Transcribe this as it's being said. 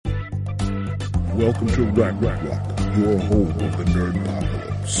Welcome to Regrettable, your home of the nerd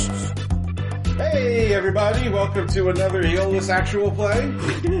apocalypse. Hey everybody, welcome to another heelless actual play.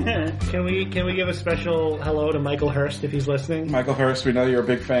 Can we give a special hello to Michael Hurst if he's listening? Michael Hurst, we know you're a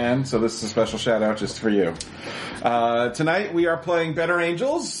big fan, so this is a special shout out just for you. Tonight we are playing Better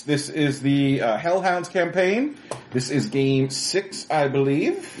Angels. This is the Hellhounds campaign. This is game 6, I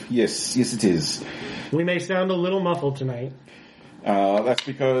believe. Yes it is. We may sound a little muffled tonight. That's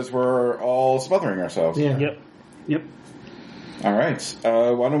because we're all smothering ourselves. Yeah. Yep. All right.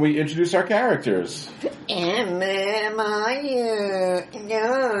 Why don't we introduce our characters? I'm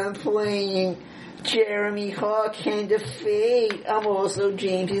playing Jeremy Hawk, Hand of Fate. I'm also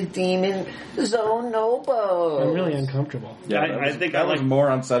James's demon, Zonobo. I'm really uncomfortable. Yeah, I think that was more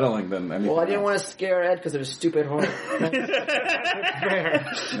unsettling than anything. Well, I didn't else. want to scare Ed because of his stupid heart.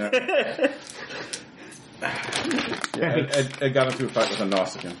 Yeah, Ed got into a fight with a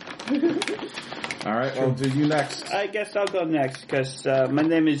Nausicaan. All right, I'll do you next. I guess I'll go next because my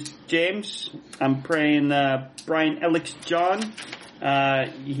name is James. I'm playing Brian Alex John.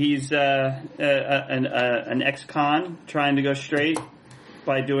 He's an ex-con trying to go straight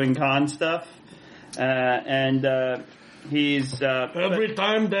by doing con stuff, and he's Every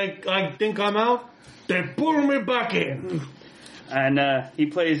time I think I'm out, they pull me back in. And he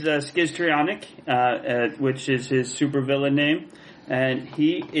plays Skiztrionic, which is his supervillain name, and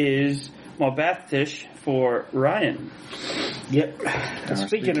he is Malbathtish for Ryan. Yep.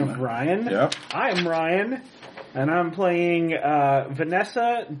 Speaking of Ryan, Yep. I'm Ryan, and I'm playing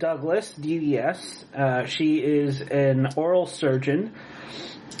Vanessa Douglas, DDS. She is an oral surgeon.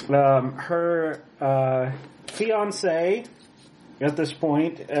 Her fiance at this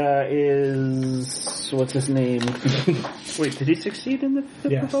point is... what's his name? Wait, did he succeed in the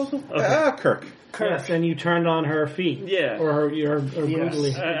Yes. proposal? Okay. Kirk. Yes, and you turned on her feet. Yeah. Or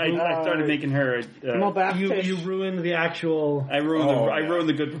brutally. I started making her. You ruined the actual... I ruined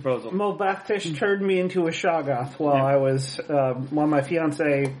the good proposal. Malbathtish turned me into a Shoggoth while my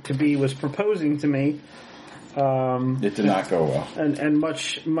fiance to be was proposing to me. It did not go well. And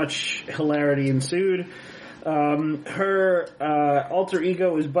much hilarity ensued. Her alter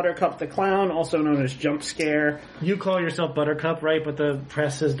ego is Buttercup the Clown, also known as Jump Scare. You call yourself Buttercup, right? But the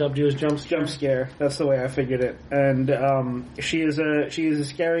press has dubbed you as Jump Scare. Jump Scare. That's the way I figured it. And she is a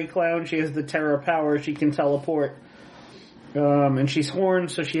scary clown. She has the terror power. She can teleport. And she's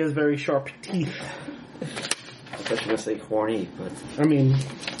horned, so she has very sharp teeth. I thought you were going to say horny, but... I mean,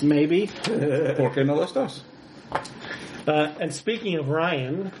 maybe. ¿Por qué no los dos? And speaking of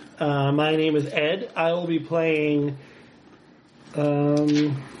Ryan, my name is Ed. I will be playing...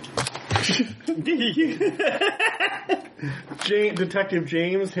 Detective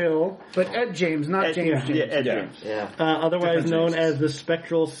James Hill. But Ed James, not James James. Yeah, Ed James. Yeah. Otherwise Different known James. as the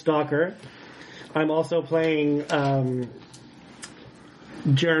Spectral Stalker. I'm also playing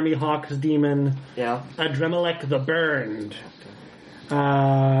Jeremy Hawk's demon, Yeah. Adremelech the Burned.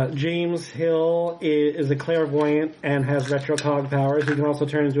 James Hill is a clairvoyant and has retrocog powers. He can also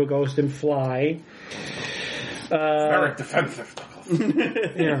turn into a ghost and fly. Very defensive.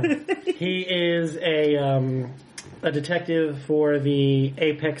 Yeah. He is a detective for the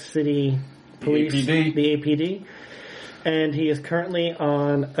Apex City Police, APD. the APD, and he is currently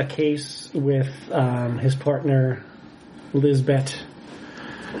on a case with his partner Lisbeth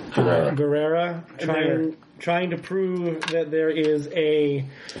Guerrera, trying to prove that there is a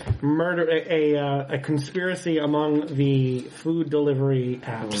murder, a conspiracy among the food delivery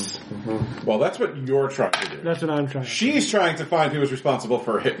apps. Mm-hmm. Well, that's what you're trying to do. That's what I'm trying. She's trying to find who is responsible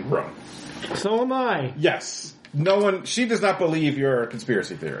for a hit and run. So am I. Yes. She does not believe your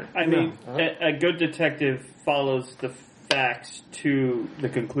conspiracy theory. I mean, a good detective follows the facts to the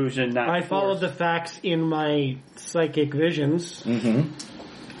conclusion. Not I followed the facts in my psychic visions. Mm-hmm.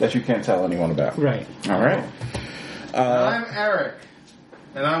 That you can't tell anyone about. Right. All right. I'm Eric,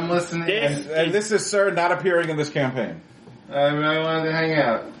 and I'm listening. And this is Sir not appearing in this campaign. I wanted to hang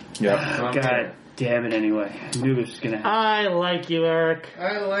out. Yeah. So I'm God here. damn it! Anyway, I knew this was gonna happen. I like you, Eric.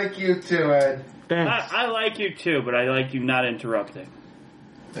 I like you too, Ed. Thanks. I like you too, but I like you not interrupting.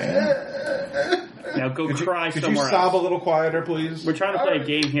 Now go cry Could you somewhere sob a else. little quieter, please? We're trying to play a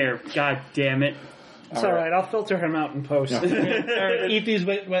game here. God damn it! It's alright, I'll filter him out in post. Eric, eat these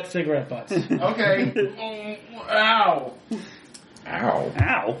wet cigarette butts. Okay. Ow. Ow.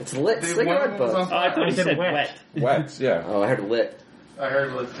 Ow! It's lit. Dude, Cigarette one was butts. Oh, I thought you I said said wet. wet. Wet, yeah. Oh, I heard lit. I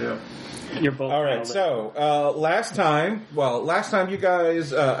heard it too. You're both. All right, so last time you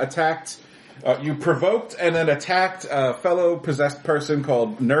guys attacked, you provoked and then attacked a fellow possessed person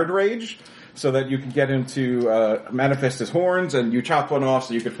called Nerd Rage. so that you can get him to manifest his horns, and you chopped one off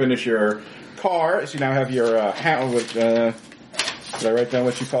so you could finish your car. So you now have your hound with. Did I write down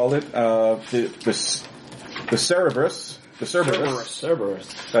what you called it? The Cerberus. The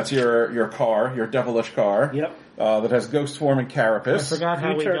Cerberus. That's your car, your devilish car. Yep. That has ghost form and carapace. I forgot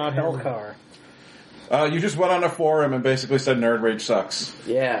how we got him. car. You just went on a forum and basically said Nerd Rage sucks.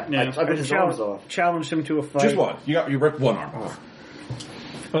 Yeah. Yeah. I put his arms off. Challenged him to a fight. Just one. You ripped one arm off.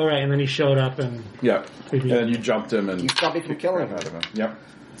 Oh, right, and then he showed up and... Yeah. And then you jumped him and... You stopped me from killing him. out of him. Yep.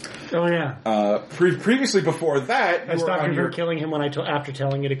 Oh, yeah. Previously before that, I stopped you from killing him when after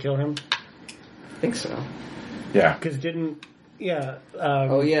telling you to kill him. I think so. Yeah. Because didn't... Yeah.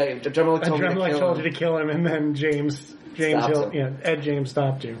 Oh, yeah. Dremelick told you to kill him, and then Ed James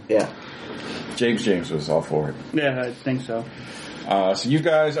stopped you. Yeah. James was all for it. Yeah, I think so. So you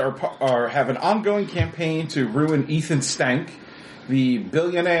guys have an ongoing campaign to ruin Ethan Stank, the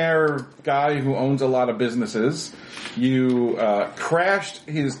billionaire guy who owns a lot of businesses. You crashed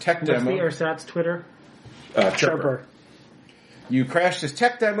his tech demo. What's the ersatz Twitter? Chirper. You crashed his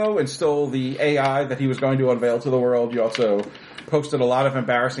tech demo and stole the AI that he was going to unveil to the world. You also posted a lot of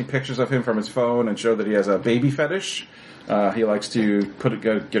embarrassing pictures of him from his phone and showed that he has a baby fetish. He likes to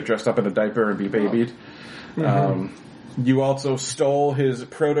get dressed up in a diaper and be babied. Mm-hmm. You also stole his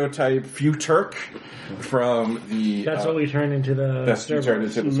prototype Futurk from the... That's what we turned into the That's what you turned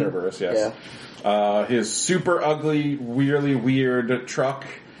into the Cerberus, yes. Yeah. His super ugly, weirdly weird truck,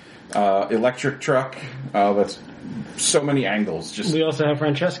 electric truck, that's so many angles. We also have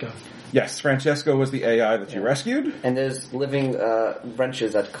Francesco. Yes, Francesco was the AI that you rescued. And there's living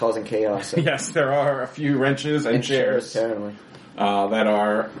wrenches that causing chaos. Yes, there are a few wrenches and chairs apparently. That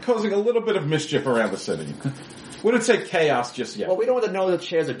are causing a little bit of mischief around the city. Wouldn't say chaos just yet. Well, we don't want to know what the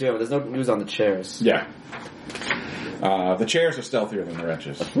chairs are doing. There's no news on the chairs. Yeah. The chairs are stealthier than the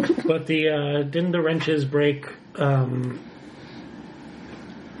wrenches. But didn't the wrenches break...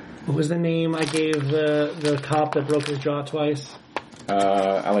 what was the name I gave the cop that broke his jaw twice?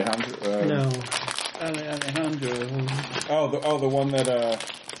 Alejandro? No. Alejandro. The one that...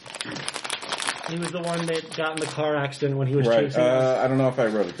 He was the one that got in the car accident when he was right. chasing us. I don't know if I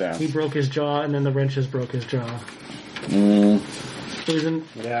wrote it down. He broke his jaw, and then the wrenches broke his jaw. Yeah,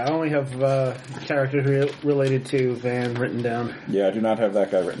 I only have characters related to Van written down. Yeah, I do not have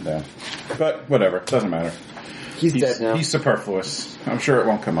that guy written down. But whatever, doesn't matter. He's dead now. He's superfluous. I'm sure it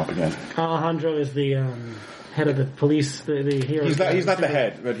won't come up again. Alejandro is the head of the police, the hero. He's not the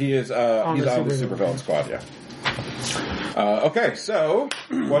head, but he is. He's on the supervillain squad. Yeah. Okay, so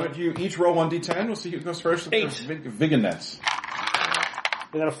why don't you each roll 1d10? We'll see who goes first. 8. Vigonets.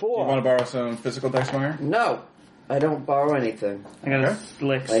 We got a 4. Do you want to borrow some physical dice, Meyer? No, I don't borrow anything. I got a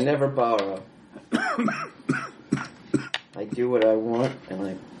slicks. I never borrow. I do what I want, and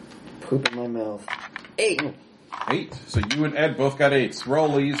I poop in my mouth. 8. 8. So you and Ed both got 8s.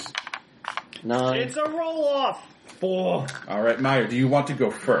 Rollies. 9. It's a roll-off. 4. All right, Meyer, do you want to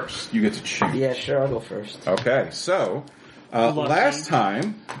go first? You get to choose. Yeah, sure, I'll go first. Okay, so last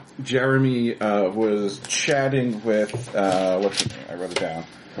time Jeremy was chatting with what's her name? I wrote it down.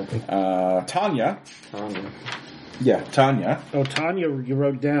 Tanya. Yeah, Tanya. Oh, Tanya, you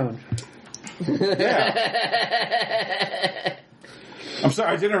wrote down. Yeah. I'm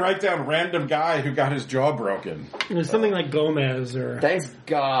sorry, I didn't write down random guy who got his jaw broken. It was something like Gomez or... Thanks,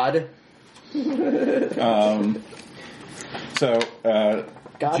 God. So,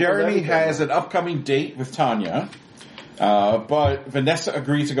 Jeremy has an upcoming date with Tanya, but Vanessa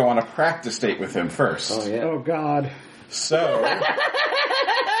agreed to go on a practice date with him first. Oh, yeah. Oh, God. So,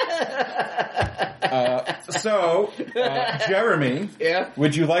 Jeremy,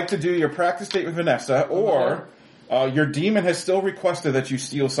 would you like to do your practice date with Vanessa, or your demon has still requested that you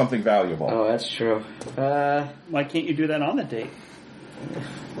steal something valuable? Oh, that's true. Why can't you do that on the date?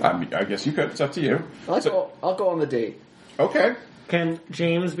 I guess you could. It's up to you. I'll go on the date. Okay. Can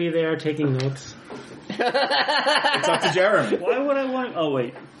James be there taking notes? It's up to Jeremy. Why would I want... Oh,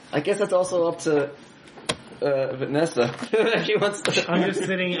 wait. I guess that's also up to Vanessa. She wants to... I'm just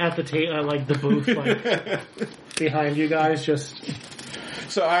sitting at the like the booth, like behind you guys, just...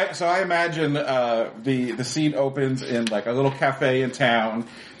 So I imagine the scene opens in like a little cafe in town.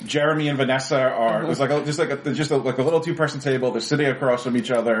 Jeremy and Vanessa are there's like a little 2-person table. They're sitting across from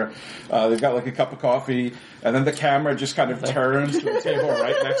each other. They've got like a cup of coffee, and then the camera just kind of turns to the table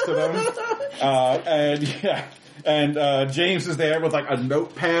right next to them. And James is there with like a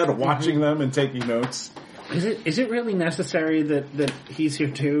notepad, watching them and taking notes. Is it really necessary that he's here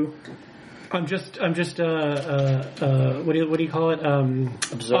too? I'm just what do you call it?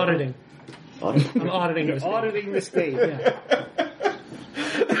 Auditing. I'm auditing this. Auditing this date. Yeah.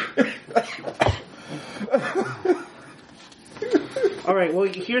 All right. Well,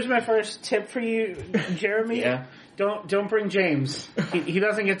 here's my first tip for you, Jeremy. Yeah. Don't bring James. He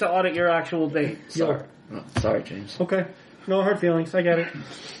doesn't get to audit your actual date. Sorry. Oh, sorry, James. Okay. No hard feelings. I get it.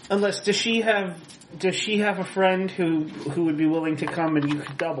 Unless does she have a friend who would be willing to come and you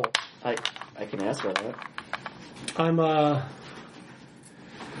could double? I can ask her that. I'm on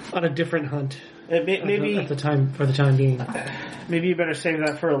a different hunt. Maybe for the time being. Maybe you better save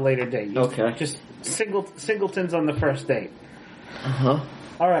that for a later date. Okay. Just singletons on the first date. Uh-huh.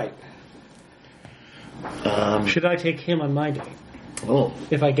 All right. Should I take him on my date Oh.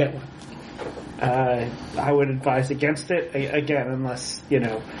 if I get one? I would advise against it again, unless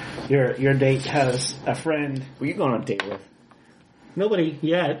your date has a friend. Who are you going on a date with? Nobody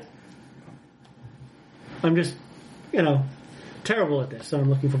yet. I'm just, terrible at this, so I'm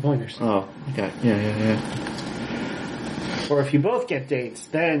looking for pointers. Oh, okay. Yeah. Or if you both get dates,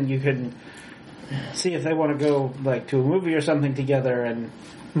 then you can see if they want to go to a movie or something together, and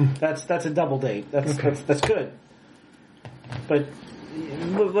that's a double date. That's good. But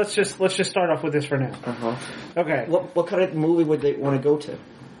let's just start off with this for now. Uh-huh. Okay. What kind of movie would they want to go to?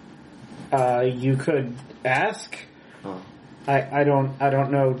 You could ask. Oh. I don't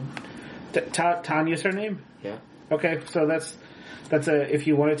know. Tanya's her name? Yeah. Okay, so that's if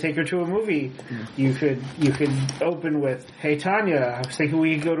you want to take her to a movie, you could open with, "Hey Tanya, I was thinking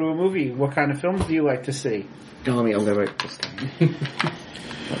we could go to a movie. What kind of films do you like to see?" I'm gonna write this down.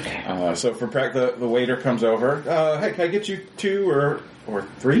 Okay. So for the waiter comes over. Hey, can I get you 2 or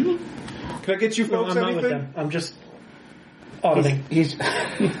 3? Can I get you folks I'm not with anything? them. I'm just auditing. He's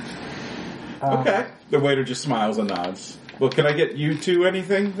Okay. The waiter just smiles and nods. Well, can I get you 2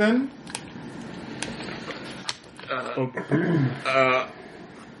 anything then?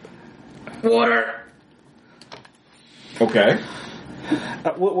 Water! Okay.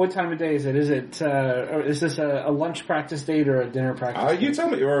 what time of day is it? Is this a lunch practice date or a dinner practice? You tell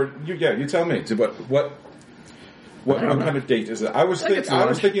me, you tell me. What kind of date is it? I was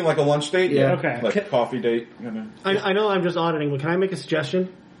thinking like a lunch date. Yeah. Okay. Like a coffee date. I know I'm just auditing, but can I make a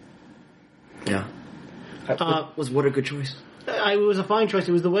suggestion? Yeah. Was what a good choice? It was a fine choice.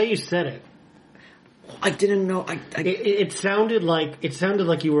 It was the way you said it. I didn't know. It sounded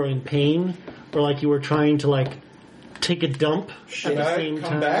like you were in pain, or like you were trying to take a dump Should at the I same come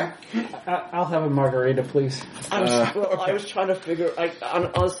time. back? I'll have a margarita, please. I was trying to figure.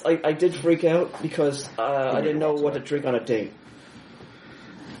 I did freak out because I didn't know what to drink on a date.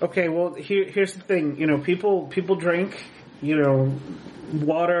 Okay, well here's the thing. People drink.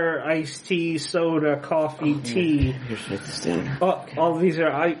 Water, iced tea, soda, coffee, tea. Here's write this down. All of these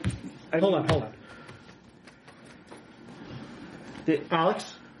are Hold on. Alex?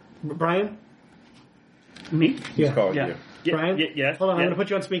 Brian? Me? He's calling Yeah. you. Brian? Yes. Hold on, yeah. I'm going to put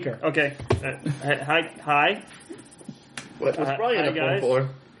you on speaker. Okay. Hi. What's Brian hi, up guys. for?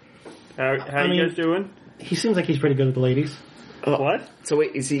 How you guys doing? He seems like he's pretty good with the ladies. What? So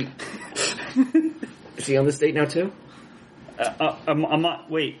wait, is he? Is he on this date now too?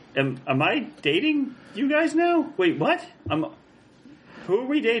 Am I dating you guys now? Wait, what? Who are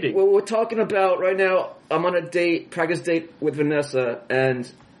we dating? Well, we're talking about right now. I'm on a practice date with Vanessa, and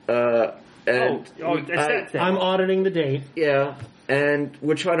it's that thing. I'm auditing the date. yeah, and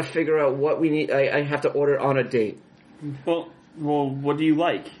we're trying to figure out what we need. I have to order on a date. Well, what do you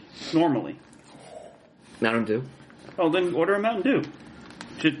like normally? Mountain Dew. Oh, then order a Mountain Dew.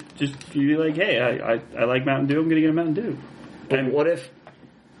 Just be like, hey, I like Mountain Dew. I'm gonna get a Mountain Dew. But what if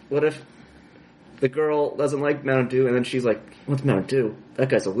the girl doesn't like Mountain Dew, and then she's like, "What's Mountain Dew? That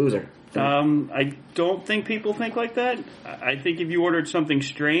guy's a loser." I don't think people think like that. I think if you ordered something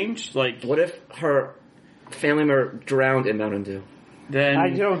strange, like What if her family member drowned in Mountain Dew? then I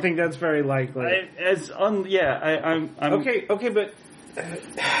don't think that's very likely. I'm Okay, but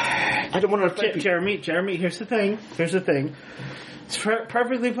I don't want to affect people. Jeremy, here's the thing. It's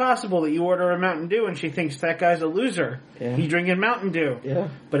perfectly possible that you order a Mountain Dew and she thinks that guy's a loser. Yeah. He's drinking Mountain Dew. Yeah.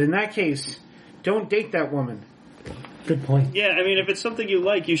 But in that case, don't date that woman. Good point. Yeah, I mean, if it's something you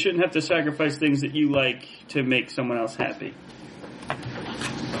like, you shouldn't have to sacrifice things that you like to make someone else happy.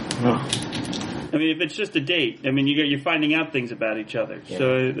 Oh. I mean, if it's just a date, I mean, you're finding out things about each other. Yeah.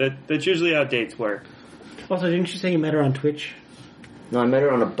 So that's usually how dates work. Also, didn't you say you met her on Twitch? No, I met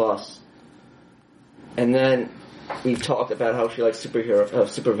her on a bus, and then we talked about how she likes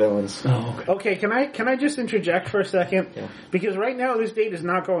supervillains. Oh, okay. Okay, can I just interject for a second? Yeah. Because right now this date is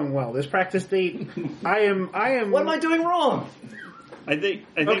not going well. This practice date, I am. What am I doing wrong? I think.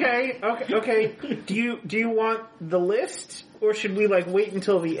 Okay. Do you want the list, or should we wait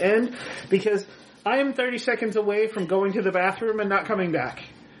until the end? Because I am 30 seconds away from going to the bathroom and not coming back.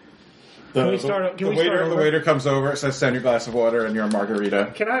 The waiter comes over, says, "Send your glass of water and your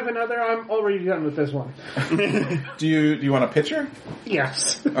margarita." Can I have another? I'm already done with this one. Do you want a pitcher?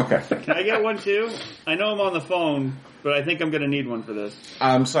 Yes. Okay. Can I get one too? I know I'm on the phone, but I think I'm going to need one for this.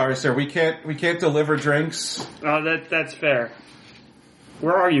 I'm sorry, sir. We can't deliver drinks. Oh, that's fair.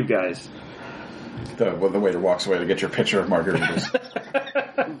 Where are you guys? The waiter walks away to get your pitcher of margaritas.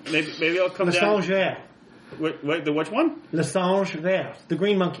 Maybe I'll come Le down. singe vert. Wait, the which one? Le singe vert. The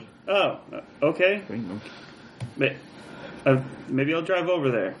green monkey. Oh, okay. Green monkey. Maybe I'll drive over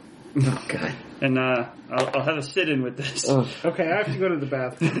there. Oh, God. And I'll have a sit-in with this. Oh. Okay, I have to go to the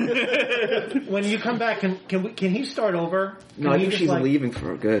bathroom. When you come back, can he start over? No, I think she's leaving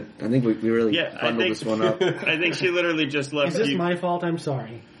for good. I think we really bundled this one up. I think she literally just left Is this you. my fault? I'm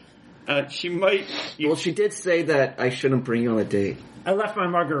sorry. She might... Well, she did say that I shouldn't bring you on a date. I left my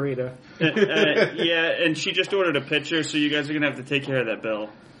margarita. yeah, and she just ordered a pitcher, so you guys are going to have to take care of that bill.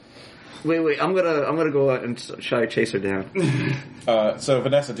 Wait, I'm gonna go out and try to chase her down. So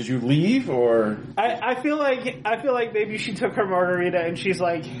Vanessa, did you leave or? I feel like maybe she took her margarita and she's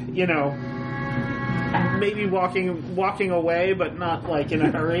like, maybe walking away, but not like in a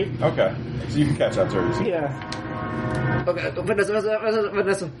hurry. Okay, so you can catch up to her. Easy. Yeah. Okay,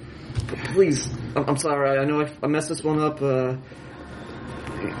 Vanessa, please. I'm sorry. I know I messed this one up. I'll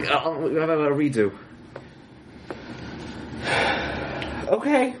have a redo.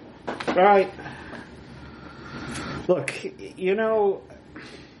 Okay. All right. Look,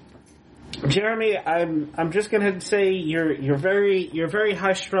 Jeremy, I'm just gonna say you're very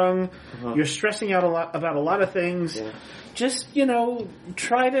high strung. Uh-huh. You're stressing out about a lot of things. Yeah. Just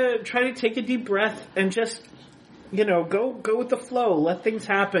try to take a deep breath and just go with the flow. Let things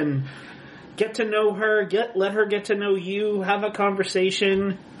happen. Get to know her. Let her get to know you. Have a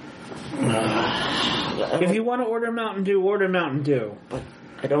conversation. If you want to order Mountain Dew, order Mountain Dew. But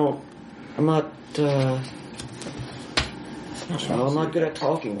I'm not good at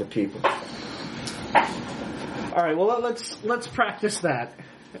talking to people. All right. Well, let's practice that.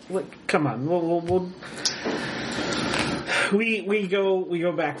 Come on. We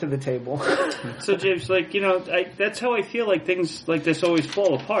go back to the table. So James, that's how I feel like things like this always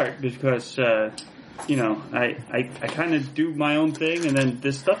fall apart because I kind of do my own thing and then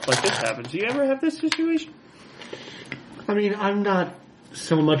this stuff like this happens. Do you ever have this situation? I mean, I'm not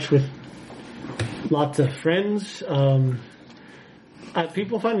so much with lots of friends.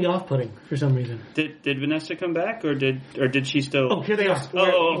 People find me off-putting for some reason. Did Vanessa come back or did she still? Oh, here they are.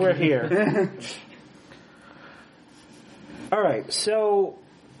 We're here. All right. So,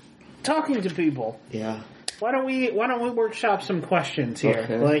 talking to people. Yeah. Why don't we workshop some questions here?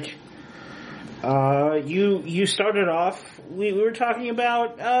 Okay. Like, you started off. We were talking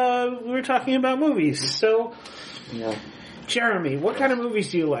about movies. So, Yeah. Jeremy, what kind of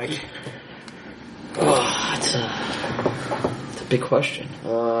movies do you like? Oh, it's a big question.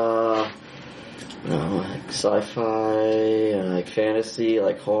 Like sci-fi, like fantasy,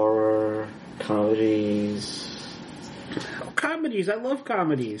 like horror, comedies. Comedies. I love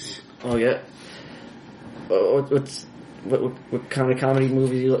comedies. Oh yeah. What kind of comedy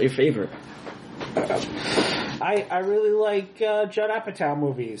movie is your favorite? I really like Judd Apatow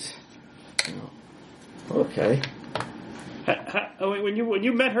movies. Okay. When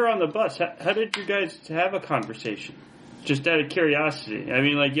you met her on the bus, how did you guys have a conversation? Just out of curiosity. I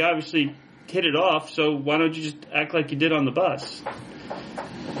mean, like, you obviously hit it off, so why don't you just act like you did on the bus?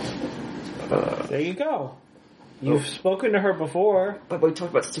 There you go. You've spoken to her before. But we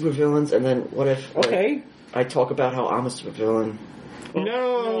talked about supervillains, and then what if I talk about how I'm a supervillain?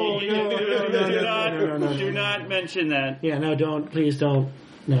 No, do not mention that. Yeah, no, don't. Please don't.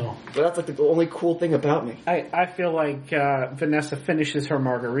 No. But that's like the only cool thing about me. I feel like Vanessa finishes her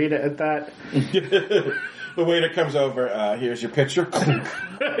margarita at that. The waiter comes over. Here's your pitcher.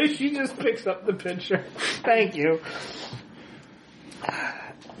 She just picks up the pitcher. Thank you.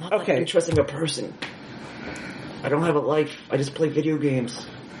 I'm not that interesting a person. I don't have a life. I just play video games.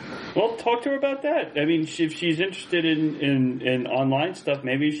 Well, talk to her about that. I mean, if she's interested in online stuff,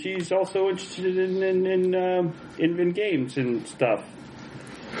 maybe she's also interested in games and stuff.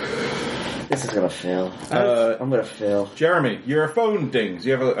 This is gonna fail. I'm gonna fail. Jeremy, your phone dings.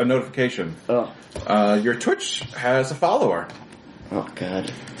 You have a notification. Oh. Your Twitch has a follower. Oh God.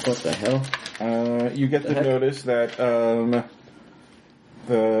 What the hell? You get the notice that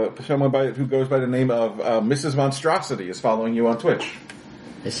someone who goes by the name of Mrs. Monstrosity is following you on Twitch.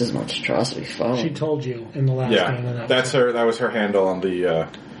 This is Monstrosity following. She told you in the last game. Yeah, that's her. That was her handle on the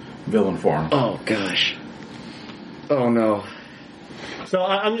villain forum. Oh gosh. Oh no. So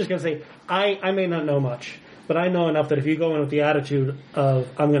I'm just going to say, I may not know much, but I know enough that if you go in with the attitude of,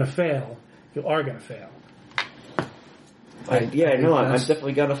 I'm going to fail, You are going to fail. I know. I'm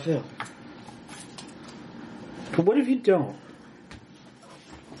definitely gonna fail. But what if you don't?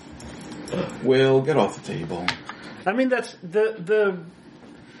 Will, get off the table. I mean, that's the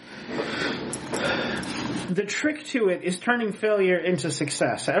trick to it is turning failure into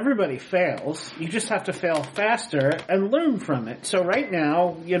success. Everybody fails. You just have to fail faster and learn from it. So right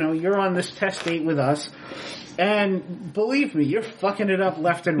now, you're on this test date with us, and believe me, you're fucking it up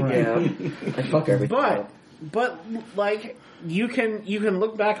left and right. Yeah, I fuck everything up. But like you can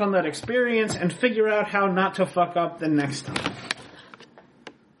look back on that experience and figure out how not to fuck up the next time.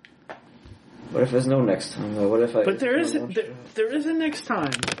 What if there's no next time though? What if I? But there is a next time.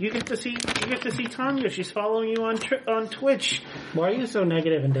 You get to see Tanya. She's following you on Twitch. Why are you so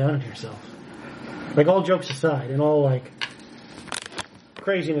negative and down on yourself? Like, all jokes aside, and all, like,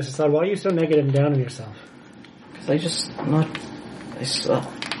 craziness aside, why are you so negative and down on yourself? Because I suck.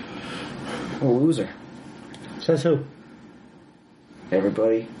 I'm a loser. Says who?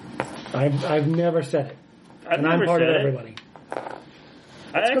 Everybody. I've never said it. I've and I'm never part of said it. everybody.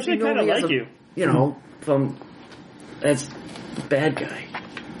 I actually kind of like you. As the bad guy.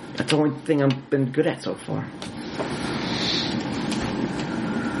 That's the only thing I've been good at so far.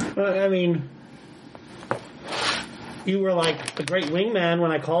 I mean, you were like a great wingman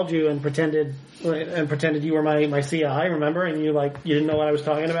when I called you and pretended you were my CI, remember? And you didn't know what I was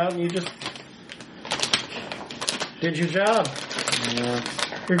talking about, and you just did your job. Yeah.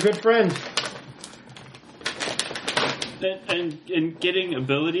 You're a good friend. And getting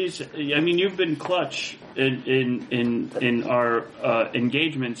abilities. I mean, you've been clutch in our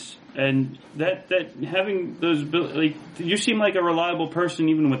engagements, and that having those you seem like a reliable person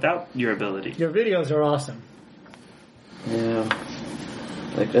even without your ability. Your videos are awesome. Yeah.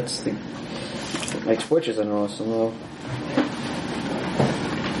 Like, that's the... My Twitch isn't awesome, though.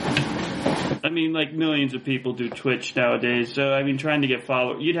 I mean, like, millions of people do Twitch nowadays, so, I mean, trying to get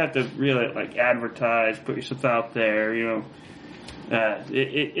followers, you'd have to really, like, advertise, put yourself out there,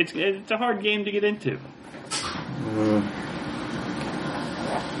 it's a hard game to get into.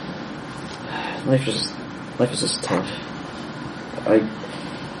 Life is just tough. I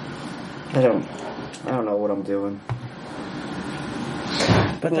don't know what I'm doing.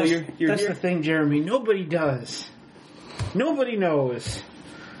 But Well, that's you're the thing, Jeremy. Nobody does. Nobody knows.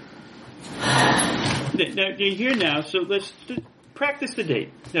 Now, you're here now, so let's practice the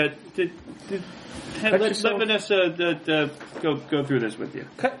date. Let Vanessa go through this with you.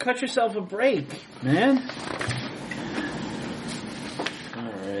 Cut yourself a break, man.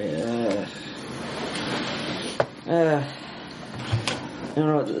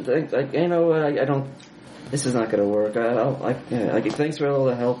 Alright, I don't. This is not gonna work. Thanks for all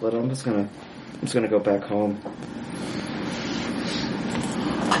the help, but I'm just gonna go back home.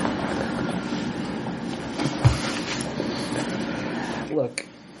 Look,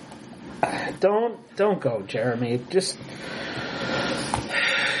 don't go, Jeremy. Just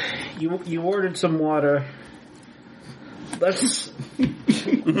you ordered some water. Let's.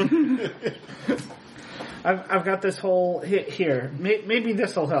 I've got this whole here. Maybe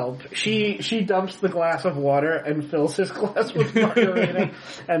this will help. She dumps the glass of water and fills his glass with margarita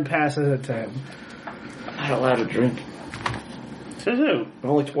and passes it to him. I'm not allowed to drink. Says who? I'm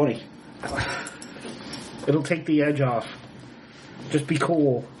only 20. It'll take the edge off. Just be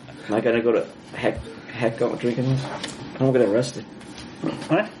cool. Am I gonna go to heck out drinking this? I'm gonna get arrested.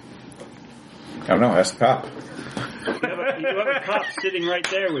 What? I don't know, ask the cop. You have a cop sitting right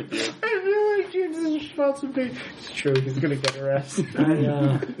there with you. I feel like you're responsible. It's true. He's gonna get arrested.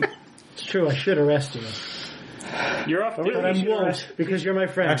 It's true. I should arrest you, You're off. but I won't because you're my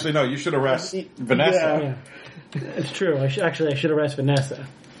friend. Actually, no, you should arrest Vanessa. Yeah. It's true. I should arrest Vanessa.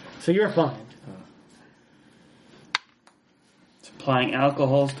 So you're fine. Applying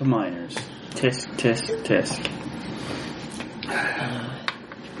alcohols to minors. Tisk, tisk, tisk.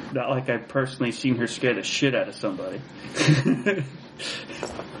 Not like I've personally seen her scare the shit out of somebody.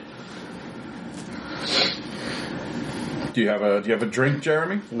 Do you have a drink,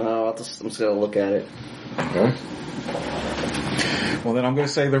 Jeremy? No, I'm just gonna look at it. Okay. Well, then I'm going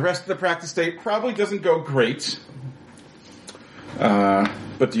to say the rest of the practice date probably doesn't go great.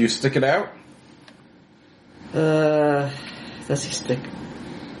 But do you stick it out? Does he stick?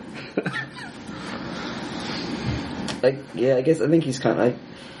 I think he's kind of.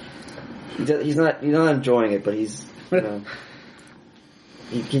 He's not enjoying it, but he's,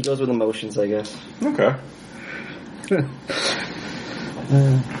 he goes with emotions, I guess. Okay.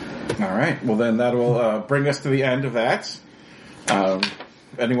 All right. Well, then that will bring us to the end of that.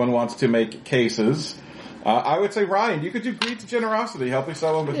 Anyone wants to make cases? I would say, Ryan, you could do greed to generosity, helping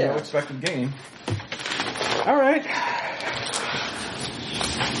someone with no expected gain. All right.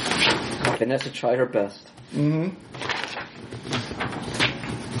 Vanessa tried her best.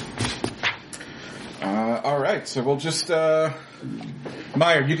 All right, so we'll just...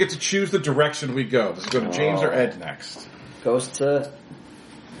 Meyer, you get to choose the direction we go. Does it go to James or Ed next? Goes to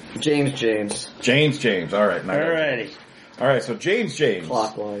James. James. All right. Alrighty. All right, so James.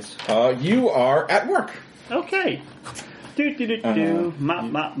 Clockwise. You are at work. Okay.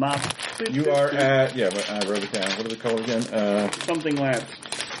 Mop. You are at... Yeah, but I wrote it down. What do we call it again? Something labs.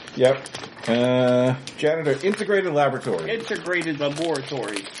 Yep. Janitor, integrated laboratory. Integrated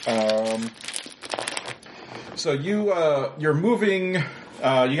laboratory. So you're moving.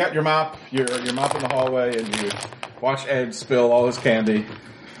 You got your mop. You're mopping the hallway, and you watch Ed spill all his candy,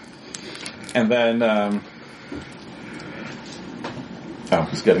 and then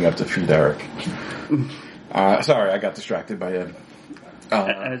he's getting up to feed Eric. Sorry, I got distracted by Ed.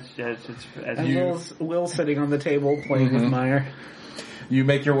 Will sitting on the table playing with Meyer. You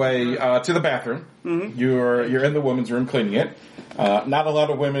make your way to the bathroom. Mm-hmm. You're in the women's room cleaning it. Not a lot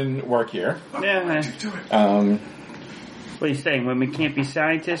of women work here. Yeah. What are you saying? Women can't be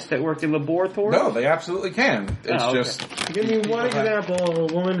scientists that work in laboratories? No, they absolutely can. It's just... Give me one example of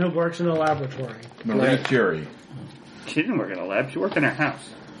a woman who works in a laboratory. Marie Curie. She didn't work in a lab. She worked in her house.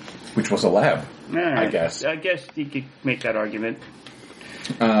 Which was a lab, I guess. I guess you could make that argument.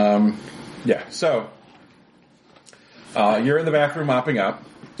 Yeah, so... you're in the bathroom mopping up.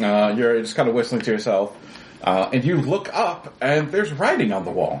 You're just kind of whistling to yourself. And you look up, and there's writing on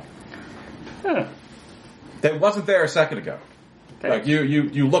the wall. Huh. That wasn't there a second ago. Like,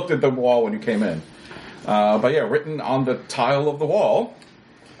 you looked at the wall when you came in. But yeah, written on the tile of the wall.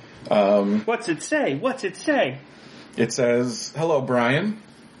 What's it say? It says, "Hello, Brian."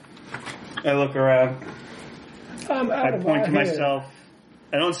 I look around. I point to my myself.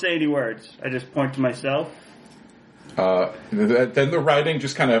 I don't say any words. I just point to myself. Then the writing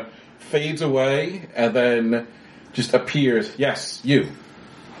just kind of fades away, and then just appears. Yes, you.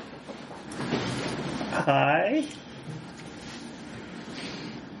 Hi.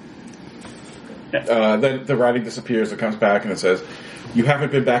 Then the writing disappears. It comes back, and it says, "You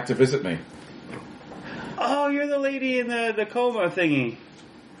haven't been back to visit me." Oh, you're the lady in the coma thingy.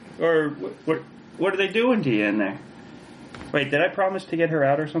 Or what are they doing to you in there? Wait, did I promise to get her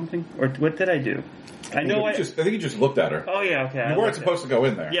out or something? Or what did I do? I think you just looked at her. Oh yeah, okay. You weren't supposed to go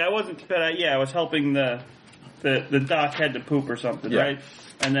in there. Yeah, I wasn't. But I was helping the doc had to poop or something, right?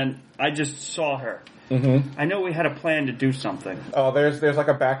 And then I just saw her. Mm-hmm. I know we had a plan to do something. Oh, there's like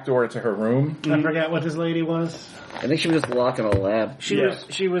a back door to her room. I forget what this lady was. I think she was just locked in a lab.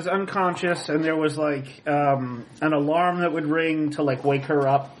 She was unconscious, and there was like an alarm that would ring to like wake her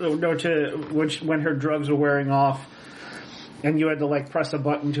up. No, when her drugs were wearing off, and you had to like press a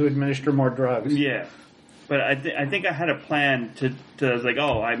button to administer more drugs. Yeah. But I think I had a plan to like,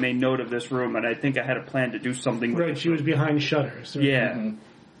 I made note of this room, and I think I had a plan to do something. Right, she was behind shutters. Right? Yeah. Mm-hmm.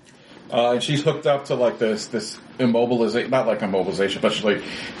 And she's hooked up to like this immobilization, not like immobilization, but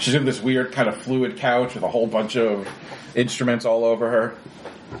she's in this weird kind of fluid couch with a whole bunch of instruments all over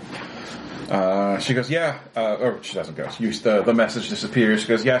her. She goes, yeah, or she doesn't go. The message disappears. She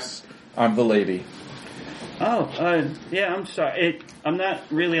goes, yes, I'm the lady. Oh, yeah, I'm sorry. I'm not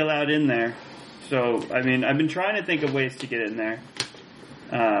really allowed in there. So, I mean, I've been trying to think of ways to get in there.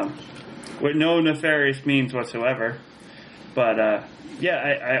 With no nefarious means whatsoever. But,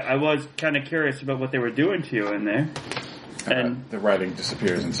 yeah, I was kind of curious about what they were doing to you in there. And the writing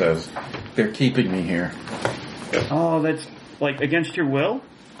disappears and says, they're keeping me here. Oh, that's, like, against your will?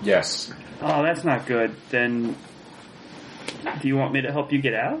 Yes. Oh, that's not good. Then, do you want me to help you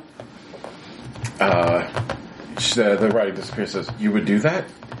get out? The writing disappears and says, you would do that?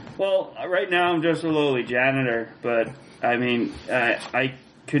 Well, right now I'm just a lowly janitor, but, I mean, I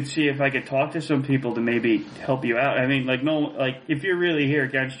could see if I could talk to some people to maybe help you out. I mean, if you're really here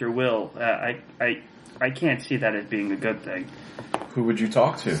against your will, I can't see that as being a good thing. Who would you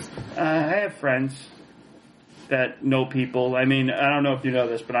talk to? I have friends that know people. I mean, I don't know if you know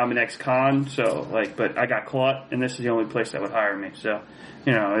this, but I'm an ex-con, but I got caught, and this is the only place that would hire me. So,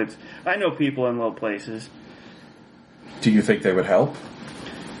 I know people in low places. Do you think they would help?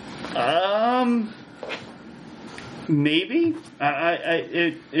 Maybe.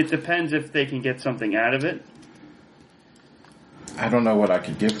 It depends if they can get something out of it. I don't know what I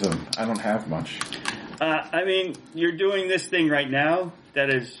could give them. I don't have much. I mean, you're doing this thing right now that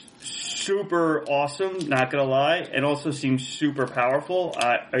is super awesome, not gonna lie, and also seems super powerful.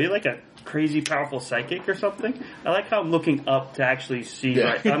 Are you like a crazy powerful psychic or something? I like how I'm looking up to actually see.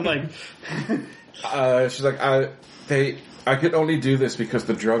 Yeah. Right. I'm like, She's like, I could only do this because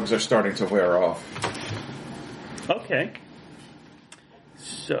the drugs are starting to wear off. okay.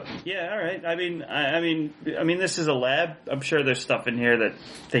 So yeah, all right. I mean, this is a lab. I'm sure there's stuff in here that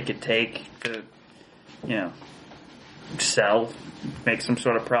they could take to, sell, make some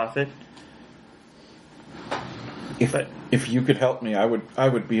sort of profit. If you could help me, I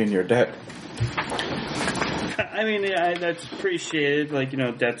would be in your debt. I mean, that's appreciated. Like,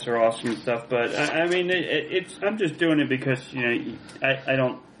 debts are awesome and stuff. But I'm just doing it because I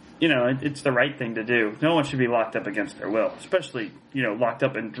don't. It's the right thing to do. No one should be locked up against their will, especially locked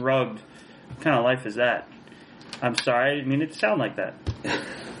up and drugged. What kind of life is that? I'm sorry, I didn't mean it to sound like that.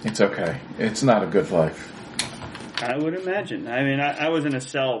 It's okay. It's not a good life. I would imagine. I mean, I was in a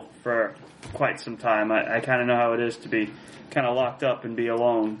cell for quite some time. I kind of know how it is to be kind of locked up and be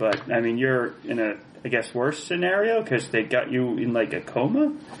alone. But, I mean, you're in a, I guess, worse scenario because they got you in, like, a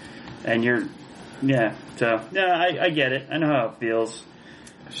coma. And you're, I get it. I know how it feels.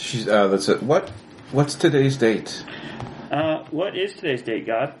 That's it. What's today's date? What is today's date,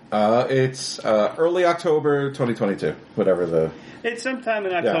 God? It's early October 2022. Whatever It's sometime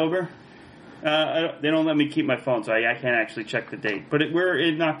in October. They don't let me keep my phone, so I can't actually check the date. But we're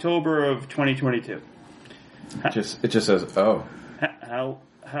in October of 2022. It just says, oh.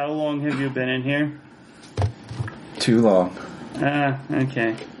 How long have you been in here? Too long.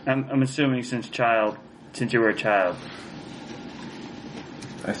 Okay. I'm assuming since you were a child.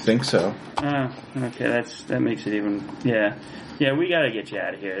 I think so. Okay. That makes it even. Yeah. We gotta get you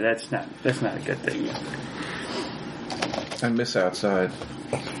out of here. That's not a good thing. I miss outside.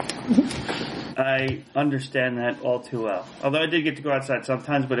 I understand that all too well. Although I did get to go outside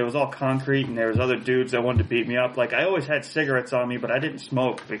sometimes, but it was all concrete, and there was other dudes that wanted to beat me up. Like, I always had cigarettes on me, but I didn't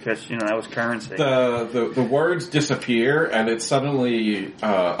smoke because that was currency. The words disappear, and it's suddenly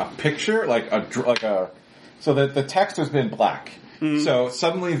a picture, so that the text has been black. Mm-hmm. So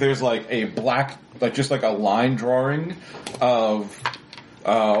suddenly there's like a black, just like a line drawing of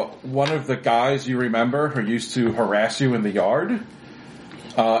one of the guys you remember who used to harass you in the yard.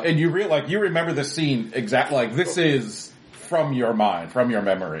 And you remember the scene exactly, this is from your mind, from your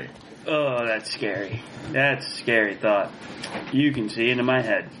memory. Oh, that's scary. That's a scary thought. You can see into my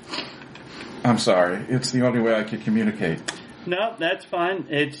head. I'm sorry. It's the only way I could communicate. No, that's fine.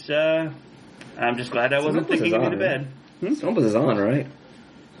 It's, I'm just glad I wasn't thinking into bed. Snowbus is on, right?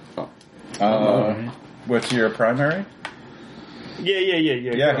 What's your primary? Yeah.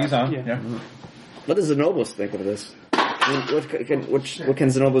 Yeah, he's on. Yeah. What does Xenobos think of this? What can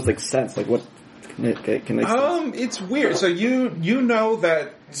Xenobos sense? What can they sense? It's weird. So you know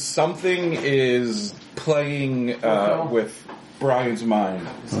that something is playing with Brian's mind.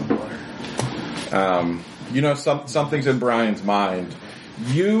 Something's in Brian's mind.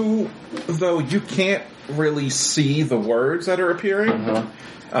 You can't really see the words that are appearing.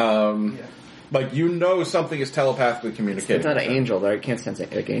 Something is telepathically communicating. It's not an angel, though. I can't sense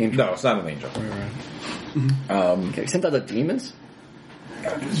it like an angel. No, it's not an angel. Can you sense other demons?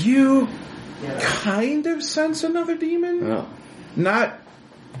 You kind of sense another demon. Oh. Not.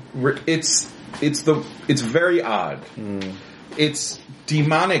 It's very odd. It's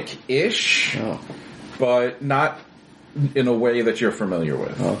demonic-ish, but not in a way that you're familiar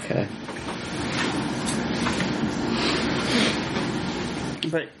with. Okay.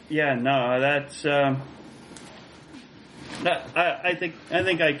 But yeah, no, that's. I think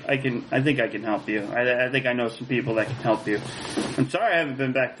I can help you. I think I know some people that can help you. I'm sorry I haven't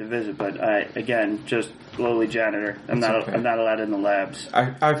been back to visit, but just lowly janitor. I'm not allowed in the labs.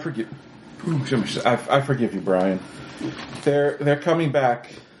 I forgive. I forgive you, Brian. They're coming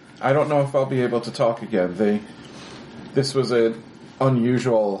back. I don't know if I'll be able to talk again. This was an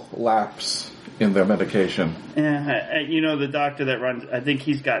unusual lapse in their medication. Yeah, the doctor that runs. I think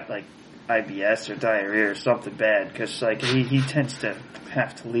he's got IBS or diarrhea or something bad because he tends to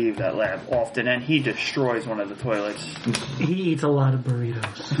have to leave that lab often, and he destroys one of the toilets. He eats a lot of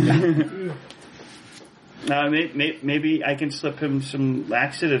burritos. Maybe I can slip him some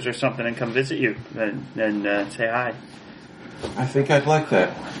laxatives or something and come visit you and say hi. I think I'd like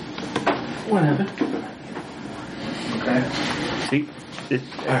that. Whatever. Okay. See,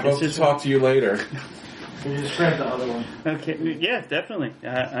 I hope to talk to you later. You just grab the other one. Okay, yeah, definitely.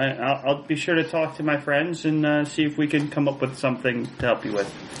 I'll be sure to talk to my friends and see if we can come up with something to help you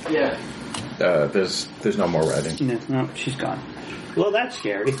with. Yeah. There's no more writing. No, she's gone. Well, that's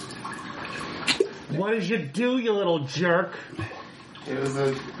scary. What did you do, you little jerk? It was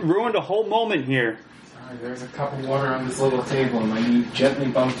a... Ruined a whole moment here. Sorry, there's a cup of water on this little table and my knee gently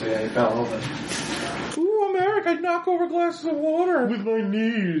bumped it and it fell over. Ooh, America, I'd knock over glasses of water. With my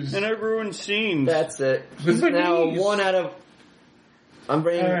knees. And I ruined scenes. That's it. With He's my now knees. a 1 out of... I'm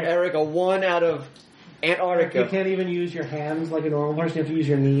bringing All right. Eric a 1 out of You Antarctica. can't even use your hands like a normal person. You have to use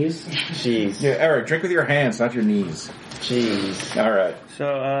your knees. Jeez. Yeah, Eric, drink with your hands, not your knees. Jeez. All right.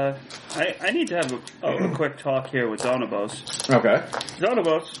 So, I need to have a quick talk here with Zonobos. Okay.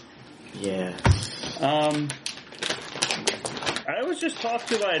 Zonobos, Yeah. I was just talked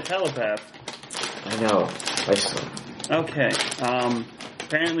to by a telepath. I know. I saw. Okay.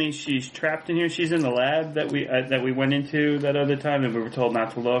 Apparently she's trapped in here. She's in the lab that we went into that other time, and we were told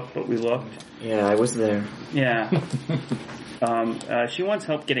not to look, but we looked. Yeah, I was there. Yeah. She wants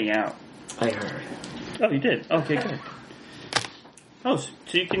help getting out. I heard. Oh, you did? Okay, good. Oh, so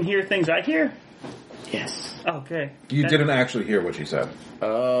you can hear things I hear? Yes. Okay. You didn't actually hear what she said.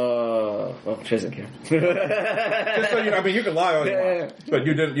 Well, she doesn't care. Just so you know, I mean, you can lie all you want, but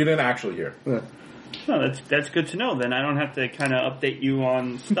you didn't actually hear. No, that's good to know. Then I don't have to kind of update you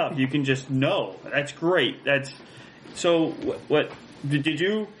on stuff. You can just know. That's great. That's so. What did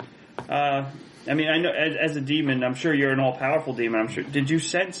you? I mean, I know as a demon, I'm sure you're an all-powerful demon. I'm sure. Did you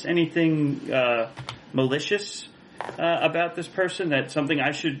sense anything malicious about this person? That something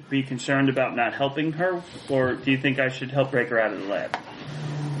I should be concerned about not helping her, or do you think I should help break her out of the lab?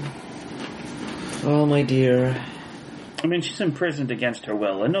 Oh, my dear. I mean, she's imprisoned against her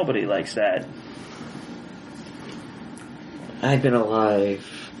will, and nobody likes that. I've been alive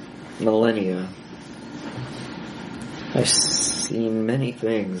millennia. I've seen many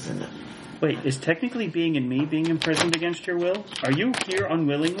things, and Wait, is technically being in me being imprisoned against your will? Are you here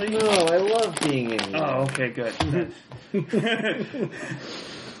unwillingly? no, I love being in you. Oh, okay, good.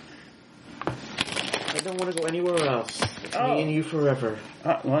 I don't want to go anywhere else. It's Oh. me and you forever.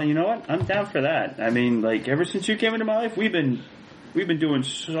 Well, you know what? I'm down for that. I mean, like, ever since you came into my life, we've been doing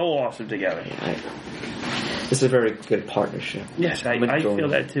so awesome together. This is a very good partnership. Yes, I enjoying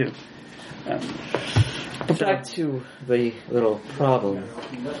feel it. that too. But back to the little problem.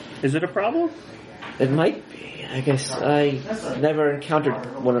 Is it a problem? It might be. I guess I never encountered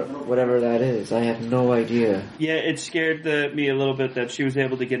whatever that is. I have no idea. Yeah, it scared me a little bit that she was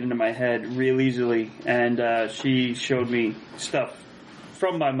able to get into my head real easily, and she showed me stuff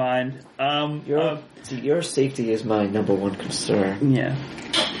from my mind. Your safety is my number one concern. Yeah.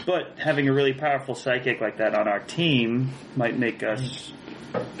 But having a really powerful psychic like that on our team might make us...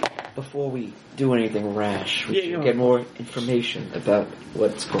 Before we do anything rash, we Yeah, should get more information about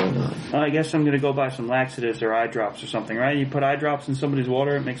what's going on. I guess I'm going to go buy some laxatives or eye drops or something, right? You put eye drops in somebody's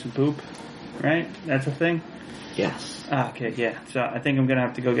water, it makes them poop, right? That's a thing? Yes. Okay, yeah. So I think I'm going to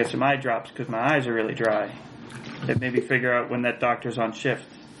have to go get some eye drops because my eyes are really dry. And maybe figure out when that doctor's on shift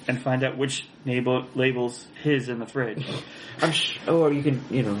and find out which labels his in the fridge. Or you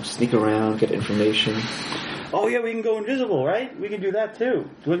can, sneak around, get information. Oh yeah, we can go invisible, right? We can do that too.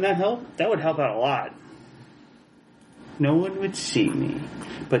 Wouldn't that help? That would help out a lot. No one would see me,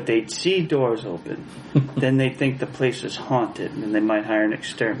 but they'd see doors open. Then they'd think the place is haunted, and they might hire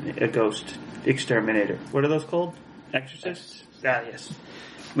a ghost exterminator. What are those called? Exorcists? Ah, yes.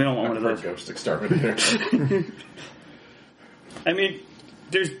 We don't want one of those. Ghost exterminator. I mean,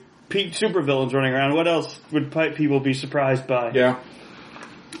 there's peak supervillains running around. What else would people be surprised by? Yeah.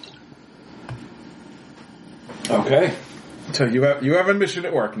 Okay. So you have a mission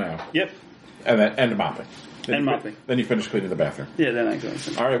at work now. Yep. And mopping. And mopping. Then you finish cleaning the bathroom. Yeah, then I go.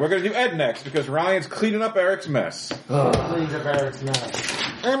 All right, we're going to do Ed next because Ryan's cleaning up Eric's mess. Cleans up Eric's mess.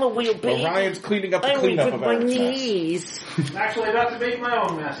 I'm a wheel baby. Well, Ryan's cleaning up the I'm cleanup weak of with my Eric's mess. knees. I'm actually about to make my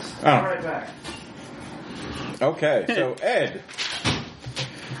own mess. Oh. I'll be right back. Okay, so Ed,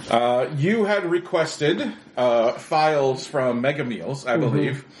 you had requested files from Mega Meals, I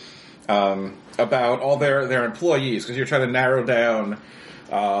believe, about all their employees because you're trying to narrow down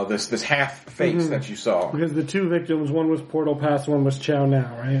this half face that you saw. Because the two victims, one was Portal Pass, one was Chow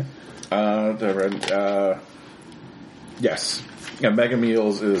Now, right? Yes. Yeah, Mega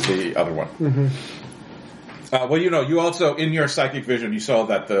Meals is the other one. Well, you also, in your psychic vision, you saw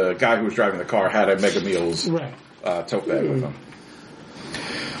that the guy who was driving the car had a Mega Meals tote bag with him.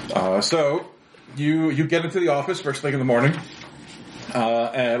 So, you get into the office first thing in the morning,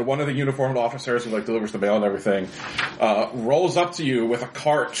 and one of the uniformed officers who delivers the mail and everything rolls up to you with a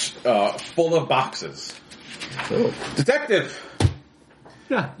cart full of boxes. Detective!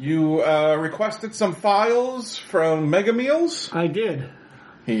 Yeah. You requested some files from Mega Meals? I did.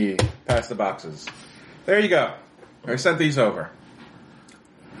 He passed the boxes. There you go. I sent these over.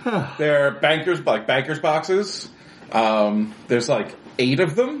 They're bankers boxes. There's like 8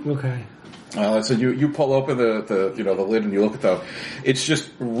 of them. Okay. So you pull open the lid and you look at them. It's just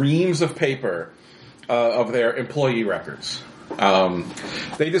reams of paper of their employee records.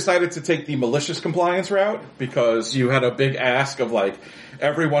 They decided to take the malicious compliance route because you had a big ask of like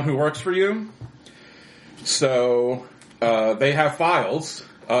everyone who works for you. So they have files.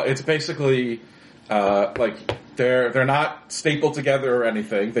 It's basically like they're not stapled together or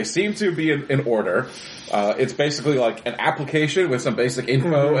anything. They seem to be in order. It's basically like an application with some basic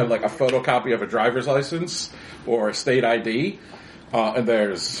info and like a photocopy of a driver's license or a state ID. And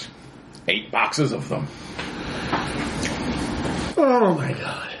there's 8 boxes of them. Oh my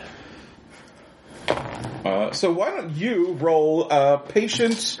god. So why don't you roll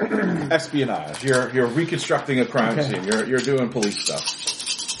patient espionage? You're reconstructing a crime scene. You're doing police stuff.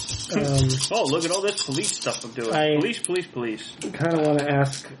 Oh, look at all this police stuff I'm doing. Police. Kind of want to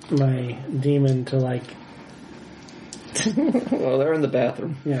ask my demon to like. Well, they're in the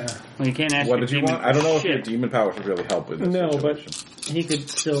bathroom. Yeah. Well, you can't ask. What did you want? I don't know if your shit. demon power should really help with this No, situation.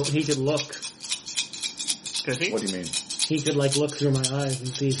 but he could look. Could he? What do you mean? He could like look through my eyes and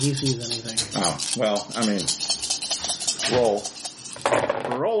see if he sees anything. Oh, well, I mean, roll.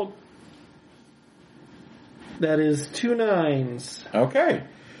 Roll. That is 2 9s. Okay.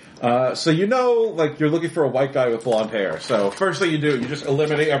 So you know, like, you're looking for a white guy with blonde hair. So first thing you do, you just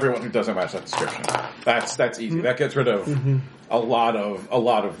eliminate everyone who doesn't match that description. That's easy. That gets rid of a lot of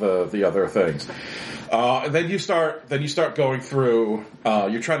the other things. Then you start going through.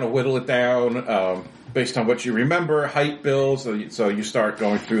 You're trying to whittle it down based on what you remember, height, builds. So you start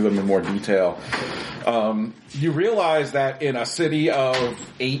going through them in more detail. You realize that in a city of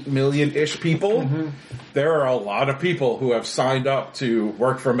 8 million-ish people, there are a lot of people who have signed up to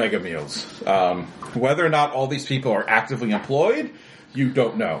work for Mega Meals. Whether or not all these people are actively employed, you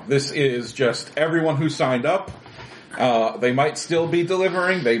don't know. This is just everyone who signed up. They might still be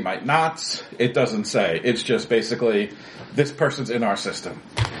delivering, they might not. It doesn't say. It's just basically, this person's in our system.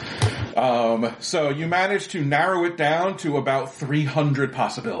 So you managed to narrow it down to about 300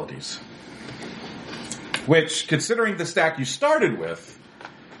 possibilities. Which, considering the stack you started with,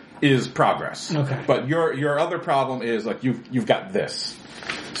 is progress. Okay. But your other problem is, like, you've got this.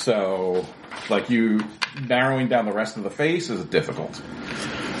 So, like, you narrowing down the rest of the face is difficult.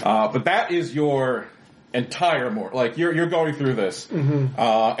 But that is your entire like, you're going through this. And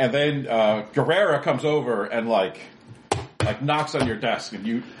then Guerrera comes over and like knocks on your desk, and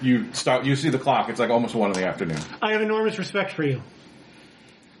you see the clock. It's like almost 1 PM. I have enormous respect for you.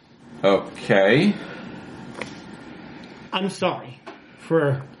 Okay. I'm sorry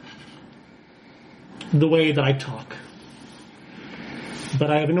for the way that I talk. But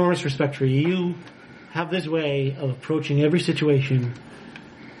I have enormous respect for you. You have this way of approaching every situation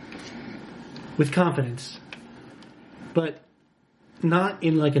with confidence, but not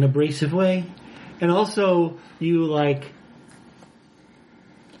in like an abrasive way. And also you like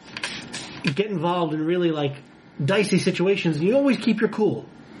get involved in really like dicey situations, and you always keep your cool.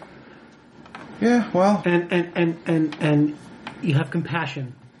 Yeah, well. And you have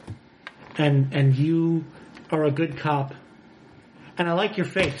compassion. And you are a good cop. And I like your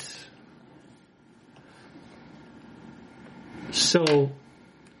face. So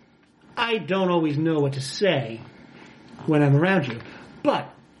I don't always know what to say when I'm around you.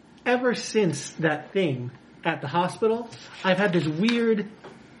 But ever since that thing at the hospital, I've had this weird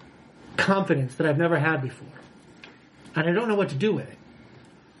confidence that I've never had before. And I don't know what to do with it.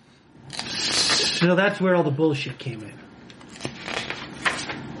 So that's where all the bullshit came in.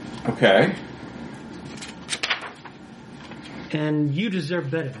 Okay. And you deserve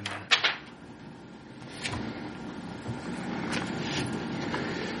better than that.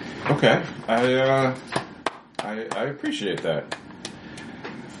 Okay. I appreciate that.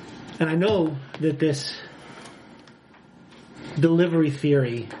 And I know that this delivery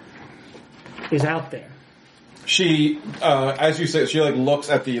theory is out there. She, as you said, she like looks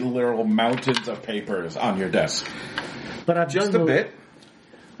at the literal mountains of papers on your desk. But I've Just done a bit.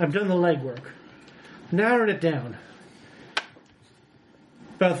 I've done the legwork. Narrowed it down.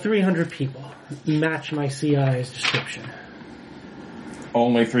 About 300 people match my CI's description.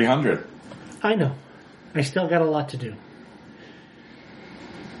 Only 300. I know. I still got a lot to do.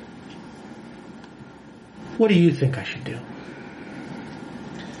 What do you think I should do?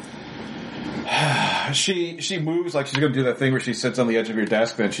 She moves like she's going to do that thing where she sits on the edge of your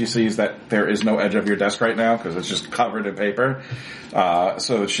desk, then she sees that there is no edge of your desk right now because it's just covered in paper.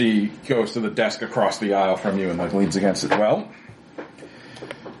 So she goes to the desk across the aisle from you and like leans against it. Well,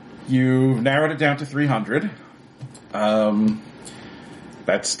 you've narrowed it down to 300.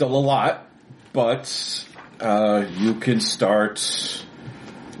 That's still a lot, but you can start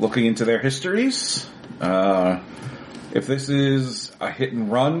looking into their histories. If this is a hit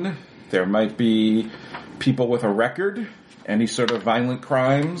and run, there might be people with a record. Any sort of violent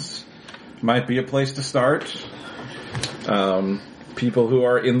crimes might be a place to start. People who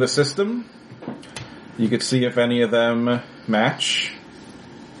are in the system, you could see if any of them match.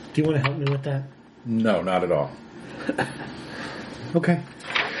 Do you want to help me with that? No, not at all. Okay.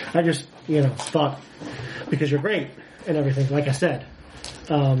 I just, thought, because you're great and everything, like I said.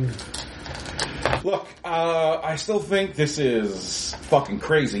 Look, I still think this is fucking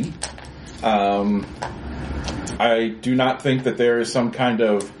crazy. I do not think that there is some kind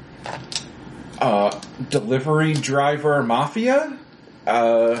of delivery driver mafia.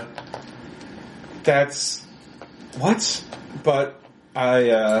 That's what? But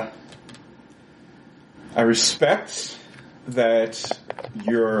I respect that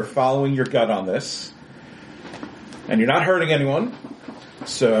you're following your gut on this, and you're not hurting anyone,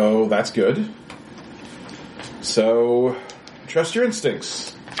 so that's good. So, trust your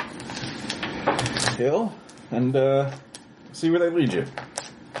instincts. Kill, and see where they lead you.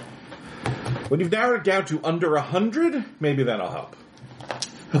 When you've narrowed it down to under 100, maybe that'll help.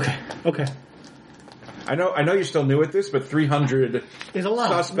 Okay. I know you're still new at this, but 300 is a lot.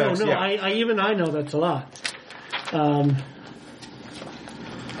 Suspects, No, yeah. I know that's a lot. All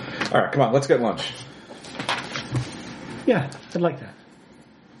right, come on, let's get lunch. Yeah, I'd like that.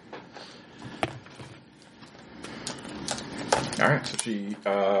 All right, so you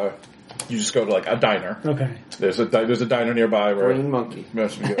just go to like a diner. Okay. There's a diner nearby where Green monkey.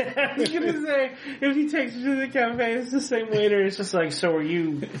 most of you go. I was gonna say, if he takes you to the cafe, it's the same waiter. It's just like, so are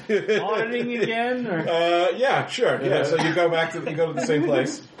you auditing again? Or? Yeah, sure. Yeah, so you go to the same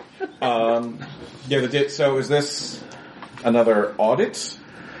place. So is this another audit?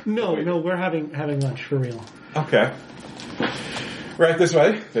 No, we're having lunch for real. Okay. Right this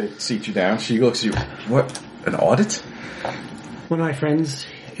way. They seat you down. She looks at you. What? An audit? One of my friends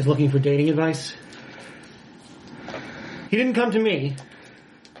is looking for dating advice. He didn't come to me.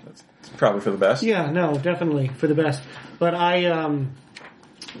 It's probably for the best. Yeah, no, definitely for the best. But I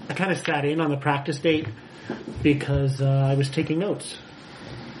kind of sat in on the practice date because I was taking notes.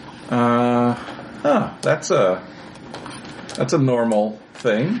 That's a normal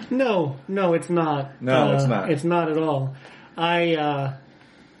thing. No, it's not. No, it's not. It's not at all. I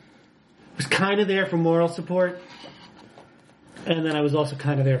was kind of there for moral support, and then I was also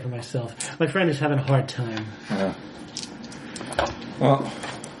kind of there for myself. My friend is having a hard time. Well,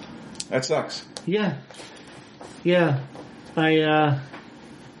 that sucks. Yeah. He's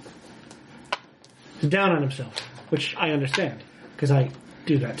down on himself, which I understand, because I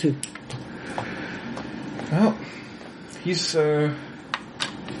do that too. Well, he's,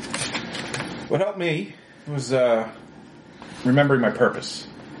 what helped me was, remembering my purpose.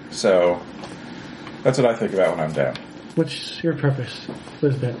 So, that's what I think about when I'm down. What's your purpose?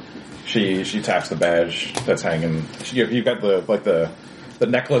 What is that? She taps the badge that's hanging. You've got the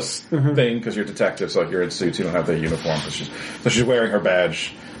necklace thing because you're a detective, so you're in suits. You don't have the uniform. So she's wearing her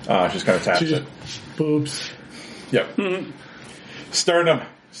badge. She's kind of taps it. Boobs. Yep.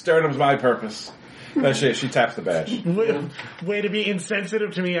 Sternum's my purpose. Then she taps the badge. Way to be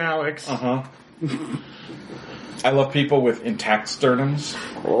insensitive to me, Alex. I love people with intact sternums.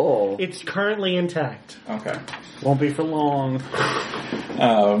 Oh. It's currently intact. Okay. Won't be for long.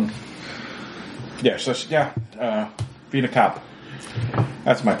 Being a cop.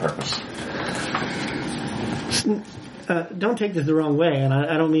 That's my purpose. Don't take this the wrong way, and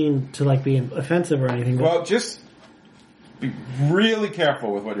I don't mean to be offensive or anything. But Well, just be really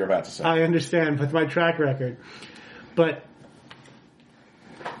careful with what you're about to say. I understand with my track record, but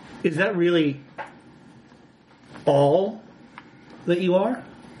is that really all that you are?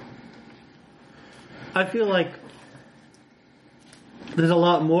 I feel like there's a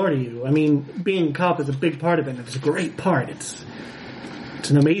lot more to you. I mean, being a cop is a big part of it. It's a great part. It's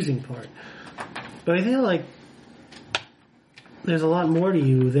an amazing part. But I feel like there's a lot more to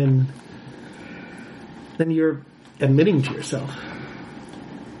you than you're admitting to yourself.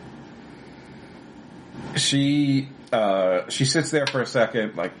 She sits there for a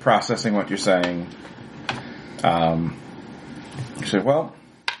second, processing what you're saying. She said, well,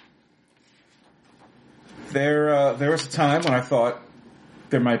 there was a time when I thought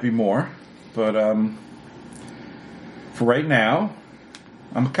there might be more, but for right now,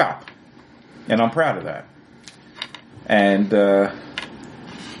 I'm a cop, and I'm proud of that. And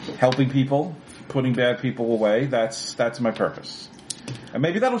helping people, putting bad people away, that's my purpose. And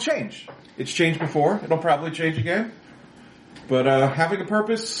maybe that'll change. It's changed before. It'll probably change again. But having a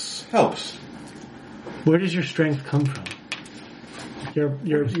purpose helps. Where does your strength come from?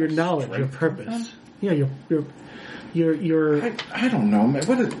 Your knowledge, your purpose. Yeah, your. I don't know, man.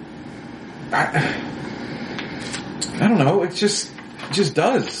 I don't know. It just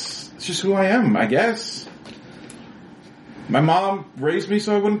does. It's just who I am, I guess. My mom raised me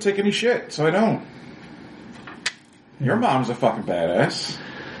so I wouldn't take any shit, so I don't. Your mom's a fucking badass.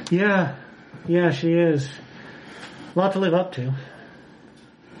 Yeah, she is. A lot to live up to.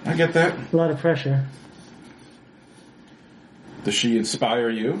 I get that. A lot of pressure. Does she inspire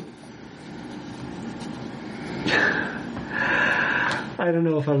you? I don't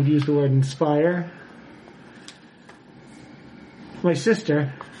know if I would use the word inspire. My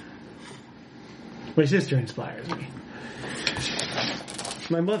sister inspires me.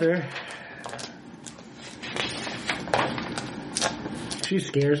 My mother, she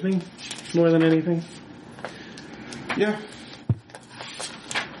scares me more than anything. Yeah.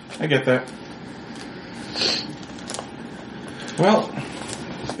 I get that. Well,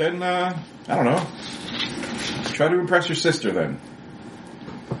 then, I don't know. Try to impress your sister then.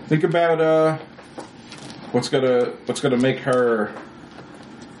 Think about, what's gonna make her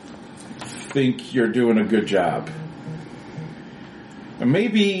think you're doing a good job. And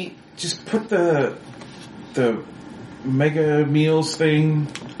maybe just put the mega meals thing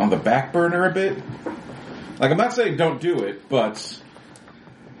on the back burner a bit. Like, I'm not saying don't do it, but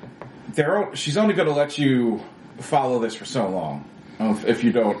she's only gonna let you follow this for so long if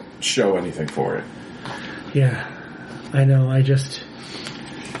you don't show anything for it. Yeah, I know.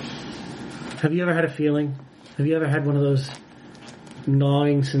 Have you ever had a feeling? Have you ever had one of those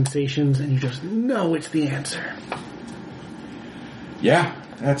gnawing sensations and you just know it's the answer? Yeah,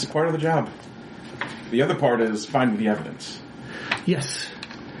 that's part of the job. The other part is finding the evidence. Yes.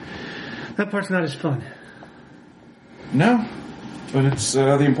 That part's not as fun. No, but it's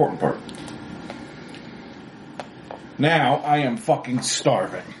the important part. Now, I am fucking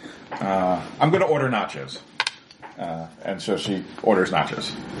starving. I'm going to order nachos. And so she orders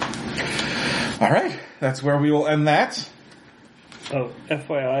nachos. All right, that's where we will end that. Oh,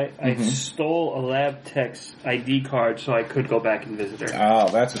 FYI, I stole a lab tech's ID card so I could go back and visit her. Oh,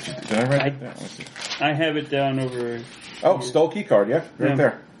 that's what you did. Did I write it down? Let's see. I have it down over... Oh, stole key card, yeah, right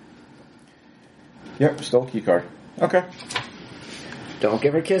there. Yep, stole key card. Okay. Don't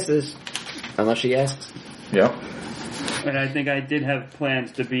give her kisses unless she asks. Yep. And I think I did have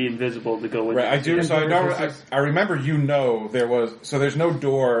plans to be invisible to go with Right, her. I do. So I remember. There's no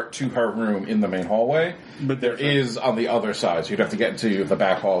door to her room in the main hallway, but there is on the other side. So you'd have to get into the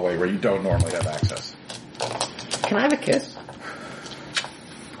back hallway where you don't normally have access. Can I have a kiss?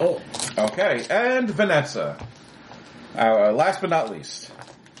 Oh, okay. And Vanessa, last but not least.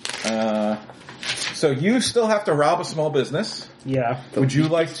 So you still have to rob a small business. Yeah. Would you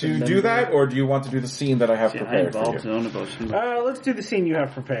like to do that, or do you want to do the scene that I have prepared for you? Let's do the scene you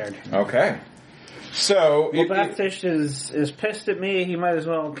have prepared. Okay. So... Well, Baptist is pissed at me. He might as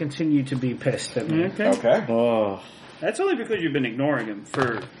well continue to be pissed at me. Okay. Oh. That's only because you've been ignoring him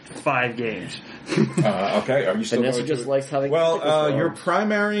for 5 games. Okay. Are you still Vanessa going just likes having... your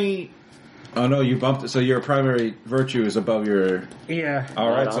primary... Oh, no, you bumped it. So your primary virtue is above your... Yeah. All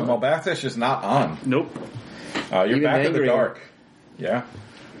right, so Malbathish is not on. Nope. You're Even back in the angrier. dark. Yeah.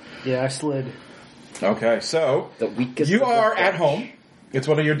 Yeah, I slid. Okay, so The weakest you of the are at bunch. home. It's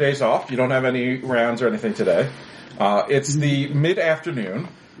one of your days off. You don't have any rounds or anything today. It's the mid-afternoon.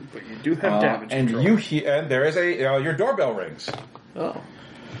 But you do have damage and control. and there is your doorbell rings. Oh.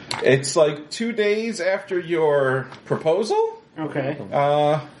 It's like 2 days after your proposal. Okay.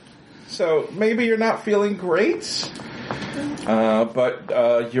 So maybe you're not feeling great, but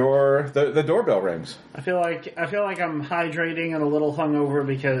the doorbell rings. I feel like I'm hydrating and a little hungover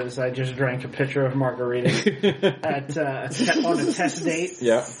because I just drank a pitcher of margarita on a test date.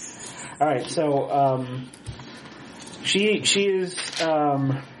 Yeah. All right, so she is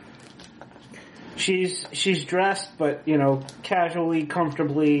she's dressed, but casually,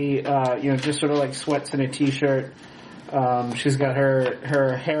 comfortably, just sort of like sweats and a t-shirt. She's got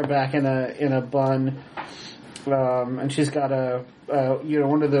her hair back in a bun, and she's got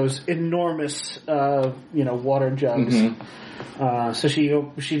one of those enormous water jugs. Mm-hmm. So she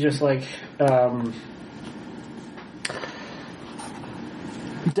just like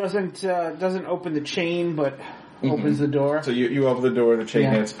doesn't open the chain, but opens the door. So you open the door, the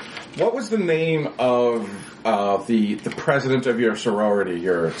chain hits. What was the name of the president of your sorority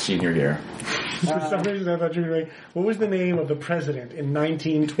your senior year? For some reason, I thought you were going, what was the name of the president in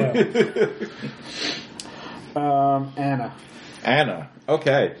 1912? Anna. Anna.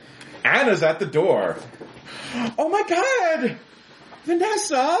 Okay. Anna's at the door. Oh my god!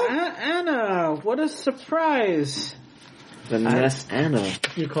 Vanessa! Anna, what a surprise. Vanessa Anna.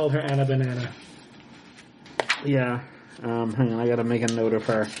 You called her Anna Banana. Yeah. Hang on, I gotta make a note of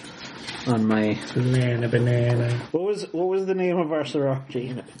her on my... Banana. What was the name of our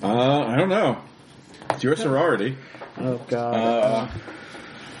sorority? I don't know. It's your sorority. Oh, God.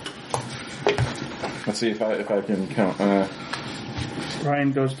 Let's see if I can count.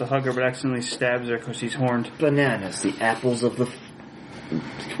 Brian goes to hug her, but accidentally stabs her because he's horned. Bananas, the apples of the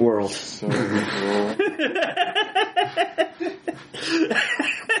world. So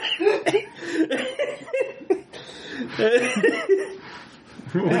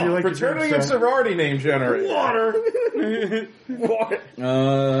fraternity and sorority name generator.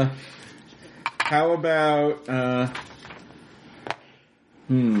 Water. How about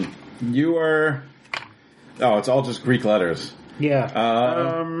you are... Oh, it's all just Greek letters.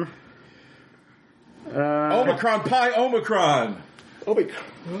 Yeah. Omicron Pi Omicron. Oh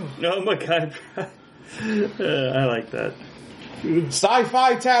my god. I like that.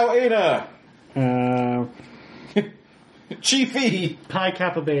 Sci-Fi Tau Eta. Chiefy. Pi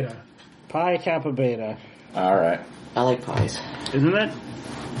Kappa Beta. Pi Kappa Beta. All right. I like pies. Isn't that?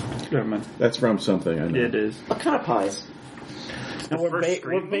 Never mind. That's from something, I know. It is. What kind of pies? And we're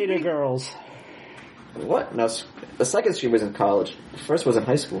beta girls. What? No, the second stream was in college. The first was in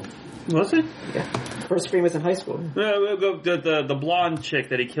high school. Was it? Yeah. First stream was in high school. The blonde chick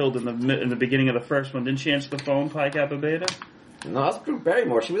that he killed in the beginning of the first one, didn't she answer the phone, Pi Kappa Beta? No, that's Drew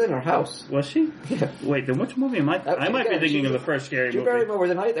Barrymore. She was in her house. Was she? Yeah. Wait, then which movie am I? I might be thinking of the first scary Drew movie. Barrymore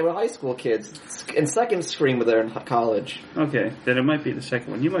was in they were high school kids. In second scream, but they're in college. Okay, then it might be the second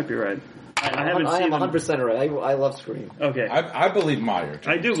one. You might be right. I haven't I seen am them. 100% right. I love Scream. Okay. I believe Meyer.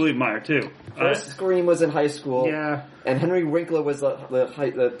 I do believe Meyer, too. First Scream was in high school. Yeah. And Henry Winkler was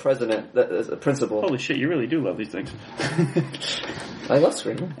the president, the principal. Holy shit, you really do love these things. I love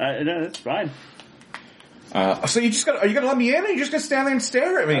Scream. No, that's fine. So are you gonna let me in, or are you just gonna stand there and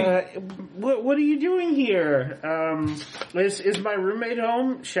stare at me? What are you doing here? Is my roommate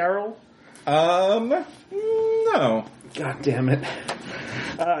home, Cheryl? No. God damn it.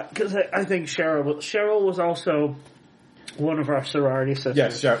 Because I think Cheryl was also one of our sorority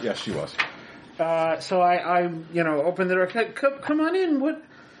sisters. Yes, she was. So I opened the door. Come on in. What?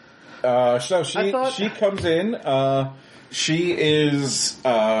 So she comes in. She is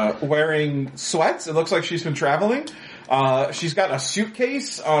wearing sweats. It looks like she's been traveling. She's got a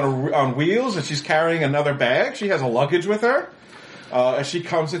suitcase on wheels, and she's carrying another bag. She has a luggage with her. As she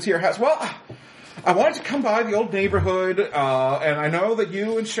comes into your house. Well, I wanted to come by the old neighborhood, and I know that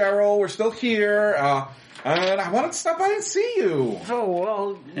you and Cheryl were still here, and I wanted to stop by and see you. Oh,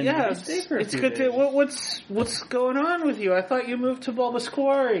 well, And yeah, stay for a it's few good days. to... What's going on with you? I thought you moved to Bulbous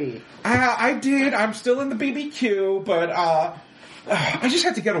Quarry. I did. I'm still in the BBQ, but I just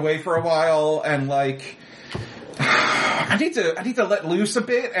had to get away for a while, and I need to let loose a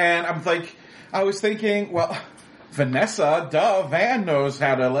bit. And I was thinking, well, Vanessa, Van knows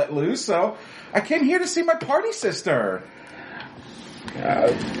how to let loose, so I came here to see my party sister.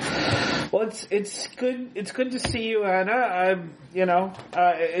 Well, it's good. It's good to see you, Anna. There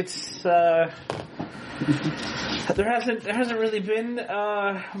hasn't really been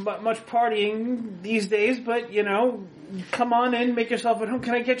much partying these days, but come on in, make yourself at home.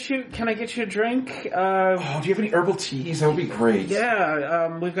 Can I get you a drink? Do you have any herbal teas? That would be great.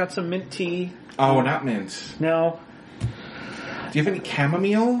 Yeah, we've got some mint tea. Oh, not mint. No, Do you have any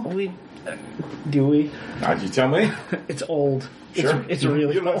chamomile? do we? Did you tell me? It's old. Sure. It's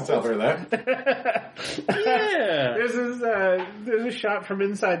really You don't old. tell her that. Yeah. There's a shot from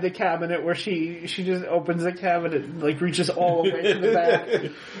inside the cabinet where she just opens the cabinet, reaches all the way to the back.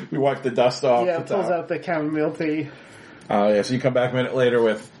 We wipe the dust off. Yeah, the pulls top. out the chamomile tea. Yeah, so you come back a minute later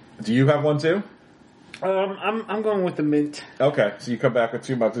with... Do you have one too? I'm going with the mint. Okay, so you come back with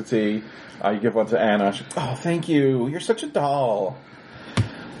 2 mugs of tea. You give one to Anna. Oh, thank you. You're such a doll.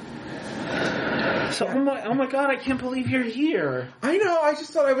 So, oh my god, I can't believe you're here. I know. I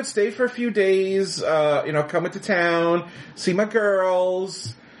just thought I would stay for a few days. Come into town, see my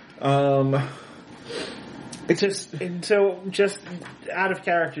girls. It's just So, just out of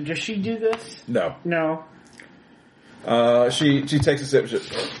character, does she do this? no. No. She takes a sip.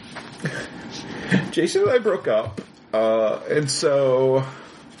 Jason and I broke up, and so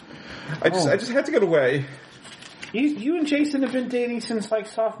I just had to get away. You and Jason have been dating since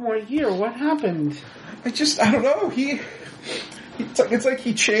sophomore year. What happened? I don't know. It's like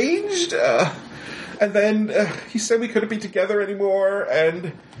he changed, and then he said we couldn't be together anymore,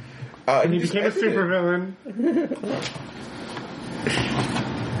 and he became a supervillain.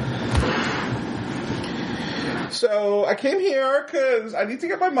 So I came here because I need to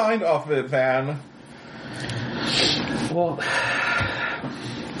get my mind off of it, Van. Well,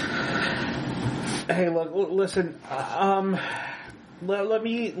 hey, look, listen. Let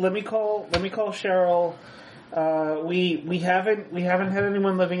me call Cheryl. We haven't had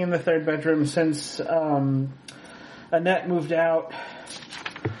anyone living in the third bedroom since Annette moved out.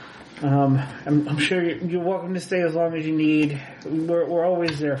 I'm sure you're welcome to stay as long as you need. We're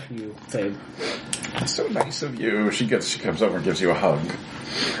always there for you, babe. That's so nice of you. She comes over and gives you a hug.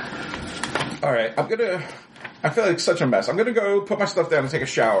 All right, I feel like such a mess. I'm gonna go put my stuff down and take a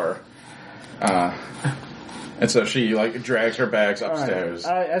shower. And so she drags her bags upstairs.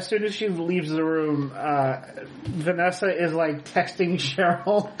 Right. As soon as she leaves the room, Vanessa is texting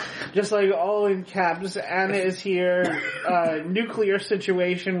Cheryl, just all in caps. Anna is here. Nuclear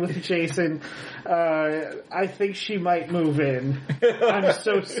situation with Jason. I think she might move in. I'm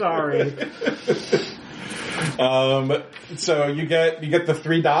so sorry. So you get the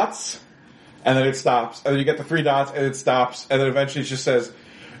 3 dots, and then it stops. And then you get the 3 dots, and it stops. And then eventually she just says,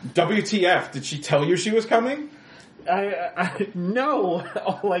 WTF, did she tell you she was coming? No!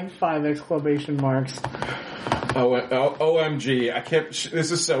 5 exclamation marks. OMG, I can't,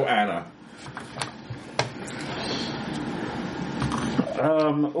 this is so Anna.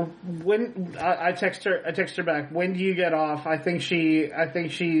 When I text her back, when do you get off? I think she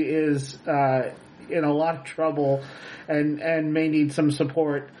is, in a lot of trouble and may need some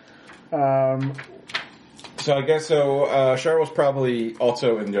support. So I guess Cheryl's probably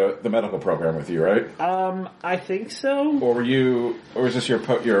also in the medical program with you, right? I think so. Or is this your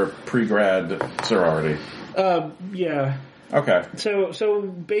pre-grad sorority? Yeah. Okay. So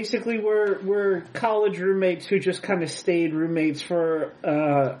basically we're college roommates who just kind of stayed roommates for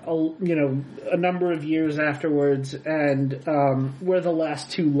a number of years afterwards, and we're the last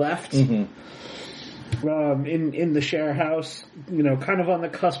 2 left. Mm-hmm. In the share house, kind of on the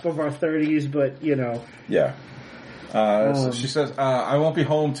cusp of our 30s, but Yeah. So she says, I won't be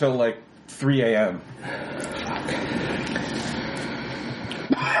home till 3 a.m.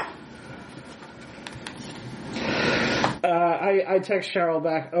 I text Cheryl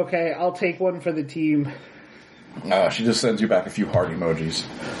back, okay, I'll take one for the team. She just sends you back a few heart emojis.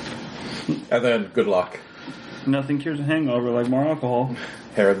 And then, good luck. Nothing cures a hangover like more alcohol.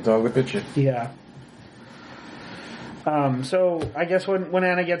 Hair of the dog that bit you. Yeah. So I guess when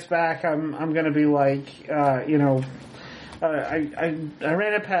Anna gets back, I'm gonna be I ran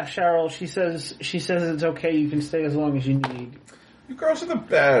it past Cheryl. She says it's okay. You can stay as long as you need. You girls are the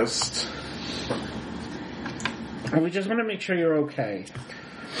best. And we just want to make sure you're okay.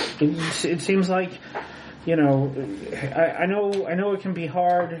 It seems like, I know it can be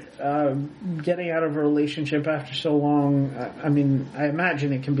hard getting out of a relationship after so long. I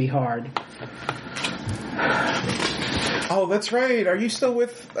imagine it can be hard. Oh, that's right. Are you still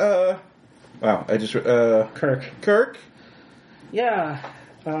with, Kirk. Kirk? Yeah.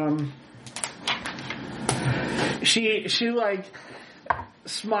 She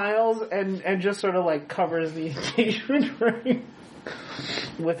smiles and just sort of covers the engagement ring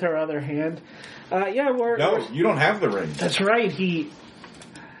with her other hand. No, you don't have the ring. That's right. You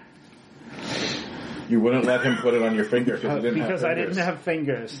wouldn't let him put it on your finger because I didn't have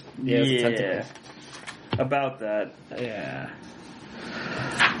fingers. Yeah. About that. Yeah.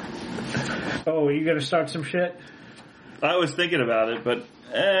 Oh, are you gonna start some shit? I was thinking about it, but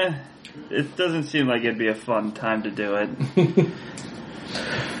it doesn't seem like it'd be a fun time to do it.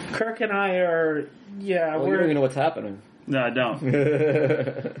 Kirk and I are, you don't even know what's happening. No, I don't.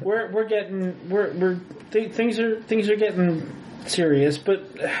 things are getting serious, but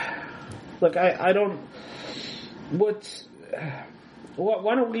look, I don't.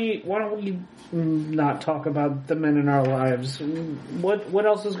 Why don't we not talk about the men in our lives? What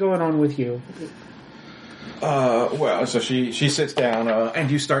else is going on with you? So she sits down, and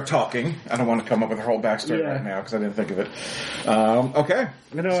you start talking. I don't want to come up with her whole backstory right now because I didn't think of it. Okay.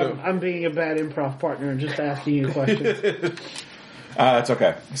 I'm being a bad improv partner and just asking you questions. It's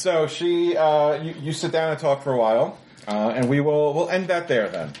okay. So you sit down and talk for a while, and we'll end that there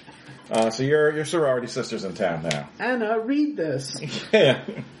then. So your sorority sister's in town now. Anna, read this. Yeah.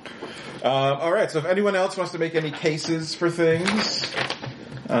 All right. So if anyone else wants to make any cases for things,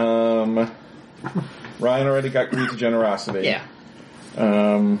 Ryan already got greed to generosity. Yeah.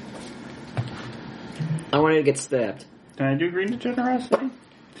 I wanted to get stabbed. Can I do greed to generosity?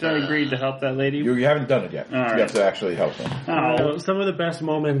 So I agreed to help that lady. You haven't done it yet. All right. You have to actually help them. Some of the best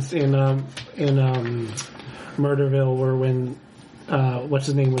moments in Murderville were when what's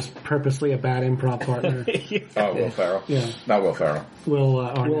his name was purposely a bad improv partner. Oh, Will Ferrell. Yeah. Not Will Ferrell. Will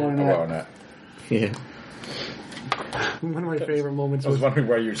Arnett. Will Arnett. Yeah. One of my favorite moments I was was wondering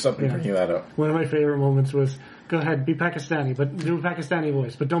why you're suddenly bringing that up. one of my favorite moments was go ahead, be Pakistani, but do a Pakistani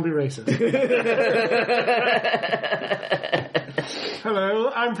voice, but don't be racist.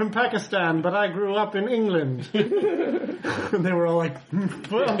 Hello, I'm from Pakistan, but I grew up in England. And they were all like,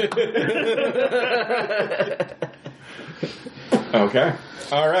 well. Okay.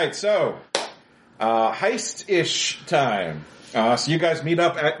 All right. So, heist-ish time. So you guys meet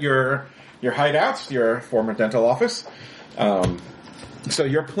up at your hideout, your former dental office. So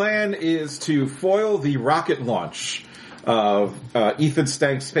your plan is to foil the rocket launch of Ethan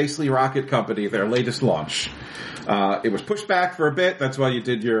Stank's Spacely Rocket Company, their latest launch. It was pushed back for a bit. That's why you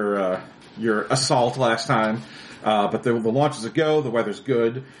did your assault last time. But the launch is a go. The weather's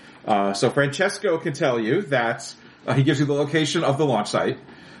good. So Francesco can tell you that he gives you the location of the launch site.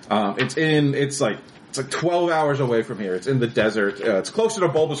 It's like 12 hours away from here. It's in the desert. It's closer to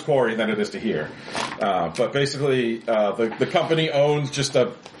Bulbous Quarry than it is to here. But basically, the company owns just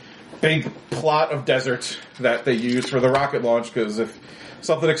a big plot of desert that they use for the rocket launch, because if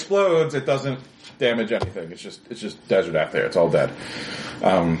something explodes, it doesn't damage anything. It's just desert out there. It's all dead.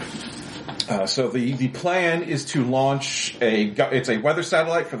 So the plan is to launch it's a weather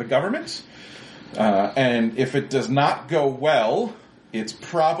satellite for the government. And if it does not go well, it's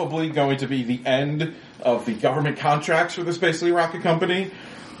probably going to be the end of the government contracts for the Spacely Rocket Company,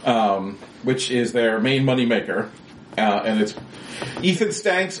 which is their main moneymaker. And it's Ethan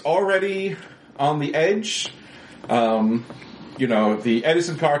Stank's already on the edge. The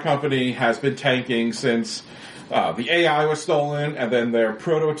Edison Car Company has been tanking since the AI was stolen, and then their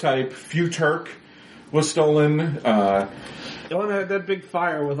prototype Futurk was stolen. The one that had that big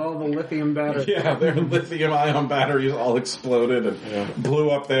fire with all the lithium batteries. Yeah, their lithium-ion batteries all exploded and blew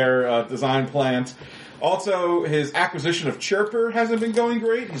up their design plant. Also, his acquisition of Chirper hasn't been going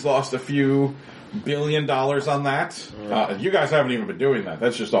great. He's lost a few $1 billion on that. You guys haven't even been doing that.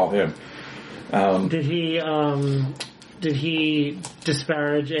 That's just all him. Did he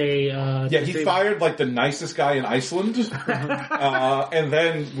disparage a... he fired like the nicest guy in Iceland, and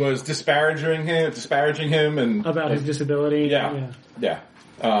then was disparaging him and about his disability. Yeah.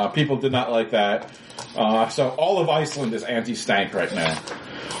 People did not like that. So all of Iceland is anti-Stank right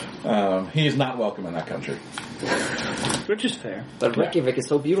now. He is not welcome in that country. Which is fair. But Reykjavik is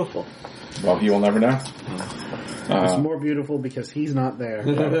so beautiful. Well, he will never know. It's more beautiful because he's not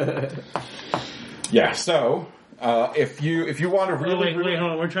there. Yeah, so... if you want to really... Wait,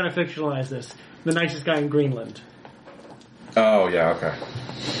 hold on. We're trying to fictionalize this. The nicest guy in Greenland. Oh, yeah, okay.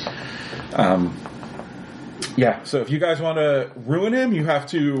 So if you guys want to ruin him, you have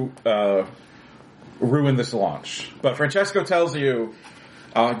to ruin this launch. But Francesco tells you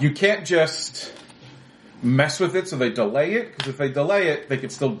you can't just mess with it so they delay it, because if they delay it, they can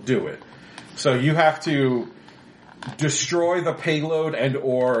still do it. So you have to destroy the payload and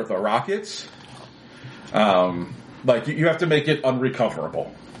or the rockets. You have to make it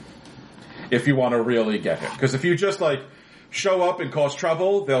unrecoverable if you want to really get him. Because if you just, show up and cause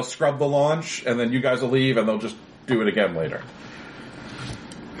trouble, they'll scrub the launch, and then you guys will leave, and they'll just do it again later.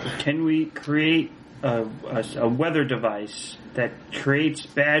 Can we create a weather device that creates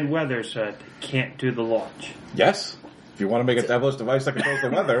bad weather so that they can't do the launch? Yes. If you want to make a devilish device that controls the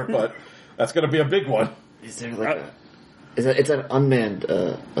weather, but that's going to be a big one. Is there it's an unmanned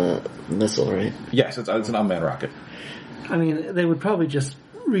missile, right? Yes, it's an unmanned rocket. I mean, they would probably just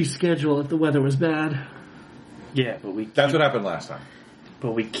reschedule if the weather was bad. Yeah, but that's what happened last time.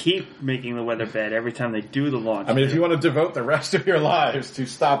 But we keep making the weather bad every time they do the launch. I mean, if you want to devote the rest of your lives to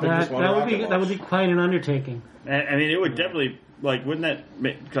stopping this one rocket launch. That would be quite an undertaking. I mean, it would definitely, wouldn't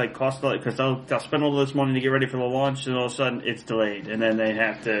that cost, because they'll spend all this money to get ready for the launch, and all of a sudden it's delayed, and then they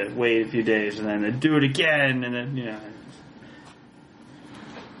have to wait a few days, and then they do it again, and then,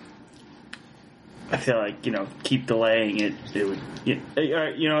 I feel like, keep delaying it. It would,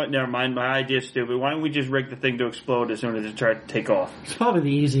 what, never mind. My idea's stupid. Why don't we just rig the thing to explode as soon as it tries to take off? It's probably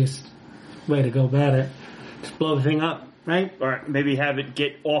the easiest way to go about it. Just blow the thing up, right? Or maybe have it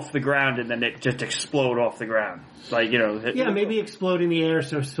get off the ground and then it just explode off the ground. Maybe explode in the air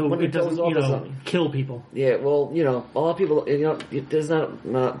so it doesn't, kill people. Yeah, well, a lot of people, there's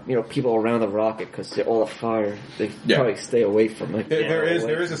not people around the rocket because all the fire, they probably stay away from it. There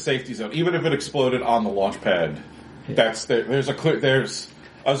is a safety zone. Even if it exploded on the launch pad, there's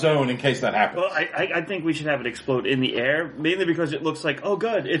a zone in case that happens. Well, I think we should have it explode in the air, mainly because it looks like, oh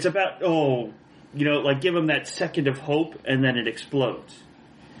good, it's about, give them that second of hope and then it explodes.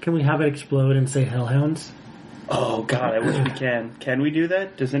 Can we have it explode and say Hellhounds? Oh, God, I wish we can. Can we do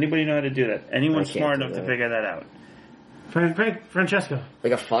that? Does anybody know how to do that? Anyone smart enough to figure that out? Francesco.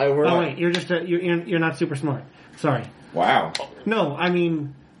 Like a firework? Oh wait, you're just you're not super smart. Sorry. Wow. No, I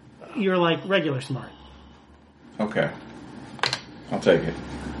mean you're like regular smart. Okay. I'll take it.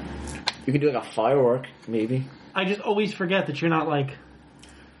 You can do like a firework, maybe. I just always forget that you're not like.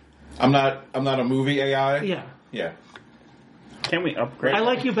 I'm not a movie AI. Yeah. Yeah. Can we upgrade? I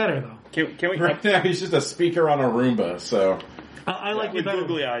like you better though. Can we Right now he's just a speaker on a Roomba, so I like you with better.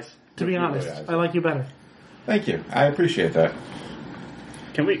 googly eyes? To be honest, eyes. I like you better. thank you. I appreciate that.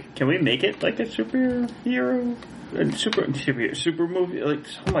 Can we make it like a superhero, super movie? Like,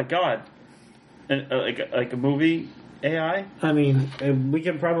 oh my god, like a movie AI. I mean, we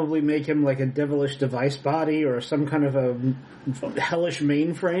can probably make him like a devilish device body or some kind of a hellish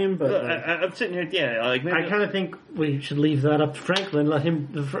mainframe, but I'm sitting here, yeah. Like maybe I kind of think we should leave that up to Franklin. Let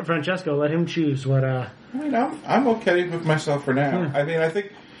him, Francesco, let him choose what. I'm okay with myself for now. Yeah. I mean, I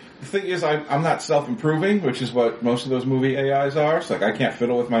think the thing is, I'm not self-improving, which is what most of those movie AIs are. It's like I can't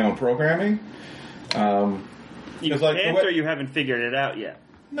fiddle with my own programming. you like can't, the way- or you haven't figured it out yet.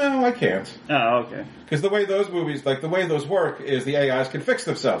 No, I can't. Oh, okay. Because the way those movies, like the way those work, is the AIs can fix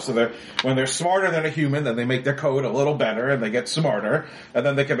themselves. So when they're smarter than a human, then they make their code a little better, and they get smarter, and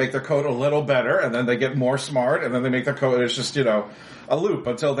then they can make their code a little better, and then they get more smart, and then they make their code. It's just a loop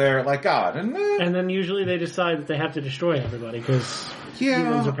until they're like God. And then usually they decide that they have to destroy everybody because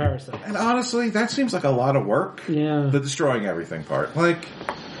humans are parasites. And honestly, that seems like a lot of work. Yeah. The destroying everything part. Like,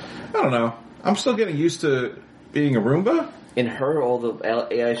 I don't know. I'm still getting used to being a Roomba. In her, all the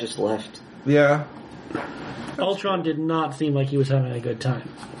AIs just left. Yeah. Ultron did not seem like he was having a good time.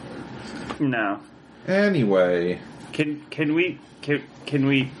 No. Anyway. Can we?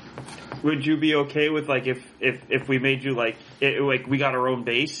 Would you be okay with like if we made you like we got our own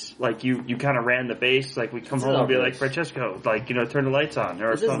base, like you kind of ran the base, like we come home and be like, Francesco, like turn the lights on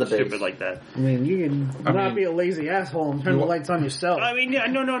or This is something the base. stupid like that. I mean, you can be a lazy asshole and turn the lights on yourself. I mean, yeah,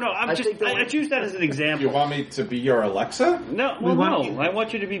 no. I choose that as an example. You want me to be your Alexa? No, I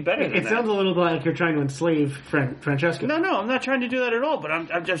want you to be better than It that. sounds a little bit like you're trying to enslave Francesco. No, I'm not trying to do that at all. But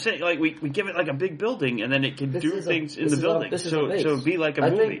I'm just saying, like we give it like a big building, and then it can do things in the building. So it'd be like a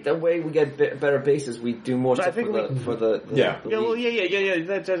movie. I think the way we get better bases, we do more But I stuff think for the Yeah. the Yeah, well, lead. yeah.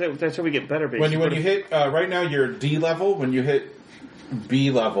 That's how we get better bases. When you hit right now you're D level. When you hit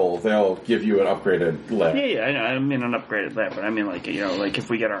B level, they'll give you an upgraded layer. Yeah, I know. I mean an upgraded layer, but I mean like like if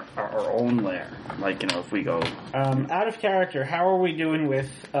we get our own layer, like if we go. Out of character, how are we doing with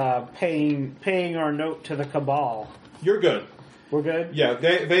paying our note to the Cabal? You're good. We're good? Yeah,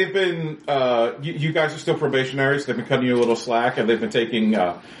 they've been. You guys are still probationaries. They've been cutting you a little slack, and they've been taking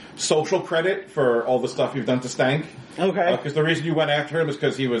social credit for all the stuff you've done to Stank. Okay. Because the reason you went after him is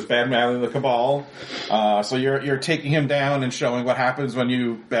because he was bad-mouthing the Cabal. So you're taking him down and showing what happens when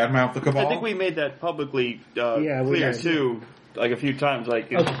you bad-mouth the Cabal. I think we made that publicly we clear did. too, like a few times.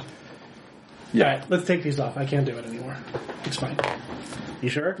 Like, Okay. Yeah. All right, let's take these off. I can't do it anymore. It's fine. You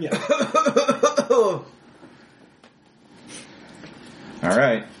sure? Yeah. All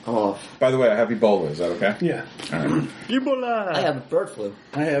right. Oh, By the way, I have Ebola. Is that okay? Yeah. All right. Ebola. I have bird flu.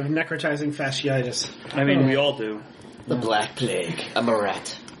 I have necrotizing fasciitis. I mean, we all do. The Black Plague. I'm a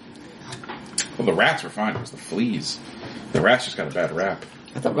rat. Well, the rats were fine. It was the fleas. The rats just got a bad rap.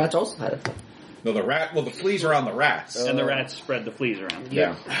 I thought rats also had it. No, the fleas are on the rats. And the rats spread the fleas around.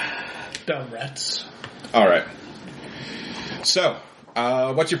 Yeah. Dumb rats. All right. So,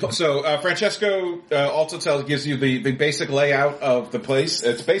 Francesco also gives you the basic layout of the place.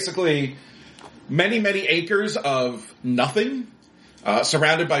 It's basically many acres of nothing,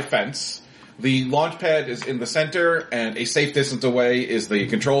 surrounded by fence. The launch pad is in the center, and a safe distance away is the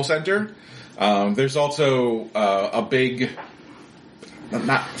control center. There's also a big,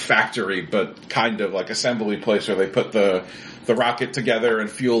 not factory, but kind of like assembly place where they put the rocket together and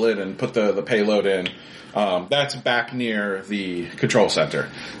fuel it and put the payload in. That's back near the control center.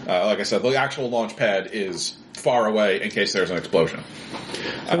 Like I said, the actual launch pad is far away in case there's an explosion.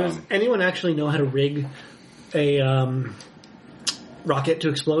 So does anyone actually know how to rig a rocket to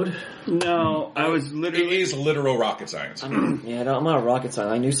explode? No, I was It literally. is literal rocket science. I'm not a rocket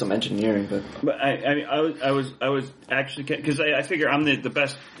scientist. I knew some engineering, but I was actually because I figure I'm the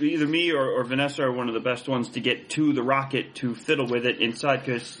best. Either me or Vanessa are one of the best ones to get to the rocket to fiddle with it inside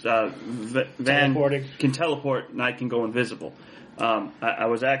because Van Teleporting. can teleport and I can go invisible. I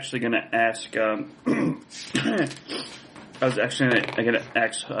was actually going to ask. I was actually going to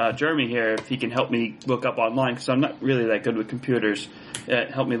ask Jeremy here if he can help me look up online because I'm not really that good with computers.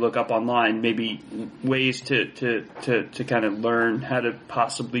 Help me look up online, maybe ways to kind of learn how to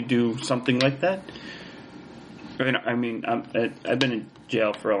possibly do something like that. I mean, I've been in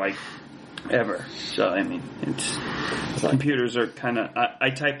jail for like ever. So I mean, computers are kind of.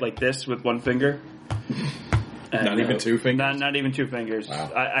 I type like this with one finger. Not even 2 fingers? Not even 2 fingers.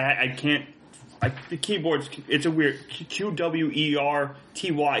 Wow. I can't. The keyboard's. It's a weird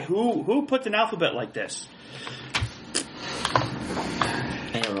QWERTY. Who puts an alphabet like this?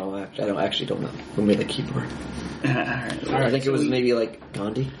 I don't know. I don't know who made the keyboard. I think it was maybe like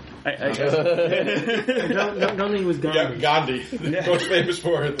Gandhi. I don't think it was Gandhi. Yeah, Gandhi. Most famous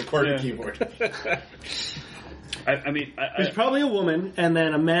for the QWERTY keyboard. I mean... There's probably a woman, and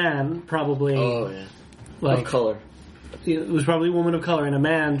then a man, probably... Oh, yeah. Like, of color. It was probably a woman of color, and a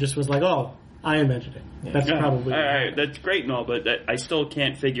man just was like, oh, I invented it. Yeah. That's probably... All right, that's great and all, but I still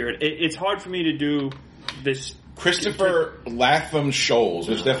can't figure it. It's hard for me to do this... Christopher Latham Scholes,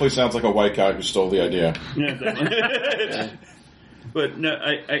 which definitely sounds like a white guy who stole the idea. Yeah, definitely. But no,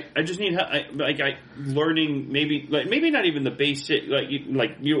 I just need learning maybe not even the basic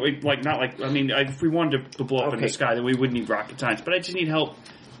if we wanted to blow up in the sky then we wouldn't need rocket science, but I just need help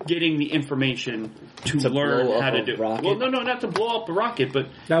getting the information to learn how to do it. Well, no, not to blow up a rocket, but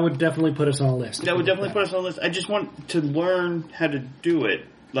that would definitely put us on a list. That would definitely put us on a list. I just want to learn how to do it,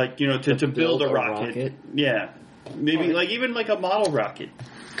 to build a rocket. Yeah, maybe even a model rocket.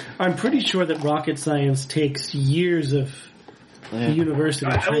 I'm pretty sure that rocket science takes years of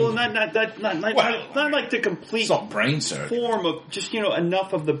university training. Well, not like the complete brain surgery form of just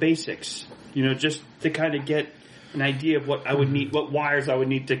enough of the basics. Just to kind of get an idea of what I would need, what wires I would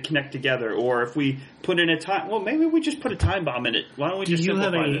need to connect together, or if we put in a time. Well, maybe we just put a time bomb in it. Why don't we just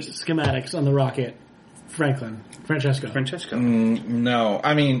simplify this? Do you have any schematics on the rocket, Francesco? No,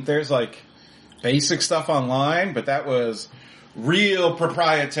 I mean there's basic stuff online, but that was real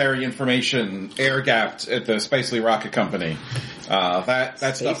proprietary information air-gapped at the Spacely Rocket Company.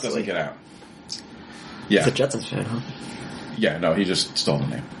 That stuff doesn't get out. Yeah. It's a Jetsons fan, huh? Yeah, no, he just stole the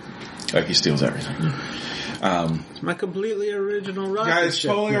name. He steals everything. It's my completely original rocket guys,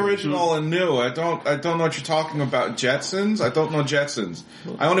 ship. totally original and new. I don't know what you're talking about. Jetsons? I don't know Jetsons.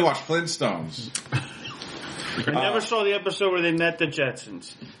 I only watch Flintstones. I never saw the episode where they met the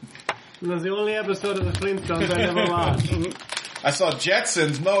Jetsons. It was the only episode of the Flintstones I never watched. I saw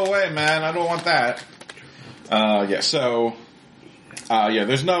Jetsons. No way, man. I don't want that. There's no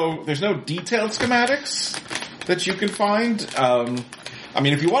detailed schematics that you can find.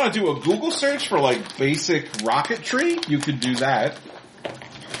 If you want to do a Google search for basic rocketry, you could do that.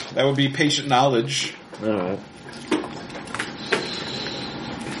 That would be patient knowledge. Alright.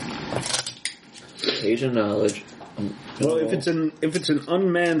 Patient knowledge. Well, if it's an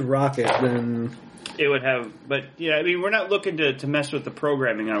unmanned rocket, then it would have. But we're not looking to mess with the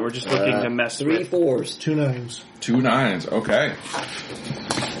programming on it. We're just looking to mess 3 with 4s, 2 9s. 2 9s. Okay.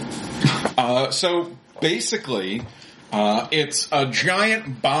 So basically, it's a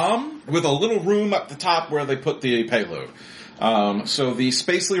giant bomb with a little room at the top where they put the payload. So the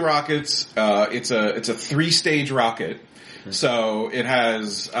Spacely rockets, it's a 3-stage rocket. So it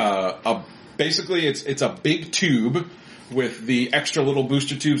has it's a big tube with the extra little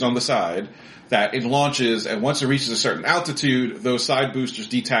booster tubes on the side that it launches, and once it reaches a certain altitude, those side boosters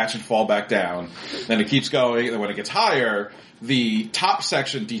detach and fall back down. Then it keeps going, and when it gets higher, the top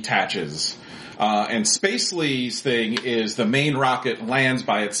section detaches. And Spacely's thing is the main rocket lands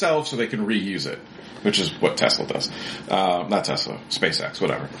by itself so they can reuse it, which is what Tesla does. Not Tesla, SpaceX,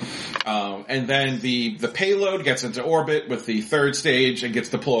 whatever. And then the payload gets into orbit with the 3rd stage and gets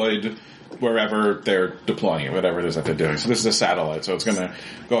deployed wherever they're deploying it, whatever it is that they're doing. So this is a satellite, so it's going to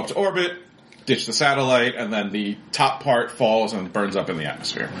go up to orbit, ditch the satellite, and then the top part falls and burns up in the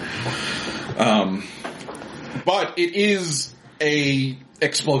atmosphere. But it is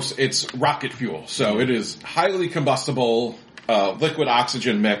explosive. It's rocket fuel, so it is highly combustible, liquid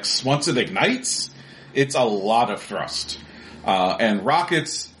oxygen mix. Once it ignites, it's a lot of thrust. And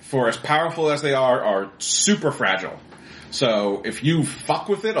rockets, for as powerful as they are super fragile. So if you fuck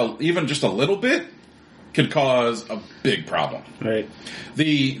with it, even just a little bit, could cause a big problem. Right.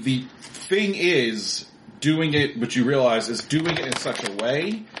 The thing is doing it, what you realize is doing it in such a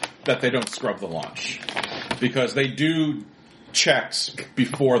way that they don't scrub the launch. Because they do checks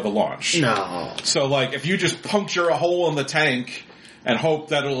before the launch. No. So if you just puncture a hole in the tank and hope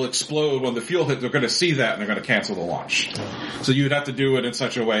that it'll explode when the fuel hits, they're going to see that and they're going to cancel the launch. So you'd have to do it in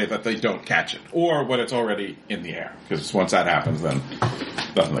such a way that they don't catch it. Or when it's already in the air. Because once that happens, then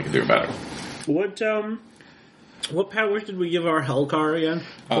nothing they can do about it. What powers did we give our Hellcar again?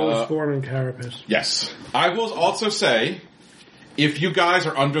 Form and carapace. Yes. I will also say, if you guys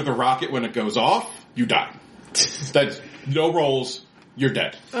are under the rocket when it goes off, you die. That's no rolls, you're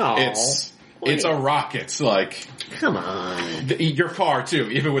dead. Aww. It's a rocket. Like, Come on. you're far too,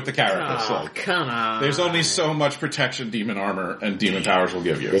 even with the characters. Oh, Like, come on. there's only so much protection demon armor and demon powers will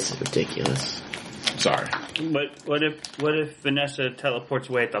give you. This is ridiculous. Sorry. But what if Vanessa teleports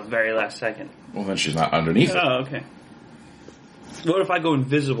away at the very last second? Well, then she's not underneath it. Oh, okay. What if I go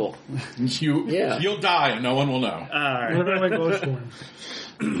invisible? You'll die and no one will know. Alright. What about my ghost form?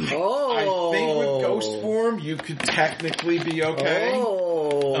 Oh. I think with ghost form, you could technically be okay.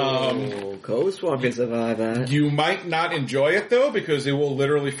 Oh. Ghost form can survive that. You might not enjoy it though, because it will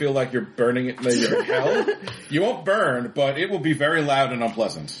literally feel like you're burning it in hell. You won't burn, but it will be very loud and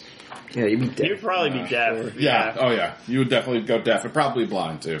unpleasant. Yeah, you'd be dead. You'd probably be deaf. Yeah. Oh yeah. You would definitely go deaf and probably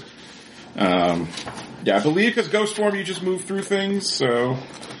blind too. Yeah, I believe because ghost form you just move through things, so.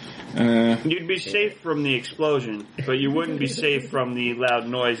 You'd be safe from the explosion, but you wouldn't be safe from the loud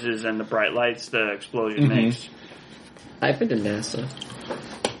noises and the bright lights the explosion makes. I've been to NASA.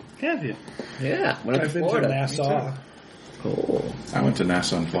 Have you? Yeah, when I've been to Florida. Nassau. Oh. I went to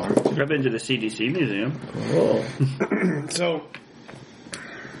Nassau in Florida. I've been to the CDC museum. Oh.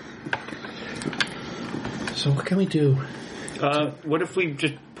 So what can we do? What if we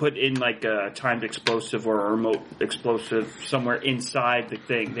just put in like a timed explosive or a remote explosive somewhere inside the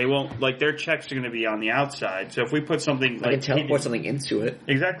thing? They won't, like, their checks are going to be on the outside. So if we put something I like can teleport something into it.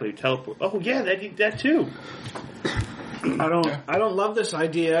 Exactly, teleport. Oh yeah, that too. I don't love this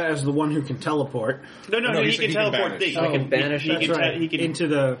idea as the one who can teleport. No, he can teleport banish. things. I can banish He it. can, he can Into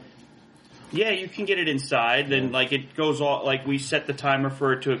the... Yeah, you can get it inside. Then, like, it goes all, like, we set the timer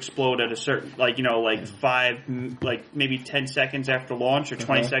for it to explode at a certain, like, you know, like 5, like maybe 10 seconds after launch or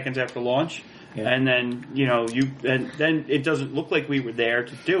 20 seconds after launch. Yeah. And then, you know, and then it doesn't look like we were there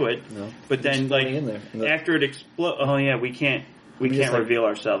to do it. No. But then, like, in there. after it explodes, oh yeah, we can't just, like- reveal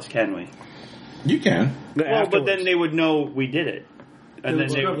ourselves, can we? You can. Well, but then they would know we did it. And then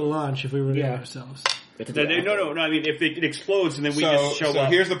We'd they go to launch if we were Yeah. ourselves. no, I mean, if it explodes and then we So just show up.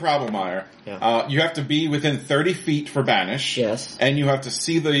 here's the problem, Meyer. Yeah. You have to be within 30 feet for banish. Yes. And you have to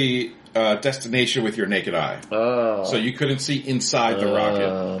see the destination with your naked eye. Oh. So you couldn't see inside the rocket.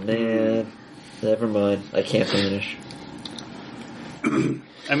 Oh, man. Never mind. I can't finish.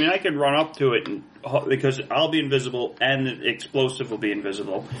 I mean, I could run up to it and, because I'll be invisible and the explosive will be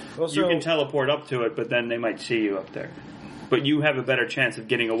invisible. Also- You can teleport up to it, but then they might see you up there. But you have a better chance of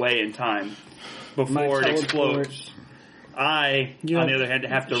getting away in time before it explodes. On the other hand,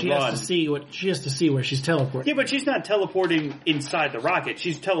 have to She run. has to see where she's teleporting. Yeah, but she's not teleporting inside the rocket.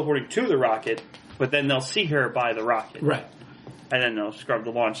 She's teleporting to the rocket, but then they'll see her by the rocket. Right. And then they'll scrub the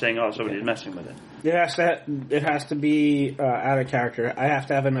launch saying, oh, somebody's messing with it. It has to be out of character. I have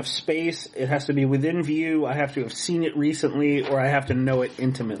to have enough space. It has to be within view. I have to have seen it recently, or I have to know it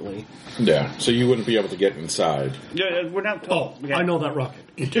intimately. Yeah. So you wouldn't be able to get inside. Yeah, we're not Oh, told. I know that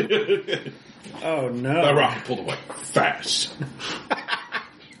rocket. Oh no! That rocket pulled away fast.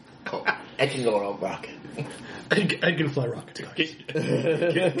 I can go on a rocket. I can fly rockets, guys.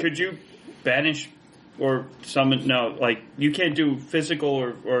 Could you banish or summon? No, like, you can't do physical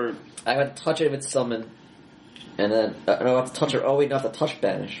or I have to touch it with summon. And then, no, I have to touch it. Oh, wait, not the touch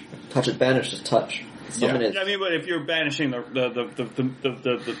banish. Touch it, banish, just touch. Summon is. I mean, but if you're banishing the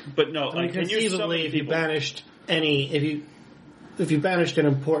but no, I mean, can you summon conceivably, if you people? banished if you banished an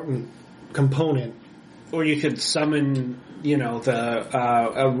important component, Or you could summon,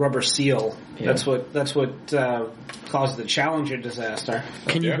 a rubber seal. Yeah. That's what caused the Challenger disaster.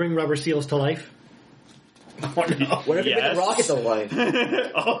 can you Yeah. bring rubber seals to life? Oh no! What if you make Yes. the rocket to life?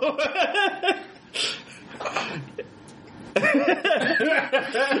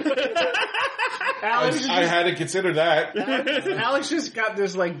 I had to consider that. Alex just got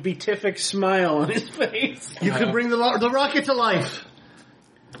this beatific smile on his face. You could bring the rocket to life.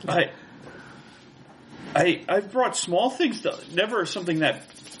 I brought small things, never something that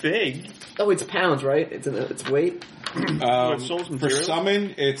big. Oh, it's pounds, right? It's weight? Souls For material?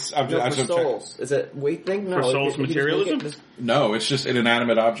 summon, it's No, for souls. Is it weight thing? No. For souls you can just make materialism? it- No, it's just an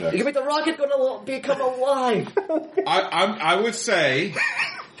inanimate object. You can make the rocket become alive. I would say,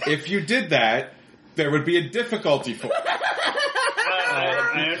 if you did that, there would be a difficulty for it.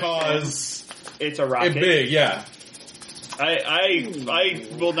 Because it's a rocket. it's big, yeah. I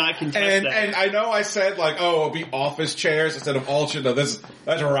will not contest that. And I know I said it'll be office chairs instead of all shit. No, that's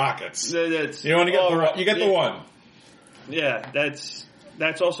rockets. That's, You only get the one. Yeah, that's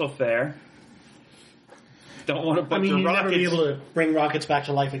also fair. Don't want a bunch You'd of rockets. never be able to bring rockets back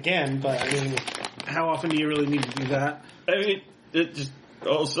to life again, but How often do you really need to do that? I mean, it just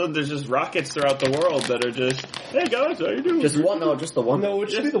all of a sudden there's just rockets throughout the world that are just, hey guys, how you doing? Just one? No, just the one. no,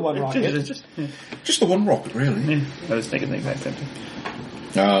 it should be the one rocket. Just the one rocket, really. I was thinking things like that.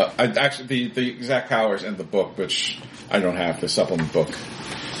 The exact powers in the book, which I don't have, the supplement book.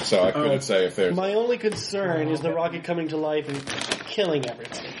 So I couldn't say if there's... My only concern is the rocket coming to life and killing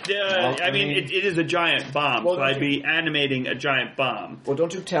everything. Yeah, I mean, it is a giant bomb, so I'd be animating a giant bomb. Well,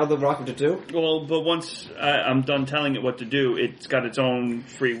 don't you tell the rocket to do? Well, but once I'm done telling it what to do, it's got its own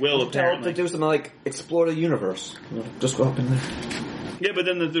free will, apparently. Tell it to do something like explore the universe. Just go up in there. Yeah, but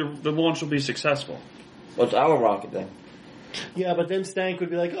then the launch will be successful. Well, it's our rocket then. Yeah, but then Stank would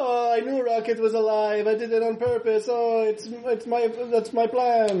be like, "Oh, I knew Rocket was alive. I did it on purpose. Oh, that's my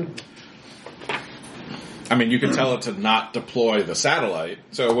plan." I mean, you could tell it to not deploy the satellite,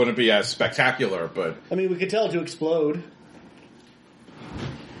 so it wouldn't be as spectacular, but... I mean, we could tell it to explode.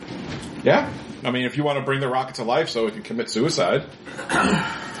 Yeah. I mean, if you want to bring the rocket to life so it can commit suicide,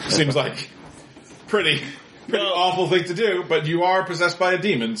 seems like pretty awful thing to do, but you are possessed by a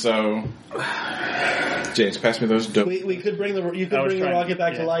demon, so... James, pass me those dope. We could bring the rocket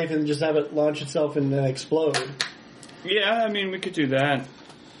back to life and just have it launch itself and then explode. Yeah, I mean, we could do that.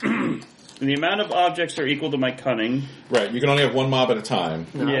 The amount of objects are equal to my cunning. Right, you can only have one mob at a time.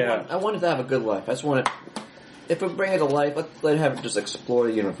 No, yeah. I want it to have a good life. I just want it... If we bring it to life, let it have it just explore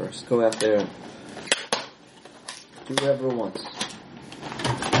the universe. Go out there and do whatever it wants.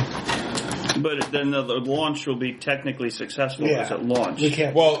 But then the launch will be technically successful because it launched. We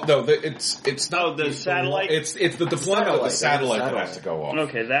can't. Well, no, it's not the satellite. It's the deployment of the satellite that has to go off.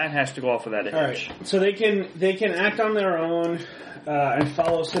 Okay, that has to go off without a hitch. All right, so they can act on their own and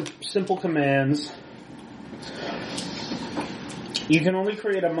follow simple commands. You can only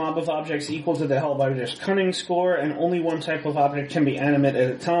create a mob of objects equal to the Hellbinder's cunning score, and only one type of object can be animate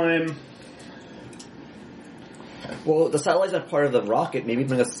at a time. Well, the satellite's not part of the rocket. Maybe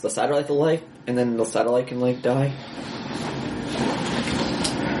bring the satellite to life, and then the satellite can, die.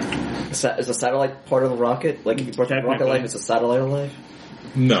 Is the satellite part of the rocket? Like, if you brought the rocket alive, is the satellite alive?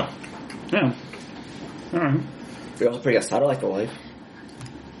 No. Yeah. Alright. We also bring a satellite to life.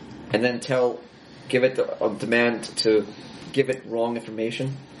 And then give it a demand to give it wrong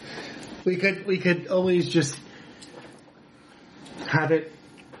information. We could always just have it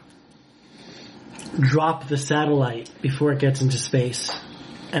drop the satellite before it gets into space,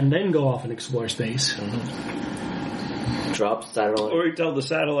 and then go off and explore space. Mm-hmm. Drop satellite. Or you tell the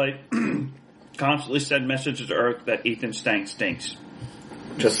satellite, constantly send messages to Earth that Ethan Stank stinks.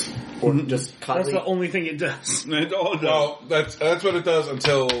 Just That's the only thing it does. Well, that's what it does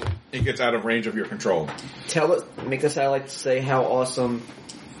until it gets out of range of your control. Make the satellite say how awesome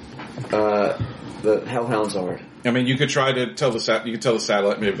the Hellhounds are. I mean, you could try to tell the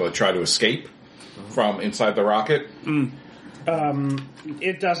satellite maybe to try to escape from inside the rocket.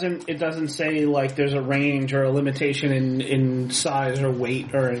 It doesn't say like there's a range or a limitation in size or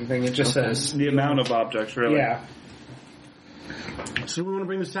weight or anything. It just says the amount of objects, really. Yeah. So we want to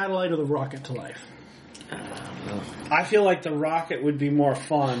bring the satellite or the rocket to life. I feel like the rocket would be more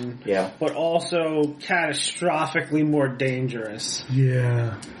fun. Yeah. But also catastrophically more dangerous.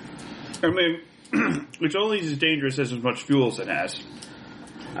 Yeah. I mean, it's only as dangerous as much fuel as it has.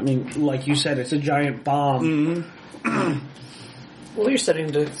 I mean, like you said, it's a giant bomb. Mm-hmm. Well, you're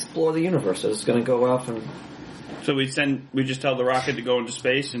setting to explore the universe. So it's going to go off and... So we just tell the rocket to go into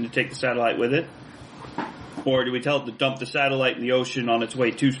space and to take the satellite with it? Or do we tell it to dump the satellite in the ocean on its way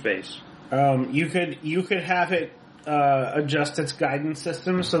to space? You could have it adjust its guidance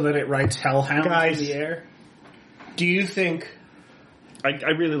system so that it writes Hellhounds in the air. Do you think... I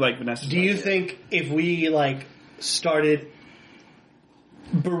really like Vanessa's Do you idea. think if we, started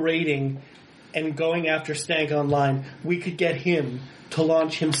berating and going after Stank online, we could get him to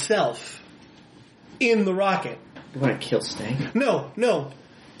launch himself in the rocket? You want to kill Stank? No.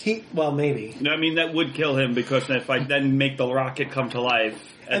 Maybe. No, I mean, that would kill him because if I then make the rocket come to life...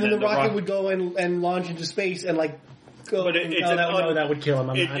 And then the rocket would go and launch into space and, go... But that would kill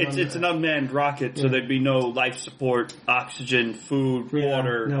him. It's an unmanned rocket, so there'd be no life support, oxygen, food,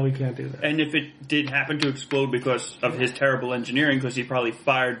 water. No, we can't do that. And if it did happen to explode because of his terrible engineering, because he probably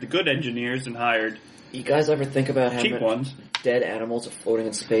fired the good engineers and hired You guys ever think about how cheap many ones. dead animals are floating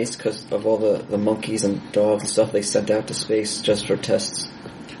in space because of all the monkeys and dogs and stuff they sent out to space just for tests?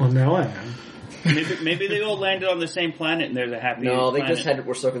 Well, now I am. Maybe they all landed on the same planet and they're the happiest No, they planet. just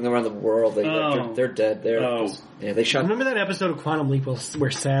were circling around the world. They're dead. They shot. Remember that episode of Quantum Leap where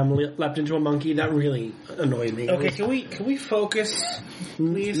Sam leapt into a monkey? That really annoyed me. Okay, can we focus,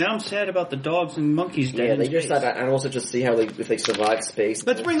 please? Now I'm sad about the dogs and monkeys dead Yeah, in they space. just thought animals to just see how if they survive space.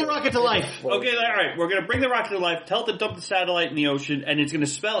 Let's bring the rocket to life. Okay, alright, we're gonna bring the rocket to life, tell it to dump the satellite in the ocean, and it's gonna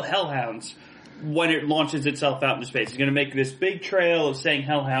spell Hellhounds when it launches itself out into space. It's gonna make this big trail of saying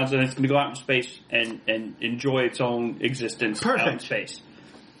Hellhounds, and it's gonna go out in space and enjoy its own existence out in space.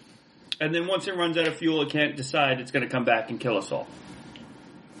 And then once it runs out of fuel, it can't decide it's going to come back and kill us all.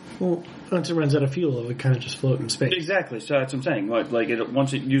 Well, once it runs out of fuel, it would kind of just float in space. Exactly. So that's what I'm saying.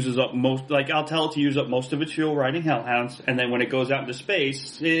 Once it uses up most, I'll tell it to use up most of its fuel riding Hellhounds, and then when it goes out into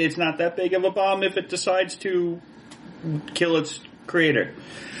space, it's not that big of a bomb if it decides to kill its creator.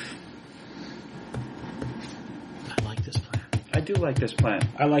 I like this plan. I do like this plan.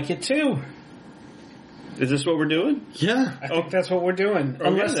 I like it too. Is this what we're doing? Yeah. I think that's what we're doing.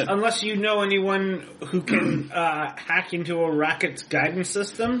 Okay, Unless you know anyone who can hack into a rocket's guidance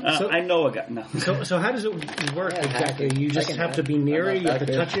system. I know a guy. No. So how does it work exactly? You just have to be near it. You have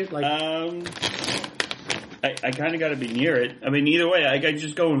to touch it. Like I kind of got to be near it. I mean, either way, I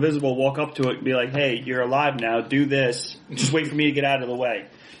just go invisible, walk up to it, and be like, "Hey, you're alive now. Do this. Just wait for me to get out of the way,"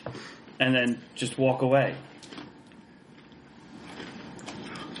 and then just walk away.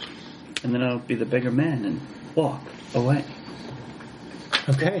 And then I'll be the bigger man and walk away.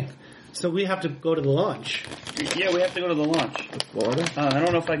 okay. So we have to go to the launch. Yeah, we have to go to the launch. Florida? I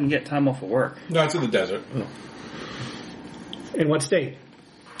don't know if I can get time off of work. No, it's in the desert. In what state?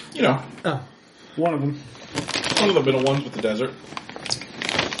 You know, Oh, One of them. one of the middle ones with the desert.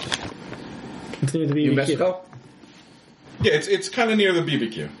 it's near the New BBQ. Mexico? Yeah, it's kind of near the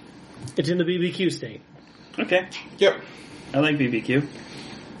BBQ. It's in the BBQ state. Okay. Yep. I like BBQ.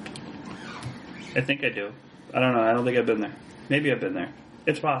 I think I do. I don't know. I don't think I've been there. Maybe I've been there.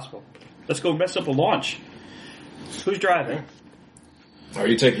 It's possible. Let's go mess up a launch. Who's driving? Are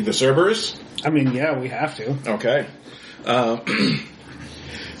you taking the Cerberus? I mean, yeah, we have to. Okay.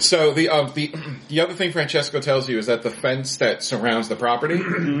 So the other thing Francesco tells you is that the fence that surrounds the property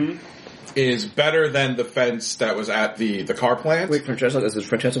is better than the fence that was at the car plant. Wait, is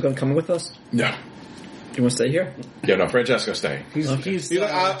Francesco going to come with us? No. Do you want to stay here? Yeah, no, Francesco's staying. He's He's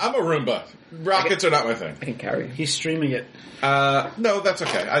like, I'm a Roomba. Rockets are not my thing. I can carry you. he's streaming it. No, that's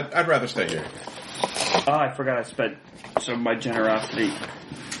okay. I'd rather stay here. Oh, I forgot I spent some of my generosity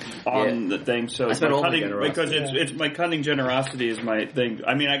on the thing. So I spent my all my cunning, generosity. because it's my cunning generosity is my thing.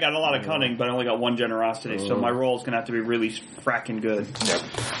 I mean, I got a lot of cunning, but I only got one generosity, so my roll is going to have to be really fracking good. Yep.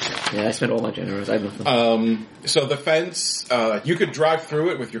 Yeah, I spent all my generous. I have nothing. So the fence, you could drive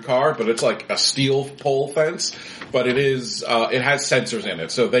through it with your car, but it's like a steel pole fence. But it is, it has sensors in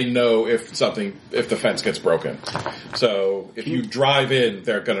it, so they know if the fence gets broken. So if you drive in,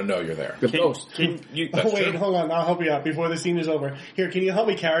 they're gonna know you're there. The ghost. Can you? That's Wait, true. hold on. I'll help you out before the scene is over. Here, can you help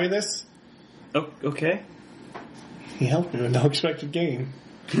me carry this? Oh, okay. He helped me with no expected gain.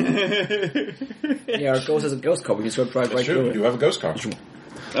 Yeah, our ghost has a ghost car. We can just go drive That's right true. through You it. do have a ghost car.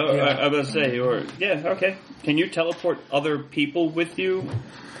 Oh, yeah. I was gonna say, okay. Can you teleport other people with you,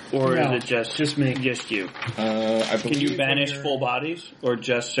 or No, is it just me. Just you? I Can believe you banish full bodies or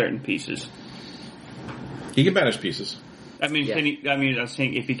just certain pieces? he can banish pieces. I mean, Yeah. can you? I mean, I was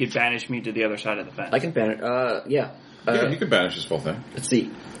saying if he could banish me to the other side of the fence. I can ban it. Yeah. Yeah, you can banish his full thing. Let's see.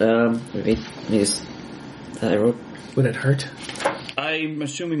 Maybe just I wrote. Would it hurt? I'm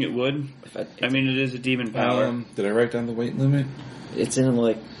assuming it would. If I mean, it is a demon power. Did I write down the weight limit? it's in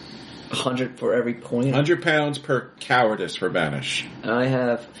like 100 for every point. 100 pounds per cowardice for banish. I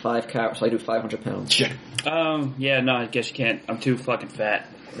have 5 cows, so I do 500 pounds. Yeah. Yeah, no, I guess you can't. I'm too fucking fat.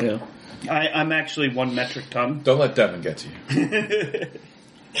 Yeah. I'm actually 1 metric ton. Don't let Devin get to you.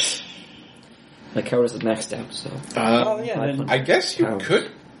 My cowardice is maxed out, so. Oh, yeah, then- 500 I guess you pounds.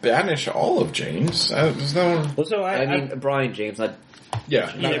 could banish all of James. There's no... Well, so I mean, Brian James, not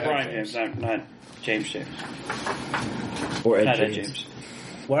Yeah. Yeah, not Brian James, not James James. or Ed Not Ed James. James.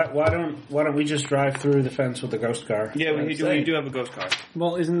 why don't we just drive through the fence with the ghost car? Yeah, we do have a ghost car.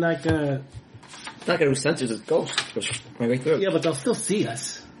 Well, isn't that gonna... It's not going to do sensors, it's ghosts. Goes right way through. Yeah, but they'll still see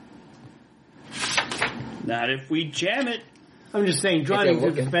us. Not if we jam it. I'm just saying, driving they're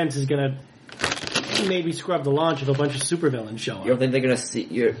through the looking. fence is gonna maybe scrub the launch if a bunch of supervillains show You don't up. think they're going to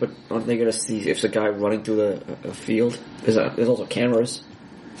see? But aren't they going to see if it's a guy running through a field? There's also cameras.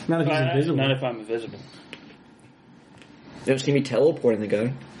 Not if he's invisible. Not if I'm invisible. You don't see me teleporting the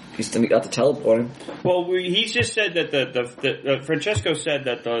guy. He's got to teleport him. Well, he's just said that the Francesco said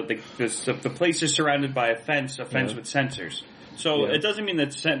that the place is surrounded by a fence with sensors. So Yeah. it doesn't mean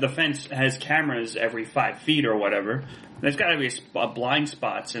that the fence has cameras every 5 feet or whatever. There's got to be blind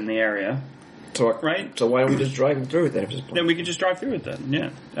spots in the area, So, right? So why don't we just drive him through it then? Then we can just drive through it then, yeah.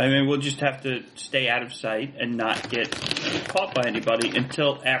 I mean, we'll just have to stay out of sight and not get caught by anybody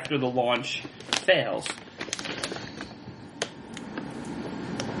until after the launch fails.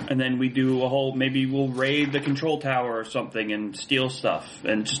 And then we do maybe we'll raid the control tower or something and steal stuff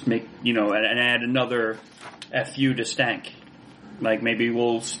and just make, and add another FU to Stank. Like maybe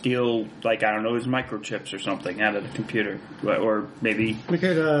we'll steal, like I don't know, his microchips or something out of the computer, or maybe We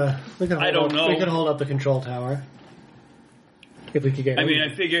could I don't know. We could hold up the control tower if we could get. I mean,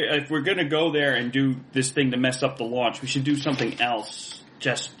 I figure if we're gonna go there and do this thing to mess up the launch, we should do something else.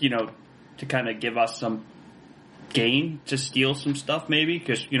 Just to kind of give us some gain to steal some stuff, maybe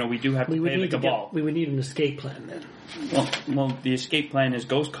because we do have to pay the cabal. We would need an escape plan then. Well, the escape plan is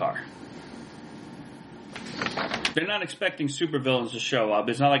Ghost Car. They're not expecting supervillains to show up.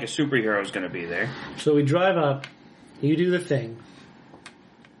 It's not like a superhero is going to be there. So we drive up. You do the thing.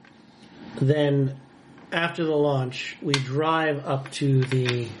 Then, after the launch, we drive up to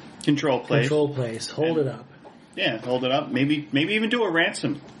the Control place. Hold it up. Yeah, hold it up. Maybe even do a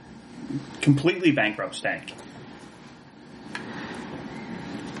ransom. Completely bankrupt Stank.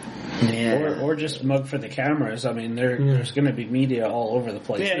 Yeah. Or just mug for the cameras. I mean, there's going to be media all over the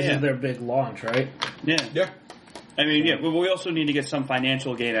place. Yeah, This is their big launch, right? Yeah. Yeah. I mean, yeah, but we also need to get some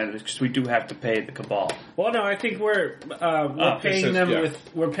financial gain out of this because we do have to pay the cabal. Well, no, I think we're paying them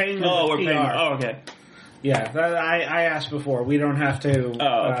with PR. Paying. Oh, okay. Yeah, I asked before. We don't have to.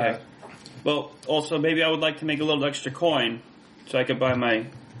 Oh, okay. Well, also maybe I would like to make a little extra coin so I could buy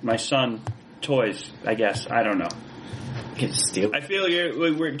my son toys. I guess I don't know. Steal. I feel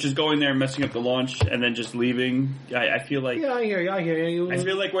we're just going there and messing up the launch and then just leaving. I feel like Yeah, I hear you. I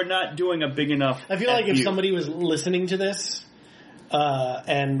feel like we're not doing a big enough. I feel like if FU. somebody was listening to this,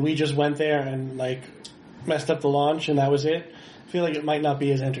 and we just went there and messed up the launch and that was it, I feel like it might not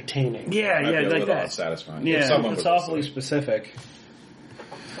be as entertaining. Yeah, Might be a like little that. unsatisfying. Yeah, If someone It's was awfully listening. specific.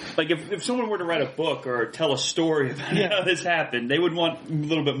 Like if someone were to write a book or tell a story about how this happened, they would want a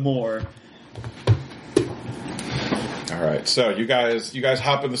little bit more. All right, so you guys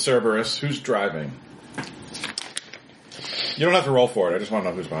hop in the Cerberus. Who's driving? You don't have to roll for it. I just want to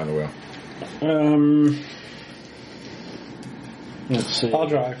know who's behind the wheel. Let's see. I'll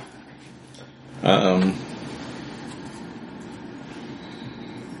drive. I'm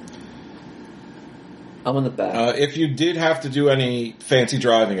in the back. If you did have to do any fancy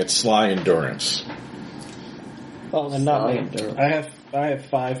driving, it's sly endurance. Well, then not me. I have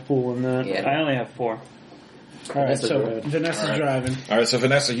 5 pool in that. Yeah. I only have 4. All right, Vanessa so driving. Vanessa's driving. All right, so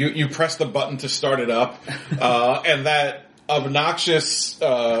Vanessa, you press the button to start it up, and that obnoxious,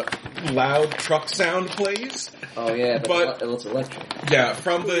 loud truck sound plays. Oh yeah, but- it looks electric. Yeah,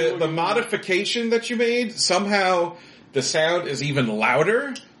 from the modification that you made, somehow the sound is even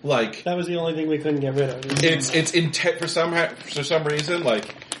louder. Like That was the only thing we couldn't get rid of. it's for some reason.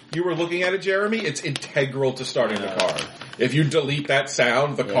 Like you were looking at it, Jeremy. It's integral to starting the car. If you delete that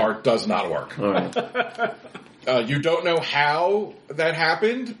sound, the car does not work. All right. You don't know how that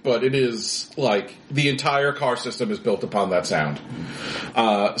happened, but it is like the entire car system is built upon that sound.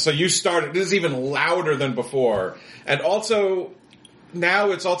 So you started, this is even louder than before. And also,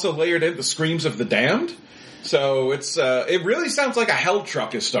 now it's also layered in the screams of the damned. So it's, it really sounds like a hell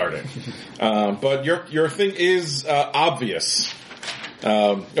truck is starting. But your thing is, obvious.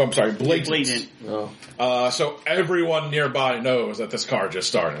 I'm sorry, blatant. Oh. So everyone nearby knows that this car just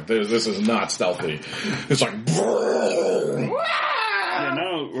started. This is not stealthy. It's like, Yeah,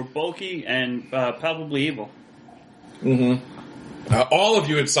 no, we're bulky and palpably evil. Mm-hmm. All of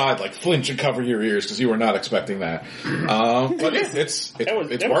you inside flinch and cover your ears because you were not expecting that. But it's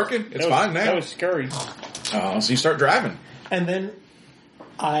working. It's fine now. That was scary. So you start driving. And then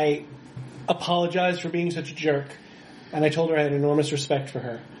I apologized for being such a jerk, and I told her I had enormous respect for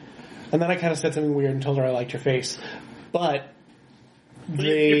her. And then I kind of said something weird and told her I liked her face. But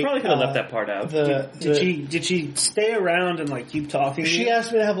You probably could have left that part out. Did she stay around and keep talking? She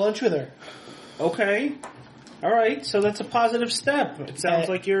asked me to have lunch with her. Okay. All right, so that's a positive step. It sounds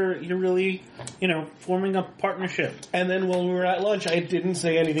like you're really, forming a partnership. And then when we were at lunch, I didn't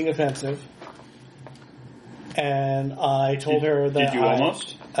say anything offensive. And I told her that Did you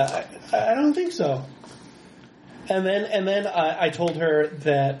almost? I don't think so. And then I told her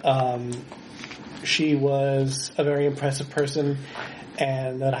that she was a very impressive person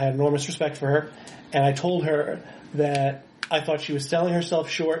and that I had enormous respect for her. And I told her that I thought she was selling herself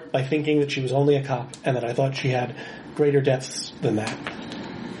short by thinking that she was only a cop and that I thought she had greater depths than that.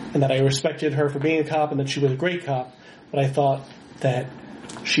 And that I respected her for being a cop and that she was a great cop, but I thought that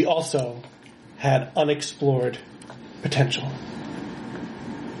she also had unexplored potential.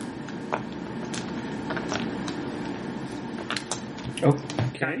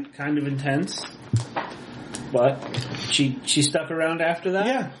 Okay. Kind of intense. But she stuck around after that?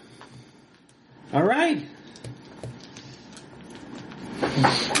 Yeah. All right.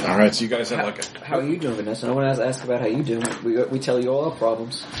 All right, so you guys have How are you doing, Vanessa? I want to ask about how you doing. We tell you all our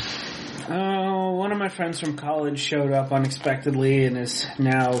problems. Oh, one of my friends from college showed up unexpectedly and is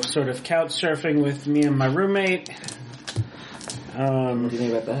now sort of couch surfing with me and my roommate. What do you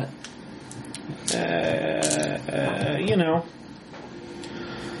think about that? You know,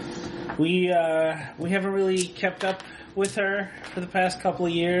 we haven't really kept up with her for the past couple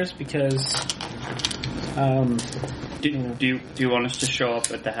of years because, Do you want us to show up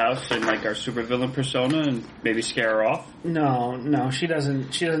at the house in like our supervillain persona and maybe scare her off? No, she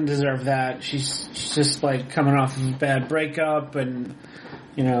doesn't deserve that. She's just like coming off of a bad breakup and,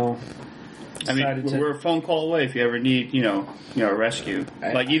 you know, I mean, we're a phone call away if you ever need, a rescue.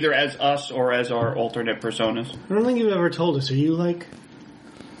 Like either as us or as our alternate personas. I don't think you've ever told us. Are you, like,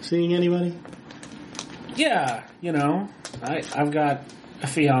 seeing anybody? Yeah, you know, I've got a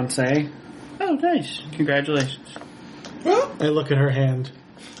fiance. Oh, nice. Congratulations. Well, I look at her hand.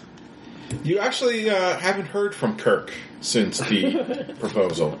 you actually haven't heard from Kirk since the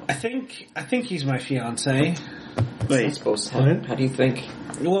proposal. I think he's my fiance. Wait, supposed to happen. How do you think?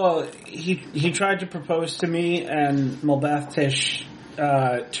 Well, he tried to propose to me, and Mulbath Tish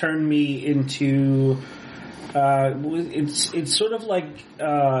turned me into. It's sort of like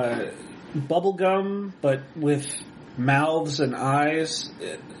bubblegum, but with mouths and eyes.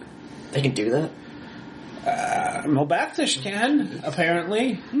 They can do that? Mulbath Tish can,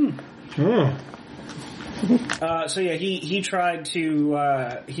 apparently. So yeah, he tried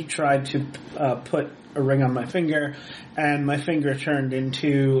to put a ring on my finger, and my finger turned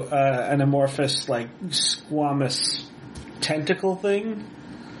into an amorphous, like, squamous tentacle thing.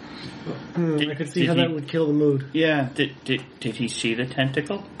 I could see how that would kill the mood. Yeah. Did he see the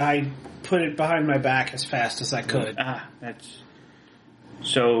tentacle? I put it behind my back as fast as I could. That's...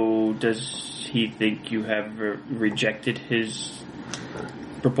 So, does he think you have rejected his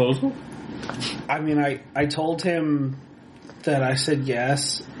proposal? I mean, I told him that I said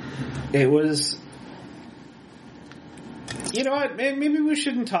yes. It was... You know what? Maybe we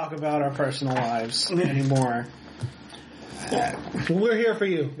shouldn't talk about our personal lives anymore. We're here for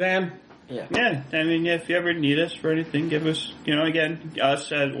you, Van. Yeah, I mean, if you ever need us for anything, give us, again,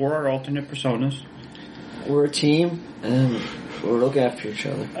 us or our alternate personas. We're a team, and we're looking after each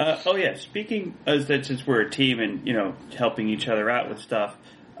other. Speaking of that, since we're a team and, helping each other out with stuff,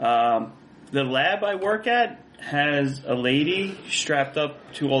 the lab I work at has a lady strapped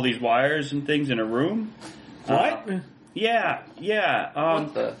up to all these wires and things in a room. What? Yeah.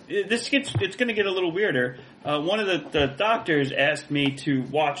 It's going to get a little weirder. One of the doctors asked me to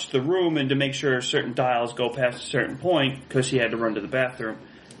watch the room and to make sure certain dials go past a certain point because he had to run to the bathroom.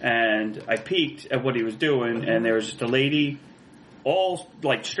 And I peeked at what he was doing, and there was just a lady all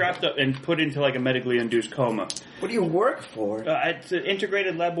like strapped up and put into like a medically induced coma. What do you work for? It's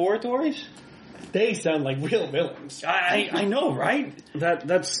integrated laboratories. They sound like real villains. I know, right?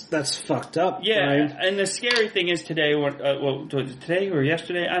 That's fucked up. Yeah, right? And the scary thing is today, today or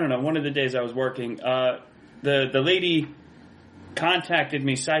yesterday, I don't know, one of the days I was working, the lady contacted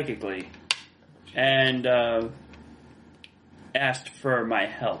me psychically and asked for my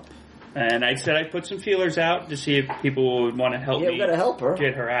help. And I said I'd put some feelers out to see if people would want to help me. We've got to help her.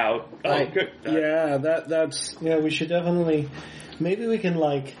 Get her out. Oh, good. Yeah, that's... Yeah, we should definitely... Maybe we can,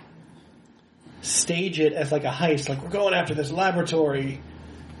 like, stage it as, like, a heist. Like, we're going after this laboratory.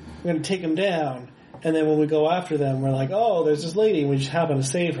 We're going to take them down. And then when we go after them, we're like, oh, there's this lady, and we just happen to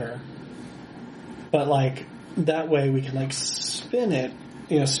save her. But, like, that way we can, like, spin it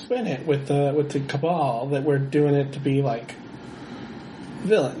with the cabal that we're doing it to be, like,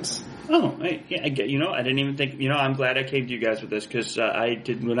 villains. Oh, I get. I didn't even think. I'm glad I came to you guys with this because I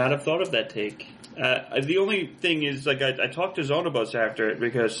would not have thought of that take. The only thing is, like, I talked to Zonabus after it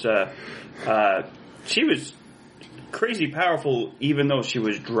because she was crazy powerful, even though she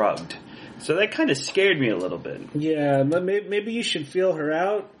was drugged. So that kind of scared me a little bit. Yeah, but maybe you should feel her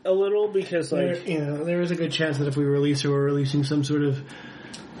out a little because, like, there is a good chance that if we release her, we're releasing some sort of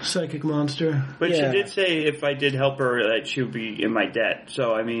psychic monster. But she did say if I did help her that she would be in my debt.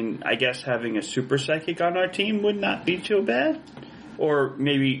 So, I mean, I guess having a super psychic on our team would not be too bad. Or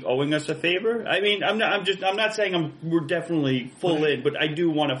maybe owing us a favor. I mean, I'm not saying we're definitely full in, but I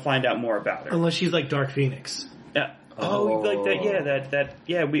do want to find out more about her. Unless she's like Dark Phoenix. Yeah. Oh, like that. Yeah,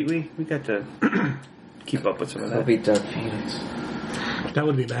 yeah. We got to keep up with some of that. That'll be Dark Phoenix. That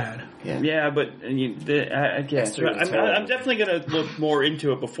would be bad. Yeah, but I'm definitely going to look more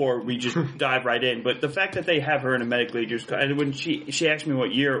into it before we just dive right in. But the fact that they have her in a medically induced, and when she asked me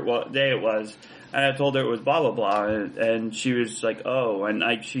what day it was, and I told her it was blah blah blah, and she was like, "Oh,"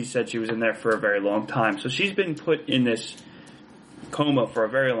 and she said she was in there for a very long time. So she's been put in this coma for a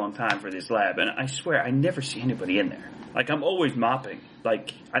very long time for this lab, and I swear I never see anybody in there. Like, I'm always mopping.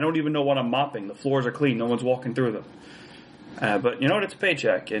 Like, I don't even know what I'm mopping. The floors are clean. No one's walking through them. But you know what? It's a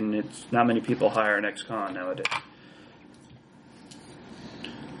paycheck, and it's not many people hire an ex-con nowadays.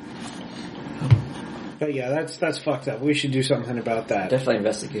 But yeah, that's fucked up. We should do something about that. Definitely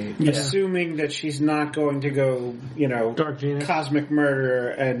investigate. Yeah. Assuming that she's not going to go, Dark Genius. cosmic murder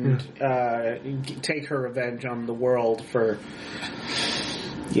and take her revenge on the world for,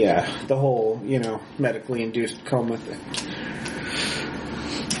 the whole, medically induced coma thing.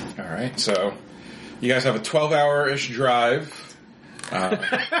 All right, so you guys have a 12-hour-ish drive.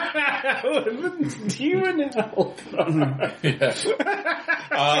 Demon help.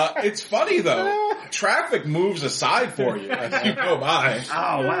 It's funny though. Traffic moves aside for you as you go by.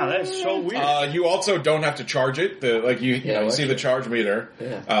 Oh wow, that's so weird. You also don't have to charge it. You see the charge meter.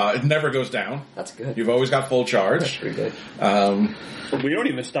 Yeah. It never goes down. That's good. You've always got full charge. That's pretty good. We don't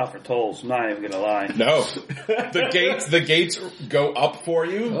even stop for tolls. I'm not even gonna lie. No, the gates go up for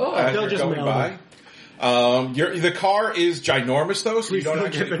you as they'll you're just going mail by. The car is ginormous though, so We you don't still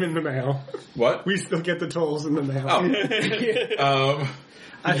actually get them in the mail. What? We still get the tolls in the mail.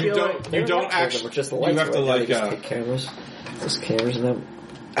 I feel like They you don't don't have actually. just the You lights have to right now, like. they just take cameras. There's cameras in them.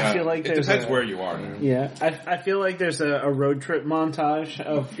 I feel like it there's depends where you are. Yeah, I feel like there's a road trip montage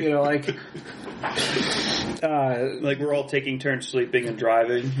of Like we're all taking turns sleeping and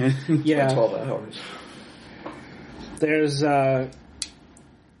driving. yeah. 12 hours. There's a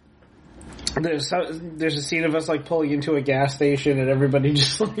scene of us like pulling into a gas station and everybody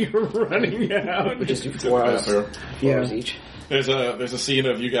just like running out. We just do 4 hours. 4 hours each. There's a scene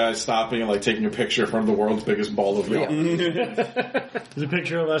of you guys stopping and like taking a picture from the world's biggest ball of yarn. There's a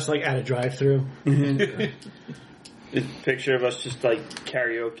picture of us like at a drive-through. A picture of us just like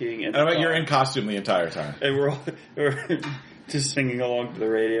karaokeing and You're in costume the entire time. and we're just singing along to the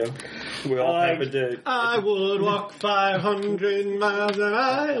radio. We all have a day. I would walk 500 miles and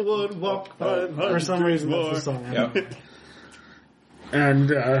I would walk 500. For some reason, that's the song. Yep. And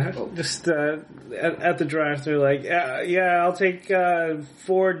just at the drive-thru, like, I'll take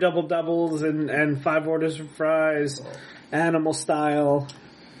 4 double doubles and 5 orders of fries, animal style.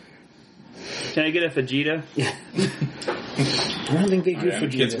 Can I get a fajita? I don't think they do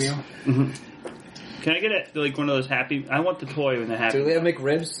Kids fajitas. meal. Mm-hmm. Can I get like one of those happy? I want the toy in the happy. Do they have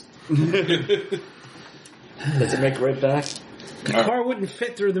McRibs? Does it make rib back? The car wouldn't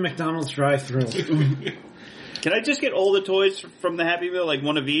fit through the McDonald's drive-thru. Can I just get all the toys from the Happy Meal, like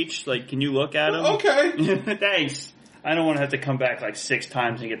one of each? Like, can you look at them? Okay. Thanks. I don't want to have to come back like 6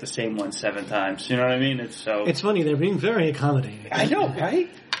 times and get the same one 7 times. You know what I mean? It's funny, they're being very accommodating. I know, right?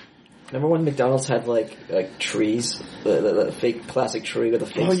 Remember when McDonald's had like trees, the fake plastic tree with the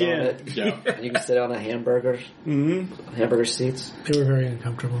face on it? Yeah. And you can sit on a hamburger seats. They were very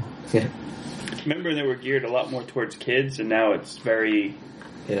uncomfortable. Yeah. Remember, they were geared a lot more towards kids, and now it's very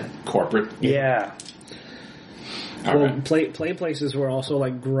Corporate. yeah. All right. Play places were also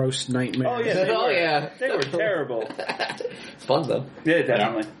like gross nightmares. Oh yeah, they were Definitely. terrible. It's fun though. Yeah,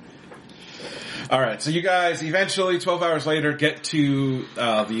 definitely. All right, so you guys eventually, 12 hours later, get to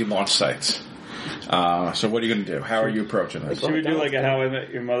the launch site. So what are you going to do? How are you approaching this? Should we do like a How I Met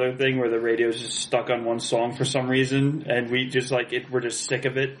Your Mother thing where the radio's just stuck on one song for some reason, and we just like it? We're just sick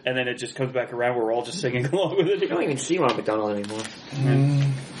of it, and then it just comes back around. We're all just singing along with it. You don't even see Ronald McDonald anymore.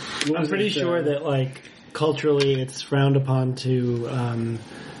 I'm pretty sure that, like, culturally it's frowned upon to,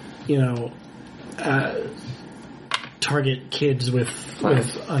 target kids with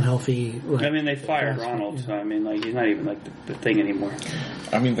unhealthy. Like, I mean, they fired Ronald, so I mean, like, he's not even like the thing anymore.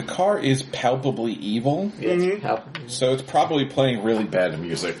 I mean, the car is palpably evil, so it's probably playing really bad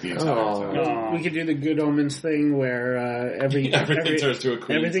music the entire time. We could do the Good Omens thing where everything turns to a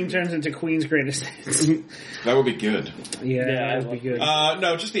Queen's. Everything turns into Queen's greatest hits. That would be good. Yeah, that would be good.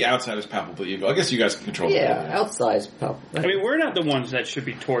 No, just the outside is palpably evil. I guess you guys can control Yeah, the outside's palpable. I mean, we're not the ones that should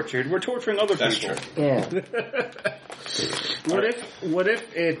be tortured. We're torturing other That's people. true. Yeah. What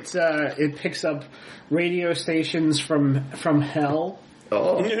if it picks up radio stations from hell?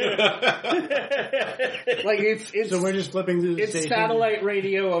 Oh. Like it's so we're just flipping through the it's station. satellite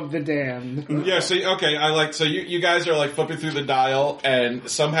radio of the damned. Yeah, so, okay, you guys are, like, flipping through the dial, and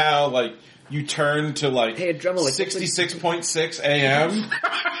somehow, like, you turn to, like, Hey, a drummer, like 66.6 AM.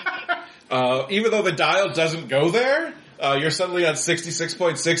 Even though the dial doesn't go there, you're suddenly on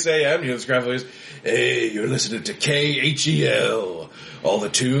 66.6 AM. You know, this graphic is, hey, you're listening to KHEL. All the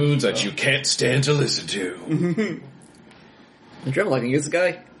tunes that you can't stand to listen to. The drummer, like, this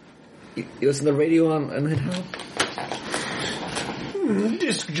guy? You listen to the radio on hell?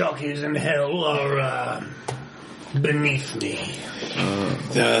 Disc jockeys in hell are beneath me.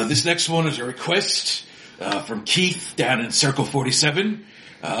 This next one is a request from Keith down in Circle 47.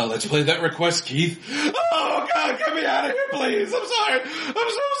 Let's play that request, Keith. Oh, God, get me out of here, please. I'm sorry. I'm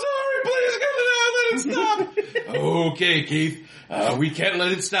so sorry. Please, let it stop. Okay, Keith. We can't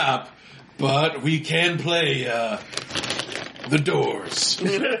let it stop, but we can play, The Doors.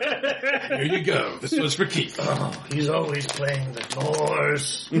 Here you go. This was for Keith. Oh, he's always playing The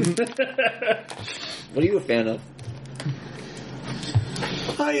Doors. What are you a fan of?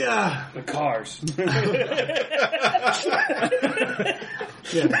 The Cars.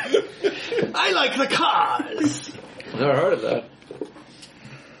 Yeah. I like the Cars. Never heard of that.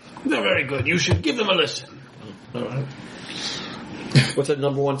 They're very good. You should give them a listen. All right. What's that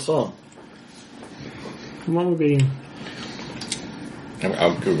number one song? What would be?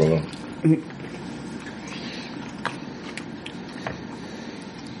 I'll Google them.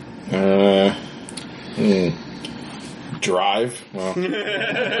 Drive. Well,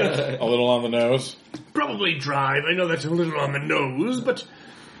 a little on the nose. Probably Drive. I know that's a little on the nose, but...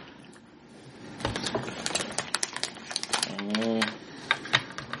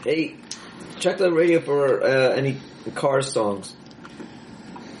 Hey, check the radio for any Cars songs.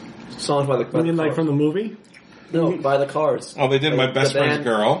 Songs by the You mean like Cars. from the movie? No, by the Cars. Oh, they did My Like Best the Friend's band-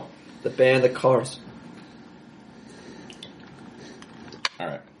 Girl. The band, the Cars. All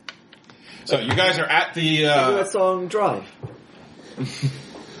right. So you guys are at the... Do that song, Drive.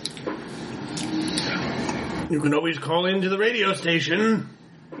 You can always call into the radio station.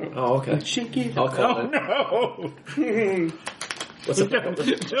 Oh, okay. Cheeky. I'll call Oh, it. no. What's the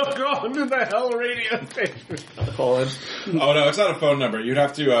Don't call into the hell radio station. I'll call in? Oh, no, it's not a phone number. You'd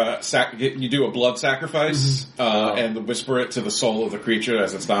have to you do a blood sacrifice and whisper it to the soul of the creature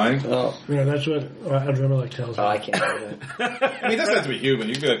as it's dying. Oh. Yeah, that's what Adrenaline tells me. Oh, I can't do that. I mean, it doesn't have to be human.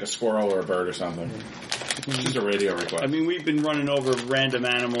 You can be like a squirrel or a bird or something. Just a radio request. I mean, we've been running over random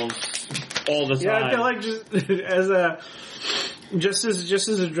animals all the time. Yeah, I feel like just as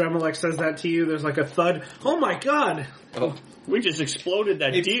Adrenaline says that to you, there's like a thud. Oh my god! Oh. We just exploded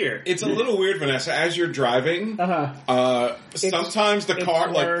that deer. It's a little weird, Vanessa. As you're driving, sometimes the car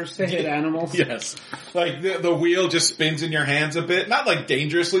Swerves to hit animals. Yes, like the wheel just spins in your hands a bit. Not like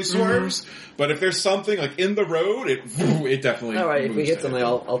dangerously swerves, but if there's something like in the road, it definitely. All right, if we moves hit it. something,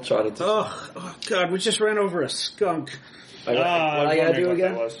 I'll try to. Oh god, we just ran over a skunk. What I gotta do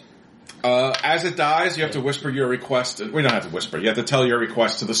again? As it dies, you have to whisper your request. We don't have to whisper. You have to tell your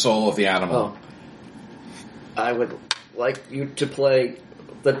request to the soul of the animal. Oh. I would like you to play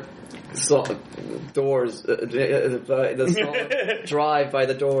the song, Doors, the song Drive by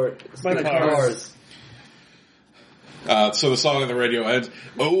the Door, By the Cars. So the song on the radio ends.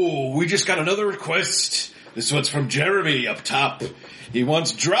 Oh, we just got another request. This one's from Jeremy up top. He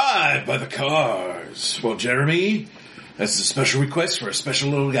wants Drive by the Cars. Well, Jeremy, that's a special request for a special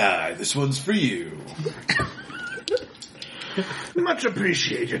little guy. This one's for you. Much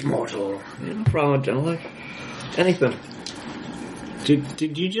appreciated, mortal. No problem, gentlemen. Anything.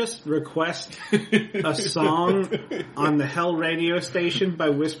 Did you just request a song on the Hell radio station by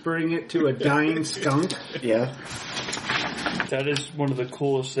whispering it to a dying skunk? Yeah. That is one of the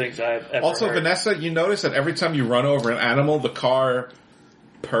coolest things I've ever Also, heard. Vanessa, you notice that every time you run over an animal, the car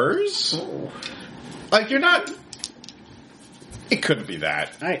purrs? Oh. Like, you're not... It couldn't be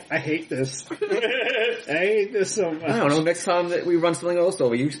that. I hate this. I hate this so much. I don't know. Next time that we run something else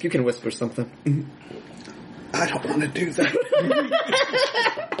over, you can whisper something. I don't want to do that.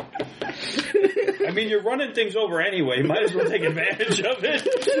 I mean, you're running things over anyway. You might as well take advantage of it.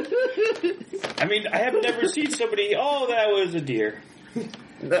 I mean, I have never seen somebody, oh, that was a deer. I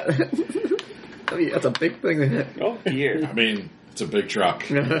mean, that's a big thing to hit. Oh, deer. I mean, it's a big truck.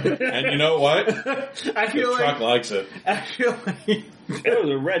 And you know what? I feel The truck likes it. I feel like It was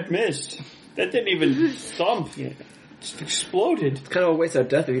a red mist. That didn't even thump. It just exploded. It's kind of a waste of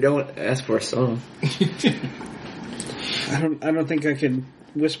death if you don't ask for a song. I don't think I can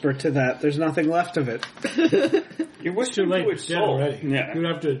whisper to that. There's nothing left of it. You're Too whispering late. to its It's dead soul. already. Yeah. You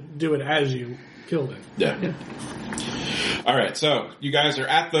have to do it as you killed it. Yeah. All right, so you guys are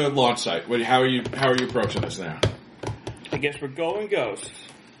at the launch site. How are you approaching this now? I guess we're going ghost.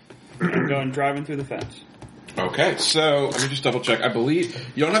 I'm going driving through the fence. Okay, so let me just double check. I believe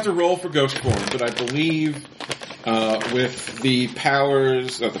you don't have to roll for ghost form, but I believe with the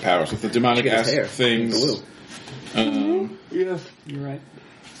powers, not the powers, with the demonic Look at his hair. things, Yeah, you're right.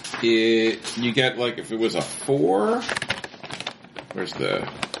 you get like if it was a 4. Where's the?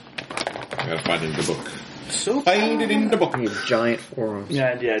 I gotta find it in the book. So Find it in the book. I need giant forearms.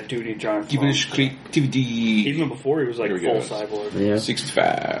 Yeah, duty giant. Give it creativity. Even before he was like Here we full go. cyborg. Yeah.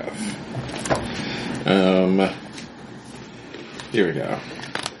 65. Here we go.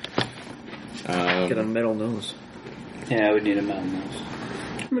 Get a metal nose. Yeah, I would need a mountain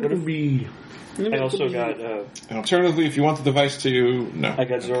nose. I also got. And alternatively, if you want the device to, no. I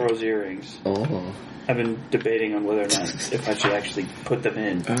got Zoro's earrings. Oh. I've been debating on whether or not if I should actually put them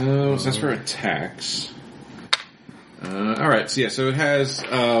in. So that's for attacks. Alright, so it has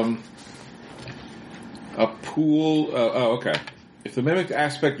a pool. Okay. If the mimic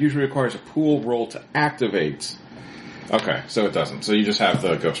aspect usually requires a pool roll to activate. Okay, so it doesn't. So you just have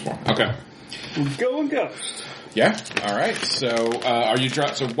the ghost form. Okay. Going ghost. Yeah. Alright. So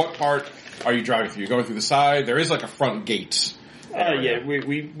so what part are you driving through? You're going through the side. There is like a front gate. Yeah,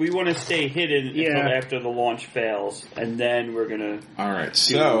 we want to stay hidden until after the launch fails, and then we're gonna. All right,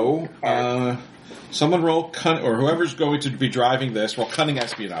 so someone roll or whoever's going to be driving this, roll cunning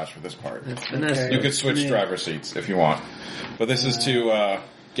espionage for this part. Okay. You could switch driver seats if you want, but this is to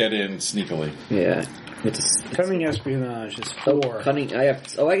get in sneakily. Yeah. Cunning espionage is 4. Cunning. I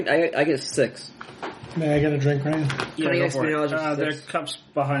get 6. May I get a drink, Ryan? Yeah, Cunning go for it. espionage is There are 6. cups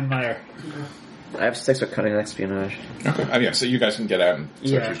behind Meyer. I have 6 with cunning espionage. Okay, so you guys can get out and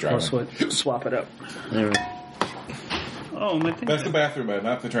switch who's driving. We'll swap it up. All right. Oh, my thing. That's the bathroom bed,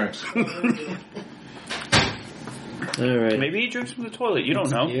 not the drinks. All right. Maybe he drinks from the toilet. You don't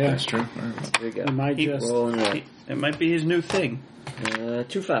know. Yeah, That's true. There you go. it might just. Rolling right. It might be his new thing. 2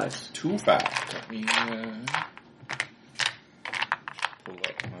 5s. 2 5. Let me pull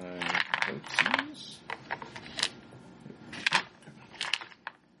up my notes.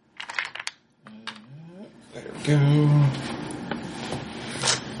 There we go.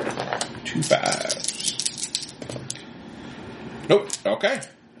 2 5s. Nope. Okay.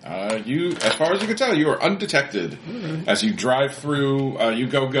 You, as far as you can tell, you are undetected. As you drive through, you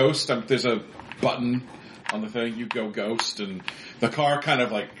go ghost. There's a button on the thing. You go ghost, and the car kind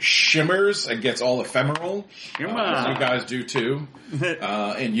of like shimmers and gets all ephemeral. As you guys do too.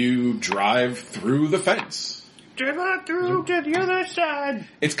 And you drive through the fence. Drive through to the other side.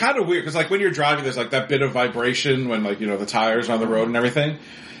 It's kind of weird because, like, when you're driving, there's like that bit of vibration when, like, the tires are on the road and everything.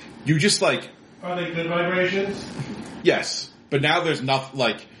 You just like. Are they good vibrations? Yes, but now there's nothing.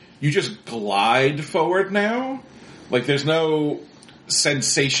 Like, you just glide forward now. Like, there's no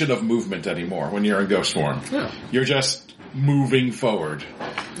sensation of movement anymore when you're in ghost form. Yeah. You're just moving forward.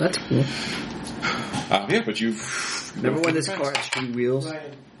 That's cool. Yeah, but you've. Remember when this car had 3 wheels?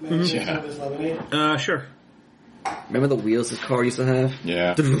 Ryan, may I get some of this lemonade? Sure. Remember the wheels this car used to have?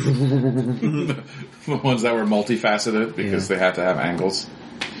 Yeah. The ones that were multifaceted because they had to have angles.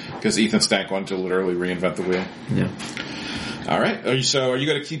 Because Ethan Stank wanted to literally reinvent the wheel. Yeah. All right. Are you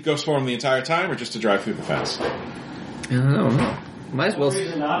going to keep ghost form the entire time, or just to drive through the fence? I don't know. Might as well. No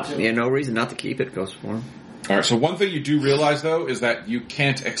reason not to. Yeah, no reason not to keep it ghost form. All right. So one thing you do realize though is that you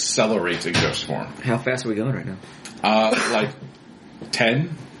can't accelerate in ghost form. How fast are we going right now? Like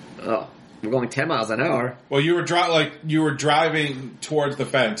 10. Oh, we're going 10 miles an hour. Well, you were driving towards the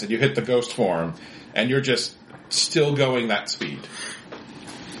fence, and you hit the ghost form, and you're just still going that speed.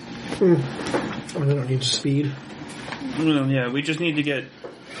 I don't need speed. Yeah, we just need to get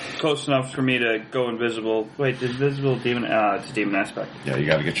close enough for me to go invisible. Wait, invisible demon? It's a demon aspect. Yeah, you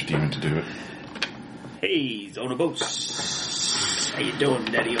got to get your demon to do it. Hey, Zona Boats. How you doing,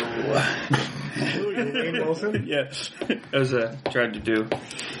 Daddy-O? Yeah, I was trying to do.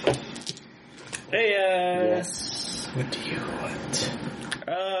 Hey, Yes. What do you want?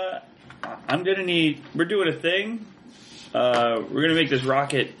 I'm gonna need. We're doing a thing. We're gonna make this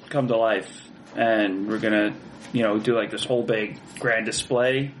rocket come to life, and we're gonna, do like this whole big grand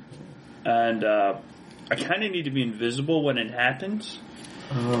display. And I kind of need to be invisible when it happens.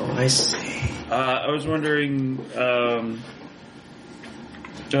 Oh, I see. I was wondering,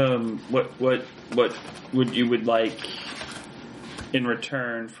 what would like in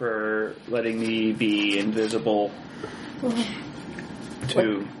return for letting me be invisible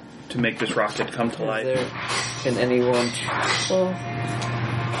to make this rocket come to life? Can anyone?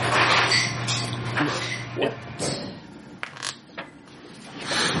 Well,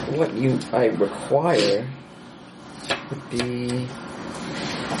 what I require would be.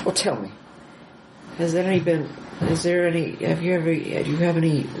 Well, tell me. Do you have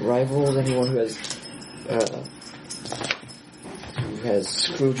any rivals? Anyone who has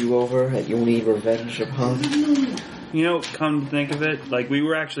screwed you over that you need revenge upon? Come to think of it, like we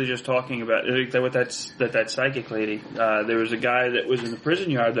were actually just talking about with that psychic lady. There was a guy that was in the prison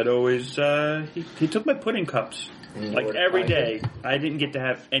yard that always he took my pudding cups like every day. I didn't get to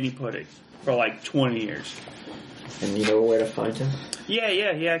have any pudding for like 20 years. And you know where to find him?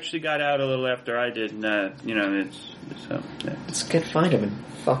 Yeah, he actually got out a little after I did, and yeah. Let's find him and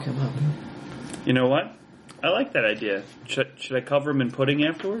fuck him up. You know what? I like that idea. Should I cover him in pudding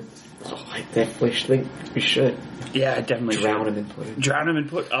afterward? Oh, I definitely think we should. Yeah, I definitely Drown should. him in pudding. Drown him in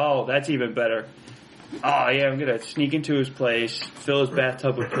pudding. Oh, that's even better. Oh, yeah, I'm going to sneak into his place, fill his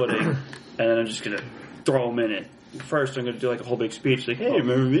bathtub with pudding, and then I'm just going to throw him in it. First, I'm going to do like a whole big speech, like, "Hey,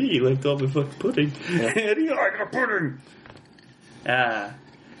 remember me? You left all my fucking pudding. How do you like the pudding?"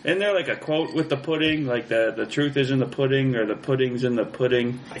 Isn't there like a quote with the pudding, like the truth is in the pudding, or the pudding's in the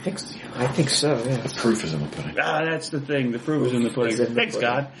pudding? I think so, yeah. The proof is in the pudding. That's the thing. The proof is in the pudding. Thanks,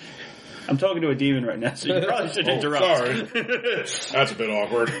 God. I'm talking to a demon right now, so you probably should interrupt. Sorry. That's a bit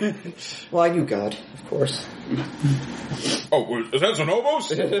awkward. Well, I knew God, of course. Oh, is that Zonobos?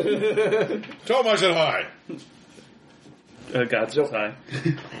 Tell him I said hi. God says hi.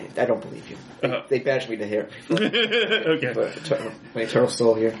 I don't believe you. They badged me to here. Okay. My eternal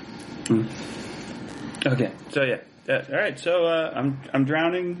soul here. Okay. So yeah. All right. So I'm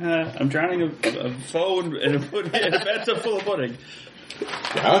drowning. I'm drowning a foe in a bathtub full of pudding.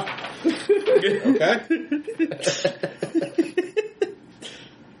 Yeah. Okay.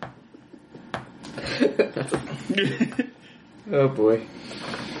 Oh boy.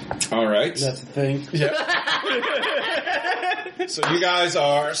 All right. That's the thing. Yeah. So you guys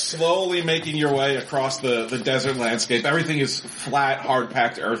are slowly making your way across the desert landscape. Everything is flat,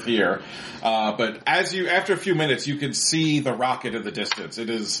 hard-packed earth here. But after a few minutes, you can see the rocket in the distance. It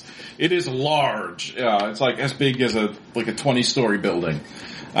is large. It's like as big as a 20-story building.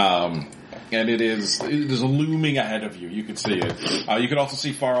 And it is looming ahead of you. You can see it. You can also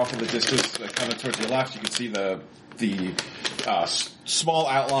see far off in the distance, kind of towards your left, you can see the small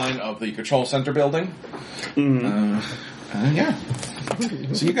outline of the control center building. Yeah.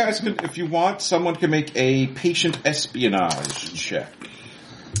 So you guys could, if you want, someone can make a patient espionage check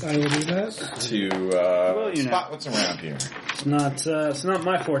I will do that. to spot what's around here. It's not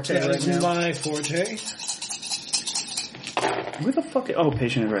my forte That right is now. my forte. Where the fuck?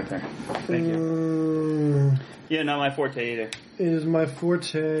 Patient is right there. Thank you. Yeah, not my forte either. It is my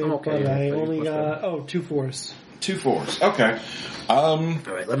forte, Okay, but yeah, I so you only must got 2 4s. 2 4s. Okay. All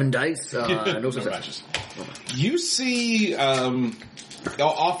right, 11 dice. No No matches. You see,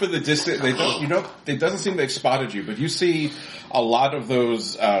 off in the distance, it doesn't seem they've spotted you, but you see a lot of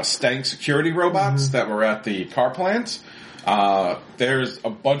those Stank security robots that were at the car plant. There's a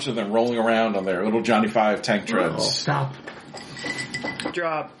bunch of them rolling around on their little Johnny 5 tank treads. Stop.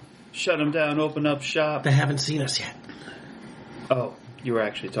 Drop. Shut them down. Open up shop. They haven't seen us yet. Oh, you were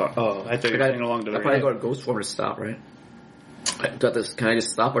actually talking. Oh, I thought you were saying along to the I probably right. go to Ghost Form to stop, right? Can I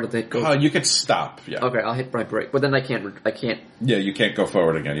just stop, or did they go? You could stop, yeah. Okay, I'll hit my brake, but then I can't. Yeah, you can't go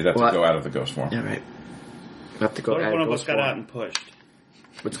forward again. You'd have to go out of the ghost form. All right. I have to go. What if out one of of us Ghost got Form. out and pushed?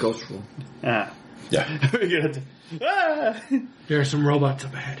 What's Ghost Form? Yeah. We're gonna There are some robots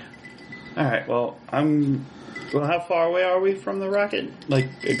up ahead. All right. Well, Well, how far away are we from the rocket? Like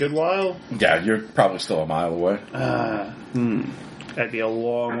a good while? Yeah, you're probably still a mile away. That'd be a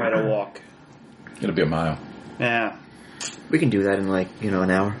long way to walk. It'll be a mile. Yeah. We can do that in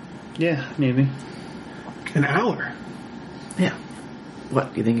an hour. Yeah, maybe. An hour? Yeah.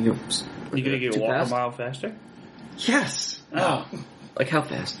 What, do you think you You gonna get too walk fast? a mile faster? Yes. Oh, Like how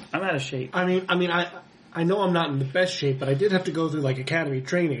fast? I'm out of shape. I mean, I know I'm not in the best shape, but I did have to go through academy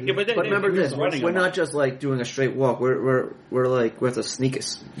training. Yeah, but But remember this, running we're not just doing a straight walk. We're we have to sneak a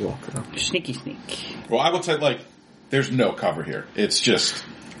walk. sneaky sneak. Well, I would say, there's no cover here. It's just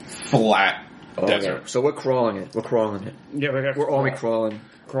flat desert. Okay. So we're crawling it. We're crawling it. Yeah, We're army crawling.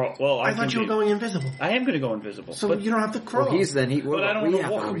 Crawl. Well, I thought you were going invisible. I am going to go invisible. So but you don't have to crawl. Well, he's then. But I don't we want to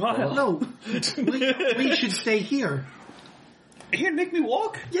have walk a army mile. crawl. No. we should stay here. You're going to make me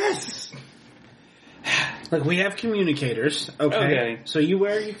walk? Yes. Like, we have communicators, okay? Okay. So you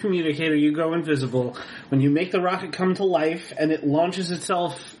wear your communicator, you go invisible. When you make the rocket come to life and it launches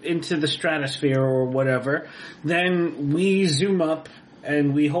itself into the stratosphere or whatever, then we zoom up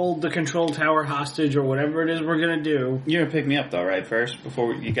and we hold the control tower hostage or whatever it is we're going to do. You're going to pick me up, though, right, first?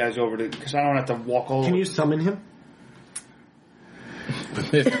 Before you guys over to... Because I don't have to walk all Can you summon him?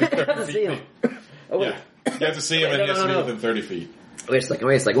 You have to see him. Oh, wait. Yeah. You have to see him and he has to be within 30 feet. Wait a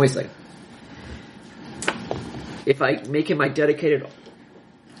second. If I make him my dedicated...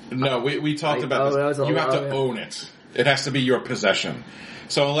 No, we talked about this. You have to own it. It has to be your possession.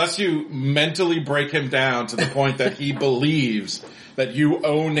 So unless you mentally break him down to the point that he believes that you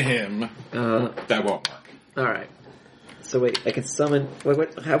own him, that won't work. Alright. So wait, I can summon...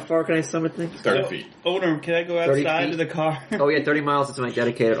 Wait, how far can I summon things? 30 feet. Owner, can I go 30 outside feet? to the car? Oh yeah, 30 miles is my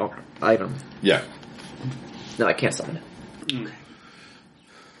dedicated item. Yeah. No, I can't summon it.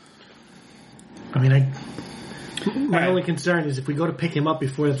 I mean, My only concern is if we go to pick him up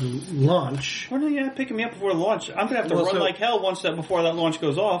before the launch. Why don't you pick me up before the launch? I'm gonna have to run like hell before that launch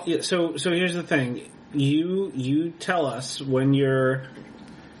goes off. Yeah, so here's the thing. You tell us when you're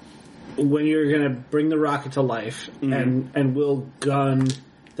gonna bring the rocket to life, and we'll gun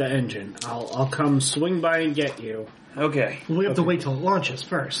the engine. I'll come swing by and get you. Okay. We have to wait till it launches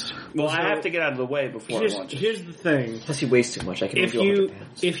first. Well, I have to get out of the way before it launches. Here's the thing. Plus, he weighs too much. I can only do 100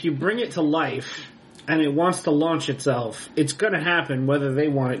 pounds. If you bring it to life and it wants to launch itself, it's going to happen whether they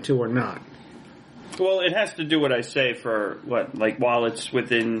want it to or not. Well, it has to do what I say for what, like while it's for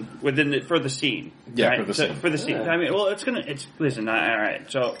the scene. Yeah, right? for the scene. For the scene. I mean, well, listen. All right.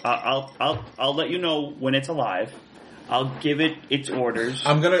 So I'll let you know when it's alive. I'll give it its orders.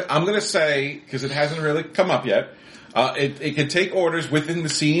 I'm gonna say, because it hasn't really come up yet, it can take orders within the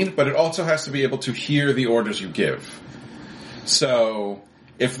scene, but it also has to be able to hear the orders you give. So,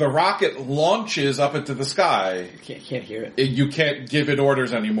 if the rocket launches up into the sky, Can't hear it. you can't give it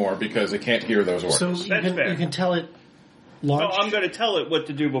orders anymore because it can't hear those orders. So fair. you can tell it launch. No, I'm going to tell it what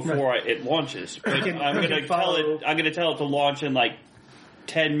to do before it launches. But I'm going to tell it. I'm going to tell it to launch in like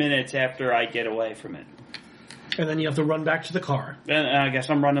 10 minutes after I get away from it. And then you have to run back to the car. And I guess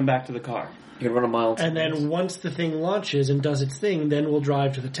I'm running back to the car. You can run a mile. And then once the thing launches and does its thing, then we'll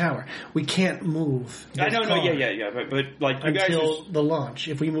drive to the tower. We can't move this I know, car yeah. But like you guys until the launch.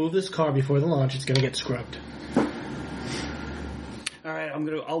 If we move this car before the launch, it's going to get scrubbed. All right,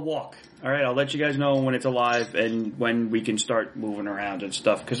 I'll walk. All right, I'll let you guys know when it's alive and when we can start moving around and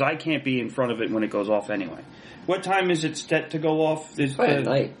stuff. Because I can't be in front of it when it goes off anyway. What time is it set to go off? Probably at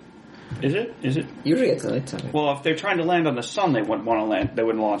night. Is it? Usually it's at nighttime. Well, if they're trying to land on the sun, they wouldn't want to land. They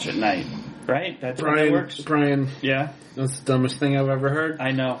wouldn't launch at night, right? That's how it works. Brian, Yeah, that's the dumbest thing I've ever heard.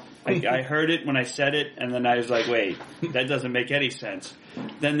 I know. I heard it when I said it, and then I was like, wait, that doesn't make any sense.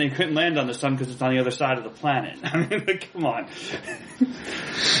 Then they couldn't land on the sun because it's on the other side of the planet. I mean, come on.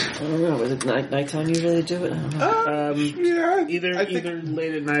 I don't know. Is it nighttime usually do it? I don't know. Yeah, Either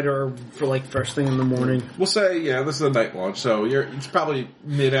late at night or for like first thing in the morning. we'll say, this is a night launch, so it's probably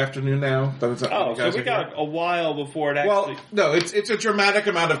mid-afternoon now. By the time Oh, you so guys we are got here. a while before it actually... Well, no, it's a dramatic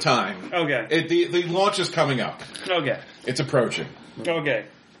amount of time. Okay. The launch is coming up. Okay. It's approaching. Okay.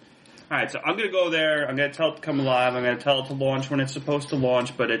 Alright, so I'm going to go there. I'm going to tell it to come alive. I'm going to tell it to launch when it's supposed to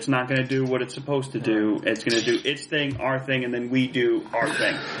launch, but it's not going to do what it's supposed to do. It's going to do its thing, our thing, and then we do our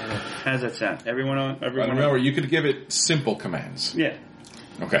thing. How does that sound? Everyone on? Everyone Remember, on? you could give it simple commands. Yeah.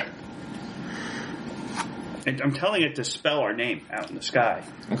 Okay. And I'm telling it to spell our name out in the sky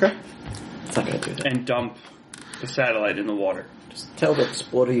Okay. It's not going to do that. and dump the satellite in the water. Just tell the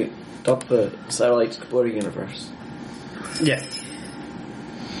explorer, dump the satellite explorer universe. Yeah.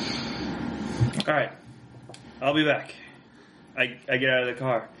 Alright. I'll be back. I get out of the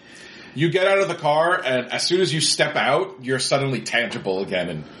car. You get out of the car, and as soon as you step out, you're suddenly tangible again,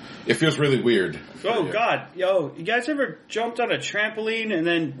 and it feels really weird. Oh, Yeah. God. Yo, you guys ever jumped on a trampoline and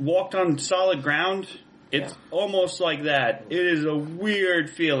then walked on solid ground? It's almost like that. It is a weird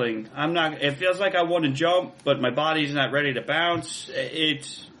feeling. It feels like I want to jump, but my body's not ready to bounce.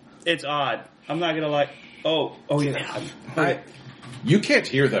 It's odd. I'm not gonna like, oh yeah. You can't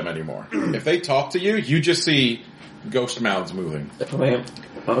hear them anymore. If they talk to you, you just see ghost mouths moving. I'm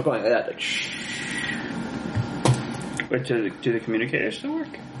not going like that. Like, shh. But do the communicators still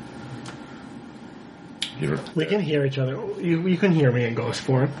work? We can hear each other. You can hear me in ghost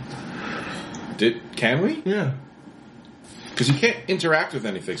form. Can we? Yeah. Because you can't interact with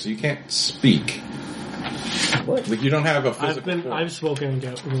anything, so you can't speak. What? Like, you don't have a physical... I've spoken in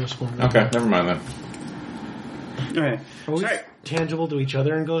ghost form. Okay, never mind then. Alright. Are we tangible to each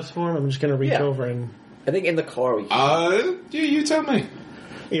other in ghost form? I'm just going to reach over and... I think in the car we can. You tell me.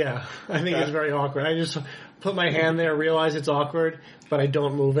 Yeah, I think it's very awkward. I just put my hand there, realize it's awkward, but I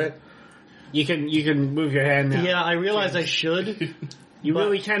don't move it. You can move your hand now. Yeah, I realize I should. You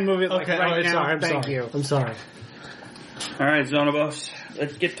really can move it like Okay, right now. sorry, Thank you. I'm sorry. Alright, Zonobos.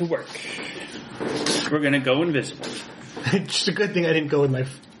 Let's get to work. We're gonna go invisible. Just a good thing I didn't go with my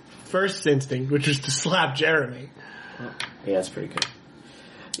first instinct, which was to slap Jeremy. Yeah, that's pretty good.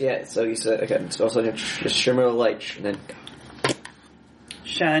 Yeah, so you said, okay, it's also a shimmer of light, and then...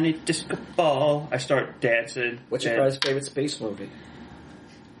 Shiny disco ball. I start dancing. What's your guys' favorite space movie?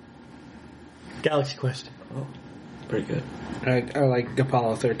 Galaxy Quest. Oh, pretty good. I like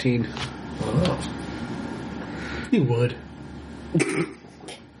Apollo 13. Oh. You would.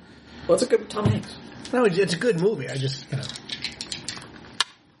 Well, it's a good Tom Hanks. No, it's a good movie. I just,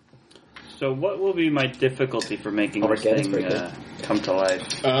 So what will be my difficulty for making this Armageddon's thing... pretty good. come to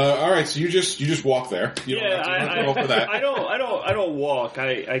life. All right, so you just walk there. You don't have to roll for that. I don't walk.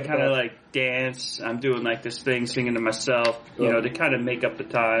 I kind of like dance. I'm doing like this thing, singing to myself, to kind of make up the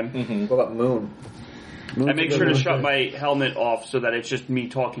time. Mm-hmm. What about Moon? I make sure to shut my helmet off so that it's just me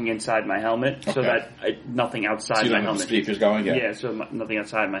talking inside my helmet, so that nothing outside so you my don't have helmet. speakers going. Yeah, so nothing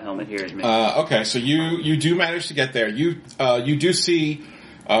outside my helmet hears me. Okay, so you do manage to get there. You do see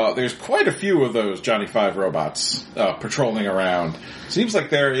there's quite a few of those Johnny Five robots patrolling around. Seems like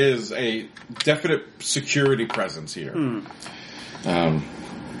there is a definite security presence here.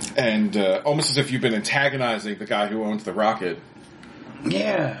 And almost as if you've been antagonizing the guy who owns the rocket.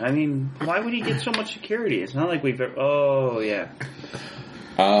 Yeah, I mean, why would he get so much security? It's not like we've ever... Oh, yeah.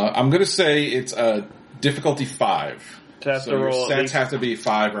 I'm going to say it's a difficulty 5. To have so to your roll stats have to be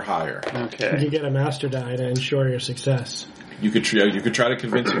 5 or higher. Okay. You get a master die to ensure your success. You could try to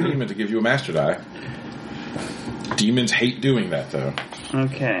convince a demon to give you a master die. Demons hate doing that, though.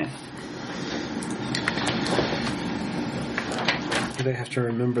 Okay. They have to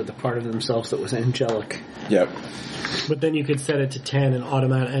remember the part of themselves that was angelic. Yep. But then you could set it to 10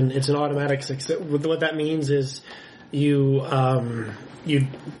 and it's an automatic success. What that means is you.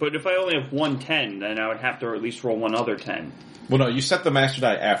 But if I only have one 10, then I would have to at least roll one other 10. Well, no, you set the master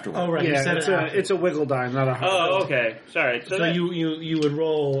die afterwards. Oh, right. you set It's a wiggle die, not a hard. Oh, okay. Sorry. So you would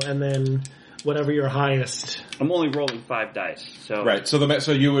roll, and then whatever your highest. I'm only rolling 5 dice. So Right. So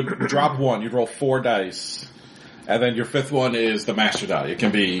you would drop 1. You'd roll 4 dice. And then your 5th one is the master die. It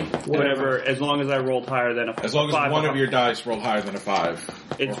can be whatever, as long as I rolled higher than a 5. As long as one of your dice rolled higher than a 5.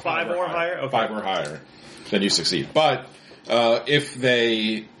 It's 5 or higher? Okay. 5 or higher. Then you succeed. But if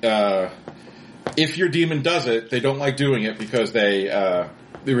your demon does it, they don't like doing it because it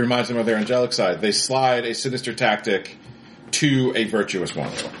reminds them of their angelic side. They slide a sinister tactic to a virtuous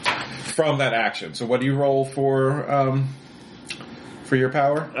one from that action. So what do you roll for your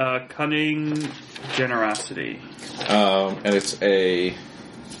power? Cunning generosity. And it's a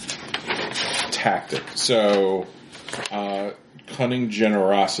tactic. So, cunning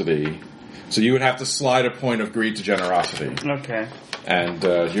generosity. So you would have to slide a point of greed to generosity. Okay. And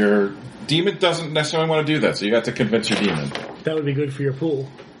your demon doesn't necessarily want to do that, so you have to convince your demon. That would be good for your pool.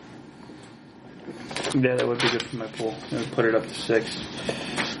 Yeah, that would be good for my pool. I would put it up to 6.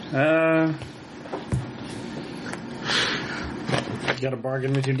 You got to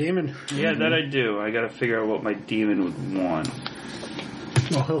bargain with your demon. Yeah, that I do. I got to figure out what my demon would want.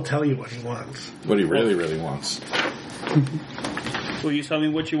 Well, he'll tell you what he wants. What he really, really wants. Will you tell me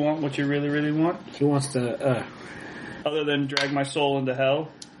what you want, what you really, really want? He wants to, Other than drag my soul into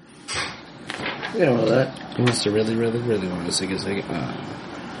hell? We don't know that. He wants to really, really, really want to sing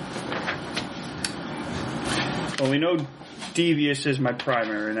Well, we know Devious is my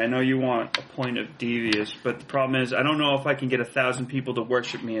primary, and I know you want a point of Devious, but the problem is I don't know if I can get 1,000 people to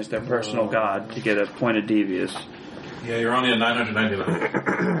worship me as their personal god to get a point of Devious. Yeah, you're only at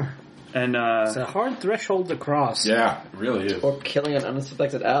 999. And it's a hard threshold to cross. Yeah, it really is. Or killing an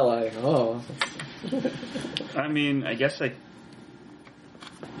unsuspected ally. Oh. I mean, I guess I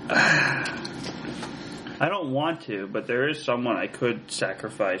don't want to, but there is someone I could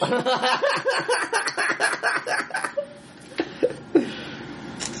sacrifice.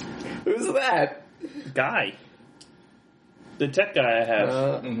 Who's that? Guy. The tech guy I have.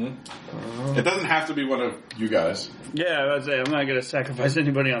 It doesn't have to be one of you guys. Yeah, I was say I'm not going to sacrifice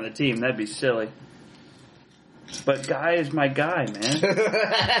anybody on the team. That'd be silly. But Guy is my guy, man.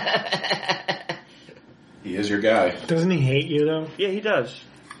 He is your guy. Doesn't he hate you, though? Yeah, he does.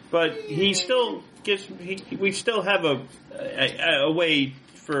 But he still gives... we still have a way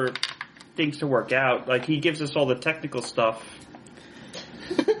for things to work out. Like, he gives us all the technical stuff.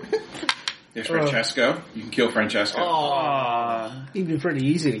 There's Francesco. You can kill Francesco. He'd be pretty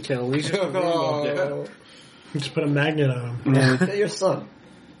easy to kill. He's just Just put a magnet on him. Kill your son.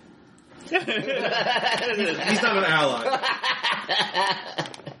 He's not an ally.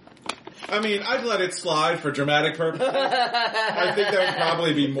 I mean, I'd let it slide for dramatic purposes. I think that would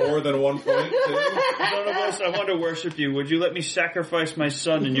probably be more than 1 point, too. None of us, I want to worship you. Would you let me sacrifice my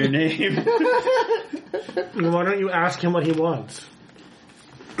son in your name? Why don't you ask him what he wants?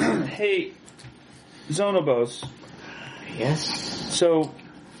 Hey, Zonobos. Yes. So,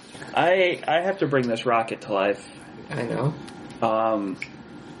 I have to bring this rocket to life. I know.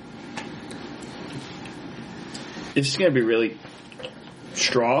 It's going to be really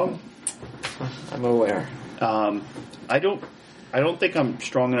strong. I'm aware. I don't think I'm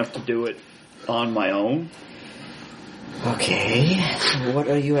strong enough to do it on my own. Okay. What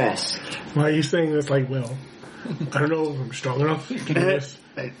are you asking? Why are you saying this like Will? I don't know if I'm strong enough to do this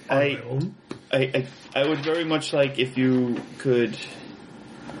on my own. I would very much like if you could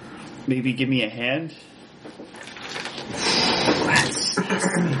maybe give me a hand. That's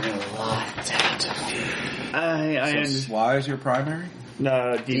asking a lot out of you. I So Sly is your primary?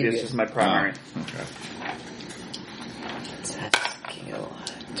 No, Devious is my primary. Oh, okay. It's asking a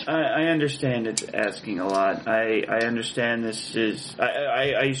lot. I understand it's asking a lot. I understand this is...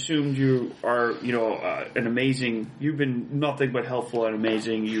 I assumed you are, an amazing... You've been nothing but helpful and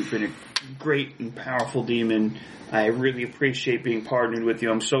amazing. You've been a great and powerful demon. I really appreciate being partnered with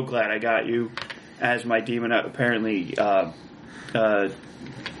you. I'm so glad I got you as my demon. Apparently, Van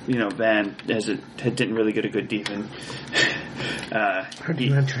didn't really get a good demon. Her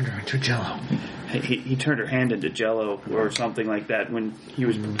demon turned her into Jello. He turned her hand into Jello or something like that when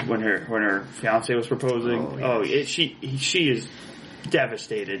her fiance was proposing. She is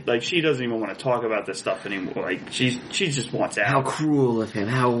devastated. Like, she doesn't even want to talk about this stuff anymore. Like, she just wants out. How cruel of him.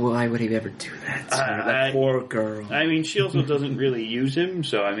 Why would he ever do that? That poor girl. I mean, she also doesn't really use him,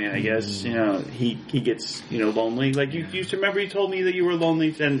 so I mean, I guess, he gets, lonely. Like, you remember you told me that you were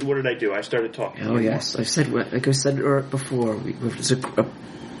lonely, and what did I do? I started talking. Oh, yes. I said, like I said before, it's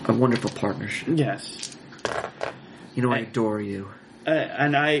a wonderful partnership. Yes. I adore you.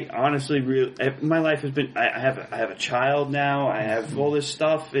 And I honestly, my life has been. I have a child now. I have all this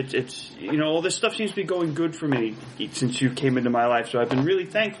stuff. It's all this stuff seems to be going good for me since you came into my life. So I've been really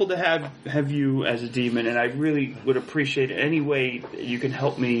thankful to have you as a demon, and I really would appreciate any way that you can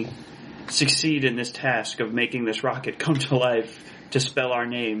help me succeed in this task of making this rocket come to life to spell our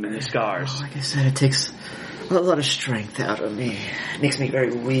name in the scars. Like I said, it takes a lot of strength out of me. It makes me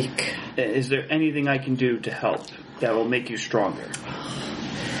very weak. Is there anything I can do to help that will make you stronger?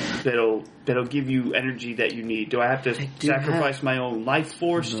 That'll give you energy that you need. Do I have to sacrifice my own life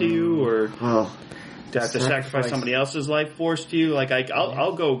force to you, or do I have to sacrifice somebody else's life force to you? Like,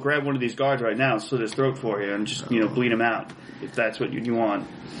 I'll go grab one of these guards right now and slit his throat for you and just bleed him out if that's what you want.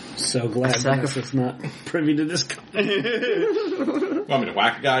 So glad Vanessa's not privy to this. Want me to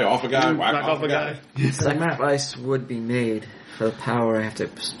whack a guy, off a guy, whack off a guy? Sacrifice would be made for the power I have to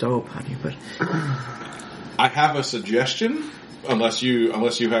bestow upon you, but I have a suggestion. Unless you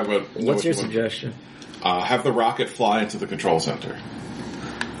have a... What's your suggestion? Have the rocket fly into the control center.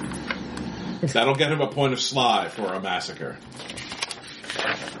 That'll get him a point of Sly for a massacre.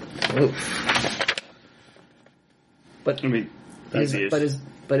 Oof. But I mean, his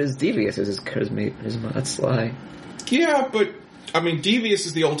Devious is his charisma. That's Sly. Yeah, but I mean, Devious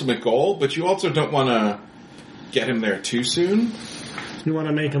is the ultimate goal, but you also don't want to get him there too soon. You want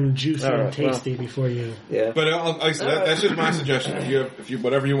to make them juicy and tasty before you... Yeah. But that's just my suggestion. If you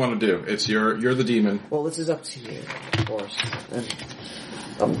whatever you want to do, it's you're the demon. Well, this is up to you, of course. And,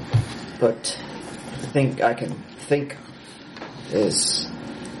 but the thing I can think is,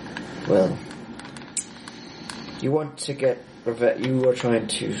 well, you want to get you are trying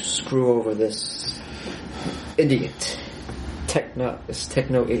to screw over this idiot, this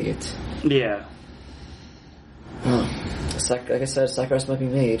techno idiot. Yeah. Like I said, sacrifice might be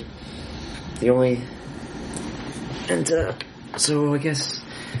made. So I guess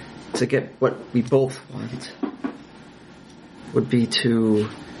to get what we both want would be to,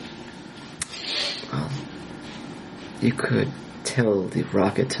 you could tell the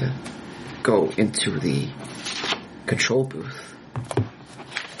rocket to go into the control booth.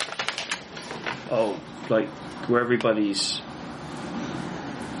 Oh, like where everybody's.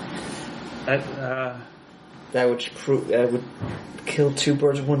 That would kill two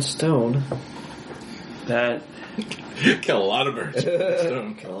birds with one stone. That kill a lot of birds.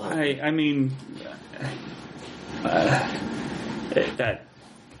 I mean, if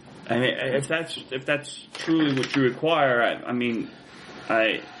that's truly what you require, I'm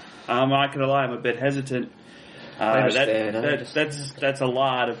not gonna lie, I'm a bit hesitant. I understand. That's a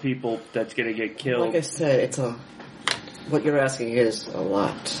lot of people that's gonna get killed. Like I said, what you're asking is a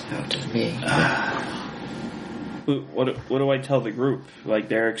lot out of me. What do I tell the group? Like,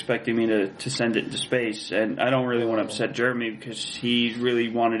 they're expecting me to send it into space, and I don't really want to upset Jeremy because he really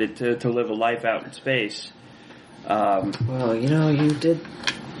wanted it to live a life out in space. Well, you did.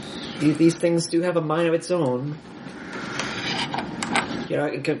 These things do have a mind of its own.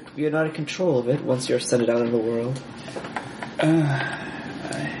 You're not in control of it once you're sent it out in the world.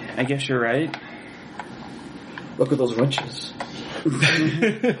 I guess you're right. Look at those wrenches.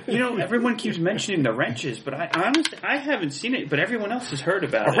 Everyone keeps mentioning the wrenches, but I honestly haven't seen it, but everyone else has heard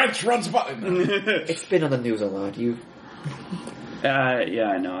about it. A wrench runs button. It's been on the news a lot. Yeah,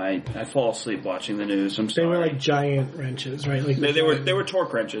 I know. I fall asleep watching the news. I'm sorry. They were like giant wrenches, right? Like they were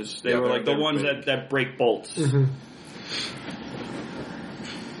torque wrenches. They were like the ones that break bolts. Mm-hmm.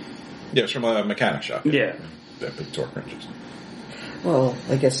 Yeah, it's from a mechanic shop. Yeah. They're big torque wrenches. Well,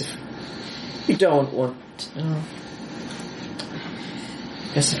 I guess if you don't want... I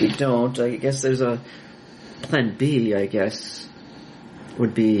guess if you don't, I guess there's a plan B, I guess,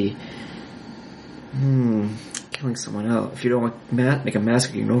 would be... killing someone else. If you don't want make a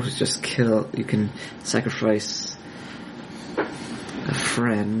mask, you know, just kill. You can sacrifice a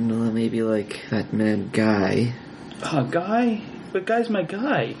friend, maybe like that man Guy. Guy? But Guy's my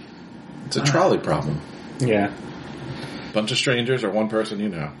guy. It's a trolley problem. Yeah. Bunch of strangers or one person you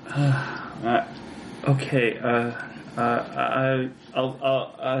know. Okay. I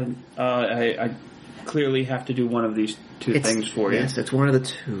clearly have to do one of these two things for you. Yes, it's one of the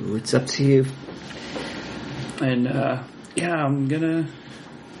two. It's up to you. And I'm gonna.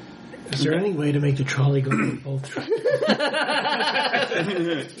 Is there any way to make the trolley go in both directions?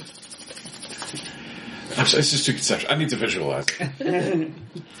 It's just too conceptual. I need to visualize it.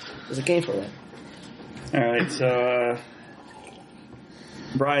 There's a game for that. Alright, so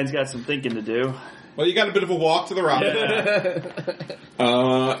Brian's got some thinking to do. Well, you got a bit of a walk to the rock.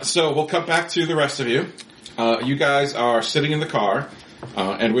 So we'll cut back to the rest of you. You guys are sitting in the car,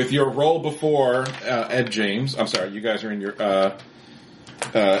 and with your roll before Ed James, I'm sorry, you guys are in your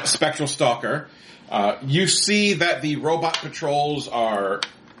Spectral Stalker. You see that the robot patrols are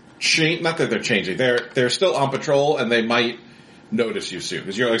not that they're changing. They're still on patrol, and they might notice you soon.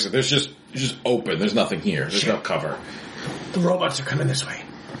 Because you're like I said, it's just open. There's nothing here. There's no cover. The robots are coming this way.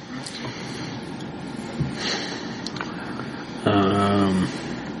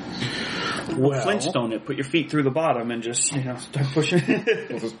 Well, Flintstone it. Put your feet through the bottom and just start pushing.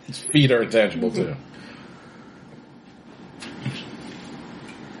 Well, his feet are intangible too.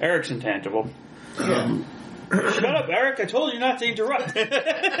 Eric's intangible. Shut up, Eric! I told you not to interrupt.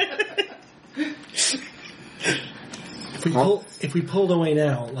 If we pulled away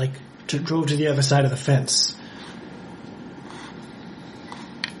now, like drove to the other side of the fence,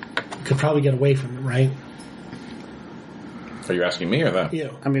 we could probably get away from it, right? Are you asking me or them?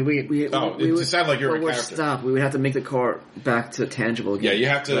 Yeah. I mean, It sounded like you're a we're character. stopped. We would have to make the car back to tangible again. Yeah, you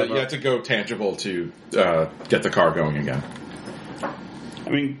have to go tangible to get the car going again. I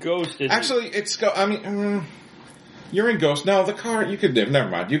mean, Ghost is... Actually, you're in Ghost. No, the car, you could... Never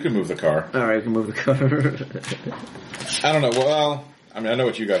mind, you can move the car. Alright, we can move the car. I don't know, well... I mean, I know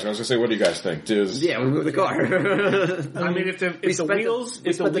what you guys... I was going to say, what do you guys think? Yeah, we move the car. I mean, if the wheels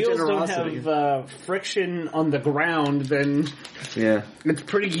don't have friction on the ground, then it's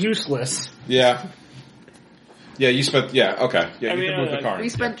pretty useless. Yeah. Yeah, you spent... Yeah, okay. Yeah, you can move the car. We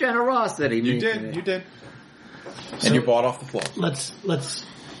spent generosity. You did. And you bought off the floor. Let's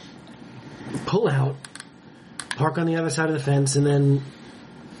pull out, park on the other side of the fence, and then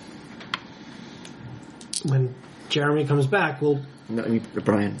when Jeremy comes back, we'll... No, I mean,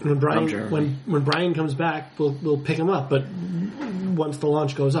 Brian. When Brian comes back, we'll pick him up. But once the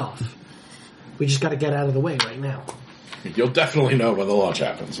launch goes off, we just got to get out of the way right now. You'll definitely know when the launch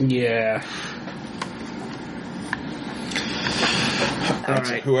happens. Yeah. All right.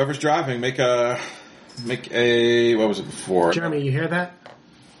 So whoever's driving, make a. What was it before? Jeremy, you hear that?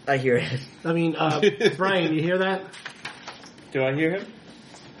 I hear it. I mean, Brian, you hear that? Do I hear him?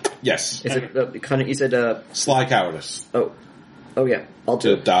 Yes. Is it you said Sly cowardice. Oh yeah, I'll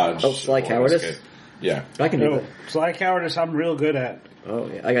do it. Dodge. Oh, sly cowardice. Yeah, I can do that. Sly cowardice, I'm real good at. Oh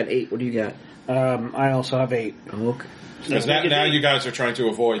yeah, I got 8. What do you got? I also have 8. Oh, okay. Because now you guys are trying to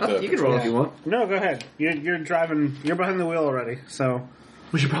avoid the. You can roll if you want. No, go ahead. You're driving. You're behind the wheel already. So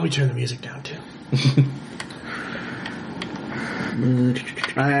we should probably turn the music down too.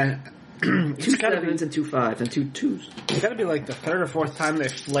 2 sevens and 2 5s and 2 2s. It's got to be like the 3rd or 4th time they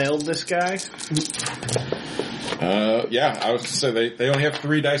flailed this guy. Yeah, I was to say they only have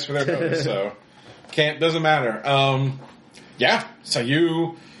 3 dice for their bonus, so doesn't matter. Yeah, so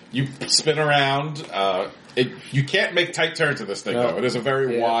you spin around. You can't make tight turns to this thing though. It is a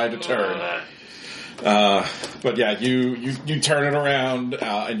very wide turn. But yeah, you turn it around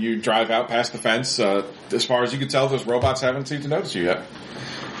and you drive out past the fence. As far as you can tell, those robots haven't seemed to notice you yet.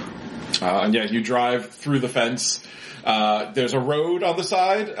 And yeah, you drive through the fence. There's a road on the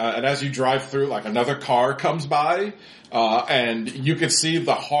side, and as you drive through, like another car comes by, and you can see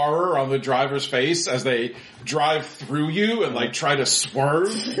the horror on the driver's face as they drive through you and like try to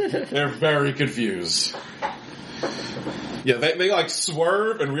swerve. They're very confused. Yeah, they like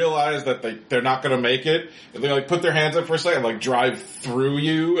swerve and realize that they're not going to make it, and they like put their hands up for a second, and, like drive through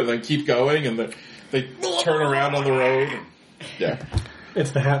you, and then keep going, and they turn around on the road. Yeah,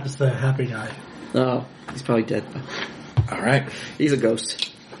 it's the happy guy. Oh, he's probably dead. All right, he's a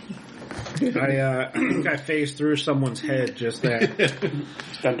ghost. I think I phased through someone's head just there.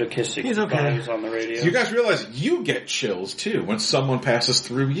 Thunder Kiss 65 He's okay. is on the radio. You guys realize you get chills too when someone passes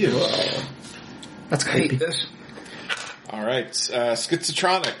through you. That's creepy. this. All right,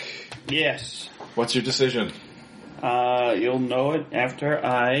 Schizotronic. Yes. What's your decision? You'll know it after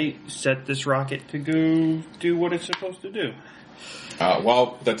I set this rocket to go do what it's supposed to do.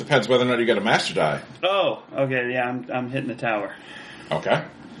 Well, that depends whether or not you get a master die. Oh, okay, yeah, I'm hitting the tower. Okay.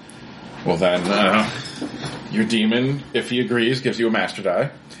 Well then, your demon, if he agrees, gives you a master die.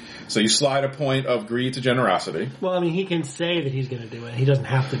 So you slide a point of greed to generosity. Well, I mean, he can say that he's going to do it. He doesn't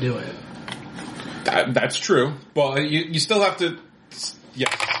have to do it. That's true. Well, you still have to...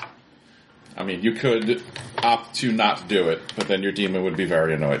 Yes. I mean, you could opt to not do it, but then your demon would be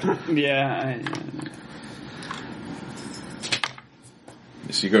very annoyed. Yeah,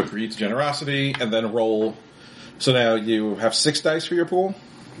 So you go greed to generosity, and then roll... So now you have 6 dice for your pool?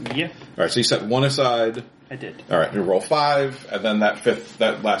 yeah, Alright, so you set 1 aside. I did. Alright, you roll 5, and then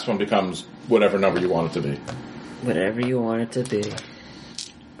that last one becomes whatever number you want it to be. Whatever you want it to be.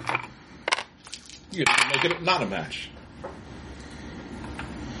 You can make it not a match.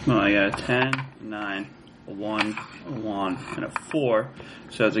 Well, I got a 10, 9, a 1, a 1, and a 4.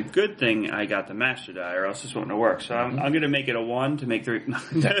 So it's a good thing I got the master die, or else this wouldn't have worked. So I'm going to make it a 1 to make 3.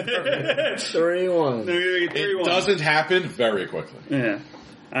 3-1. It doesn't happen very quickly. Yeah.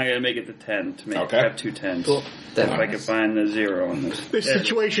 I gotta make it the 10 to make Okay. have 2 10s. Cool. If I can find the 0 on this. This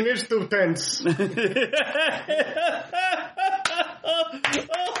situation is too tense. Thank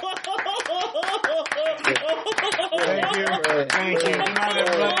you. Thank you.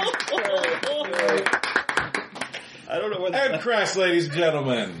 I don't know where Ed Crest, ladies and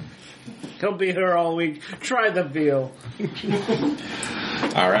gentlemen. He'll be here all week. Try the veal.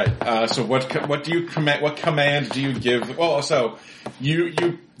 All right. So what do you command? What command do you give? Well, so you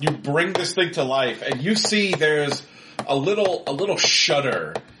bring this thing to life, and you see there's a little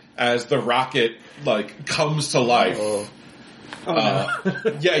shudder as the rocket like comes to life.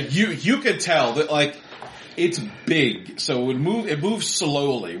 Yeah, you can tell that like it's big, so it moves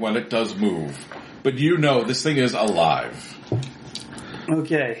slowly when it does move, but you know this thing is alive.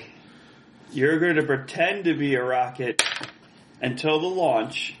 Okay. You're going to pretend to be a rocket until the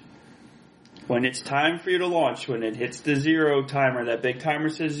launch. When it's time for you to launch, when it hits the 0 timer, that big timer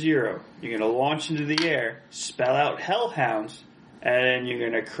says 0, you're going to launch into the air, spell out Hellhounds, and you're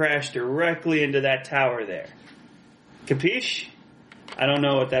going to crash directly into that tower there. Capiche? I don't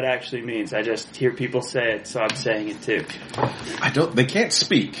know what that actually means. I just hear people say it, so I'm saying it too. They can't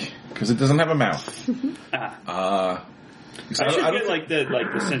speak because it doesn't have a mouth. I should get like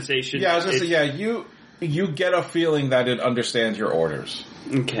the sensation. Yeah, I was gonna say, yeah, you get a feeling that it understands your orders.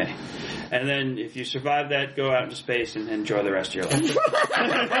 Okay. And then if you survive that, go out into space and enjoy the rest of your life.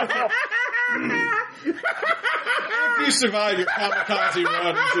 If you survive your kamikaze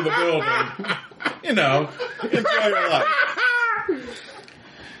run into the building, enjoy your life.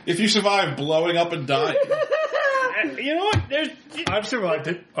 If you survive blowing up and dying. You know what? I've survived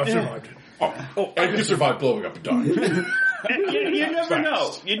it. Oh, and you survived blowing up and dying. You never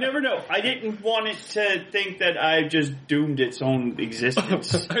know. You never know. I didn't want it to think that I just doomed its own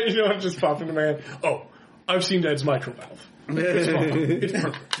existence. I'm just popping to my head. Oh, I've seen Ed's mitral valve. It's fine. It's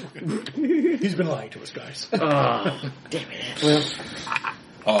perfect. He's been lying to us, guys. Damn it. Well,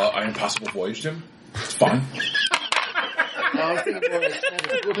 An impossible voyage, Jim? It's fun. I was thinking more like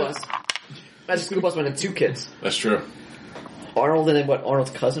Magic School Bus. Magic School Bus went in 2 kids. That's true. Arnold and then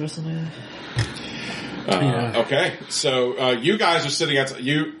Arnold's cousin or something? Okay, so you guys are sitting outside.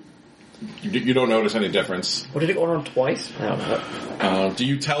 You don't notice any difference. What, did it order him twice? I don't know. Do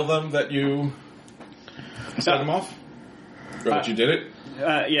you tell them that you set them off? Or that you did it?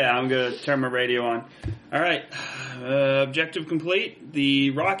 Yeah, I'm going to turn my radio on. All right. Objective complete.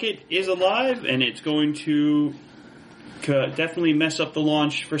 The rocket is alive, and it's going to definitely mess up the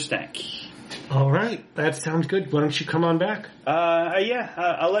launch for Stank. All right, that sounds good. Why don't you come on back?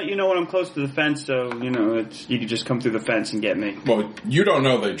 I'll let you know when I'm close to the fence, so, you can just come through the fence and get me. Well, you don't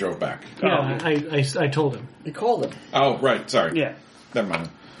know they drove back. Yeah, I told him. You called him. Oh, right, sorry. Yeah. Never mind.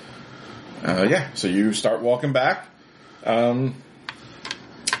 So you start walking back. We'll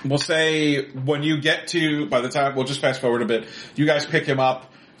say when you get to, by the time, we'll just fast forward a bit, you guys pick him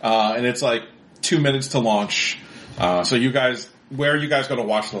up, and it's like 2 minutes to launch. So you guys, where are you guys going to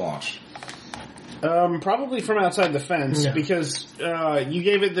watch the launch? Probably from outside the fence, Yeah. because you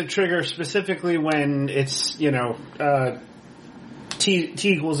gave it the trigger specifically when it's, T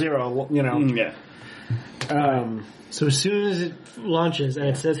equals 0, Yeah. So as soon as it launches and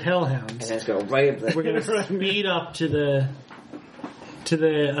it says Hellhounds, And then it's going right up there. we're going to speed up to the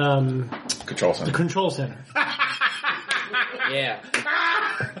control The center. control center. Yeah.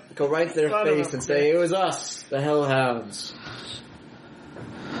 Go right to their face and say, it was us, the Hellhounds.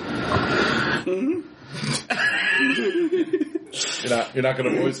 You're not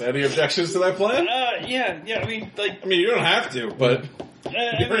going to voice any objections to that plan? Yeah. I mean, You don't have to, but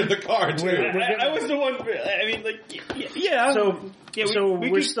you're in the car too. I was the one. I mean, yeah.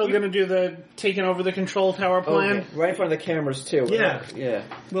 We're still going to do the taking over the control tower plan. Okay. Right in front of the cameras, too. Yeah. Yeah.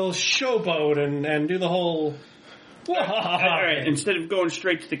 We'll showboat and do the whole... All right. Instead of going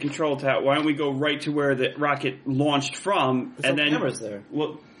straight to the control tower, why don't we go right to where the rocket launched from? There's no cameras there.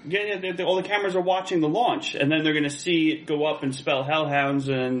 Well, all the cameras are watching the launch, and then they're going to see it go up and spell Hellhounds,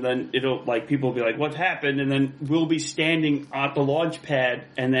 and then it'll people will be like, "What happened?" And then we'll be standing at the launch pad,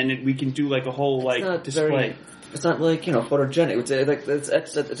 and then we can do a whole display. It's not photogenic. It's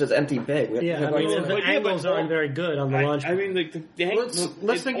just empty bag. Yeah, the angles aren't very good on the launch. I mean,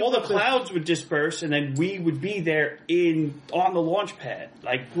 Let's think all the about this. clouds would disperse, and then we would be there on the launch pad.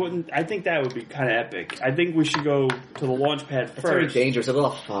 I think that would be kind of epic. I think we should go to the launch pad It's very first. dangerous. A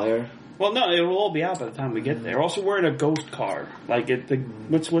little fire. Well, no, it will all be out by the time we get there. Also, we're in a ghost car.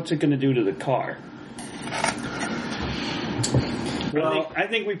 What's it going to do to the car? Well, I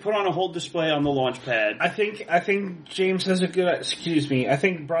think we put on a whole display on the launch pad. I think James has a good. Excuse me. I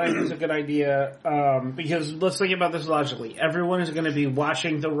think Brian has a good idea because let's think about this logically. Everyone is going to be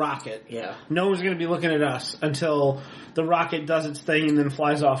watching the rocket. Yeah. No one's going to be looking at us until the rocket does its thing and then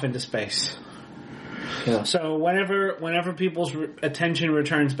flies off into space. Yeah. So whenever people's attention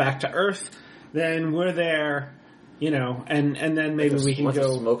returns back to Earth, then we're there. And then maybe we can Once the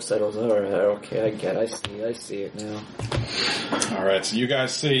go. smoke settles. All right. Okay. I see it now. All right, so you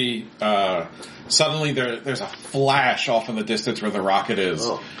guys see suddenly there's a flash off in the distance where the rocket is,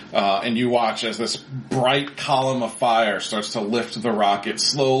 and you watch as this bright column of fire starts to lift the rocket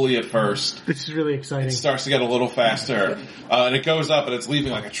slowly at first. This is really exciting. It starts to get a little faster, and it goes up, and it's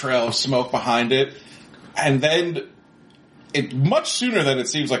leaving a trail of smoke behind it, and then much sooner than it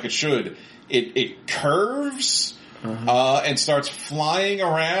seems like it should, it curves and starts flying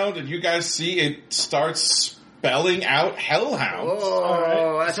around, and you guys see it starts spelling out Hellhounds.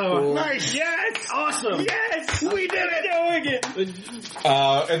 Oh, that's cool. Nice. Yes. Awesome. Yes, we did it. Doing it.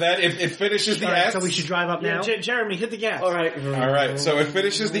 And then it finishes the S. So we should drive up now? Jeremy, hit the gas. All right. All right, so it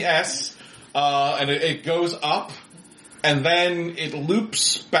finishes the S, and it goes up, and then it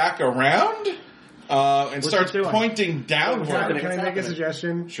loops back around, and starts pointing downward. Can I make a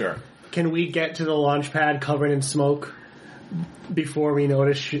suggestion? Sure. Can we get to the launch pad covered in smoke before we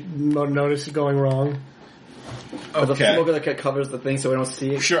notice it going wrong? The Okay. smoke that covers the thing so we don't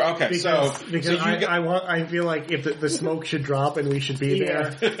see it. Sure. Okay. Because so you get, I feel like if the smoke should drop and we should be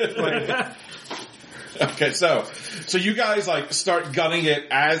there. okay. So you guys start gunning it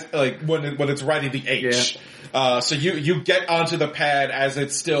as when it's writing the H. So you get onto the pad as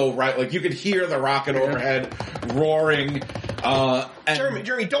it's still right. You can hear the rocket overhead roaring. And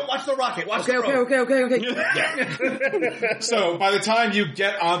Jeremy, don't watch the rocket. Watch the road. Okay. so by the time you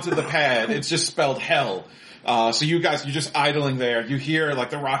get onto the pad, it's just spelled hell. So you're just idling there. You hear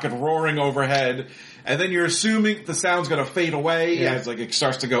the rocket roaring overhead, and then you're assuming the sound's going to fade away as it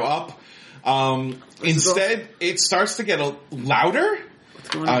starts to go up. Instead, it starts to get louder.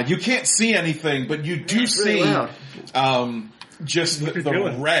 You can't see anything, but you do see just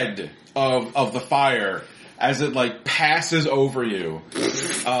the red of the fire as it passes over you.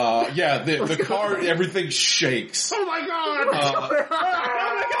 The car, everything shakes. Oh my god! We're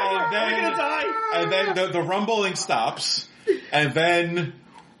gonna die. And then the rumbling stops, and then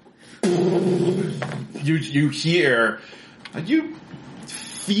you hear, you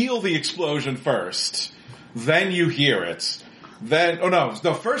feel the explosion first, then you hear it. Then,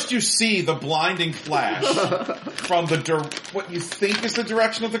 first you see the blinding flash from what you think is the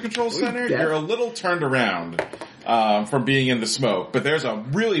direction of the control center. You're a little turned around from being in the smoke, but there's a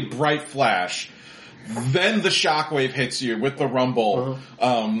really bright flash. Then the shockwave hits you with the rumble.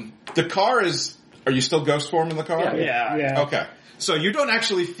 The car is... Are you still ghost form in the car? Yeah. Okay. So you don't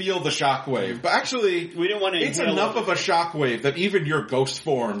actually feel the shockwave, but actually... We didn't want to... It's enough of a shockwave that even your ghost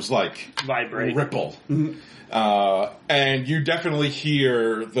forms, vibrate. Ripple. And you definitely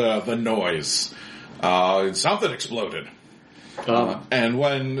hear the noise. Something exploded. And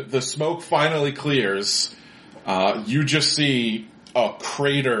when the smoke finally clears, you just see a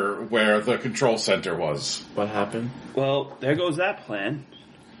crater where the control center was. What happened? Well, there goes that plan.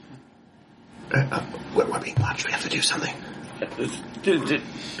 We're being watched. We have to do something.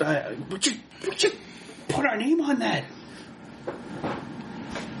 Would you put our name on that?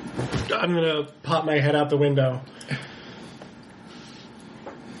 I'm gonna pop my head out the window.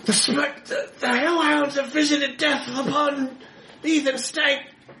 The Hellhounds have visited death upon Ethan Stank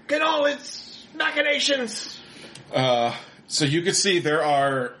and all its machinations. So you can see there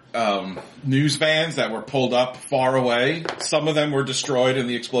are news vans that were pulled up far away. Some of them were destroyed in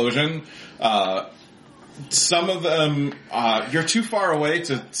the explosion. Some of them, you're too far away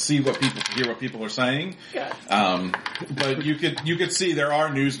to hear what people are saying. But you could see there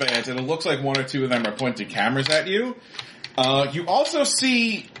are news vans, and it looks like one or two of them are pointing cameras at you. You also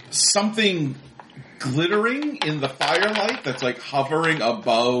see something glittering in the firelight that's like hovering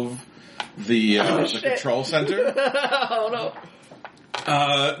above the control center. Oh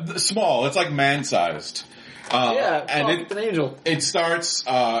no! Small. It's like man-sized. And an angel. it starts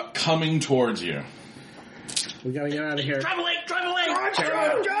coming towards you. We gotta get out of here. Drive away!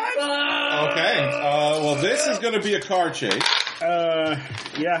 Okay. Well, this is going to be a car chase.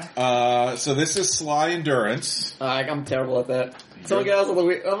 Yeah. So this is Sly Endurance. I'm terrible at that. Someone get us on the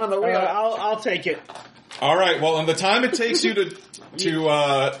wheel. I'm on the wheel. I'll take it. All right. Well, in the time it takes you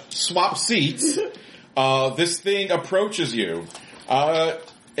to swap seats, this thing approaches you.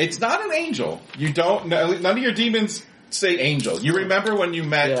 It's not an angel. You don't. None of your demons say angel. You remember when you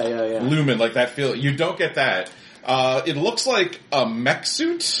met Lumen, like that feel. You don't get that. It looks like a mech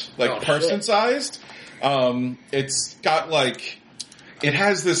suit, like person-sized. It's got like, it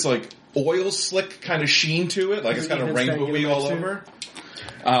has this like oil slick kind of sheen to it, like it's kind of rainbowy all over.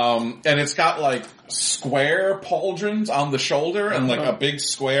 And it's got like square pauldrons on the shoulder and like a big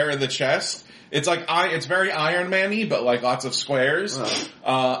square in the chest. It's like it's very Iron Man-y, but like lots of squares.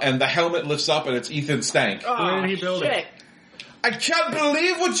 And the helmet lifts up, and it's Ethan Stank. Where did he build it? I can't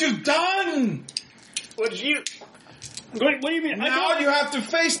believe what you've done. What do you mean? Now you have to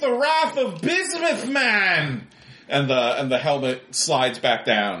face the wrath of Bismuth Man. And the helmet slides back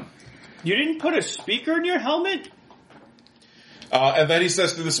down. You didn't put a speaker in your helmet? And then he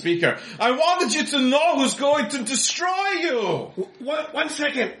says to the speaker, "I wanted you to know who's going to destroy you." One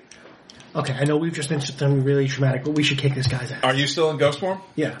second. Okay, I know we've just been something really traumatic, but we should kick this guy's ass. Are you still in ghost form?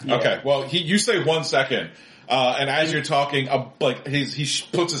 Yeah. Okay. Well, you say 1 second, and as you're talking, like he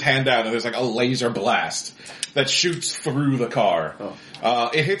puts his hand out, and there's like a laser blast that shoots through the car.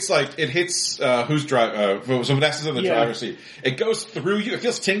 It hits who's driving? So Vanessa's in the driver's seat. It goes through you. It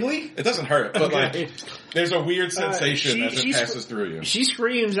feels tingly. It doesn't hurt, but like there's a weird sensation as it passes through you. She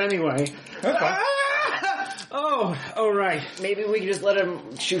screams anyway. Okay. Oh, right. Maybe we can just let him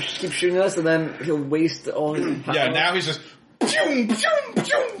keep shooting us, and then he'll waste all his power. Yeah, now he's just. Pew, pew,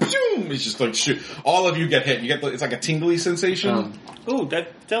 pew, pew. He's just like shoot. All of you get hit. You get it's like a tingly sensation. Ooh,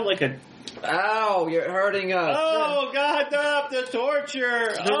 that felt like a. Ow! You're hurting us. Oh God! The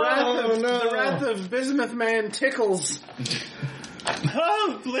torture. The wrath of Bismuth Man tickles.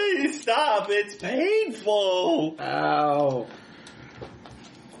 Oh, please stop! It's painful. Ow!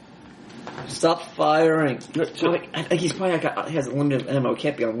 Stop firing. I think he's probably he has limited ammo. It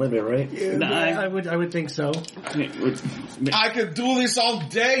can't be unlimited, right? Yeah, I would think so. I could do this all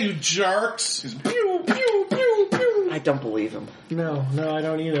day, you jerks. He's pew, pew, pew, pew. I don't believe him. No, I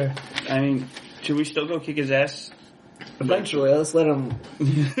don't either. I mean, should we still go kick his ass? Eventually, let's let him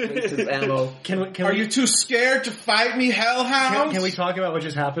waste his ammo. Are you too scared to fight me, Hellhounds? Can we talk about what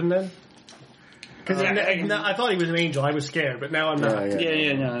just happened then? Because I thought he was an angel. I was scared, but now I'm not.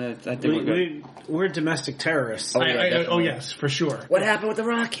 Yeah, no, I think we're good. We're domestic terrorists. Oh, yes, for sure. What happened with the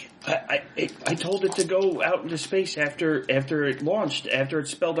rocket? I told it to go out into space after it launched, after it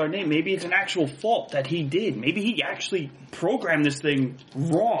spelled our name. Maybe it's an actual fault that he did. Maybe he actually programmed this thing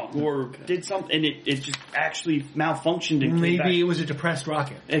wrong or did something, and it just actually malfunctioned. And maybe it was a depressed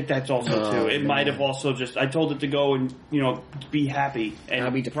rocket. That's also too. It might have also just. I told it to go and be happy, and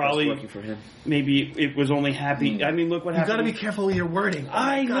I'll be probably working for him. Maybe it was only happy. I mean, look what happened. You got to be careful with your wording.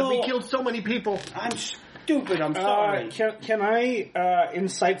 I know. We killed so many people. I'm stupid. I'm sorry. Can I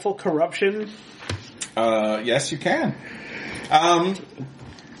insightful corruption? Yes, you can. Yeah,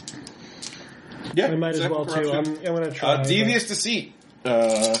 I might as well too. I'm going to try. Devious deceit,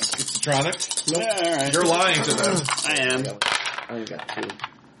 schizophrenic. Nope. All right. You're lying to them. I am. I only got 2.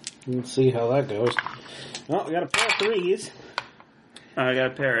 Let's see how that goes. Well, we got a pair of 3s. I got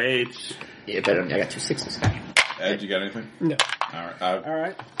a pair of 8s. Yeah, better. I got 2 6s. Ed, did you get anything? No. All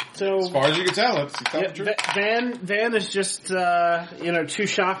right. So as far as you can tell, let's tell the truth. Van is just too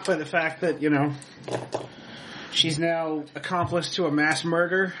shocked by the fact that she's now accomplice to a mass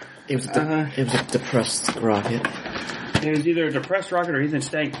murder. It was a depressed rocket. It was either a depressed rocket or Ethan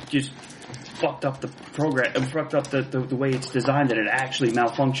Stank just fucked up the program, fucked up the way it's designed that it actually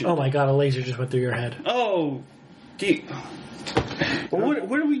malfunctioned. Oh my god, a laser just went through your head. Oh, deep. Well,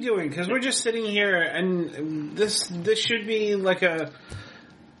 what are we doing? Because we're just sitting here, and this should be like a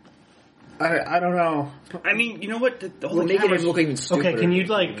I don't know. I mean, you know what? The whole We're making camera's- him look even stupider. Okay, can you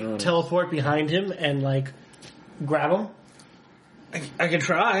teleport behind him and grab him? I could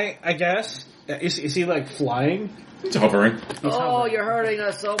try, I guess. Is he flying? It's hovering. Oh, you're hurting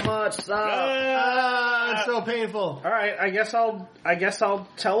us so much. Stop. It's so painful. All right, I guess I'll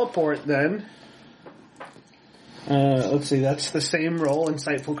teleport then. Let's see, that's the same roll,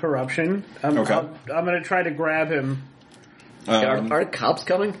 insightful corruption. Okay. I'm going to try to grab him. Are cops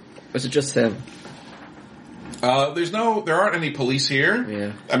coming? Or is it just him? There aren't any police here.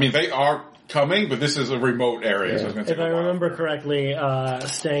 Yeah. I mean, they are coming, but this is a remote area. So it's gonna take If I a while. remember correctly,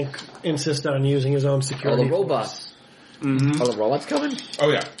 Stank insisted on using his own Oh, security. the robots. Mm-hmm. Oh, the robots coming?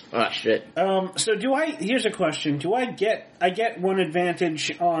 Oh yeah. Ah, shit. So here's a question. Do I get one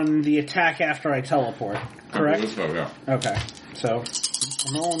advantage on the attack after I teleport, correct? Oh yeah. Okay. So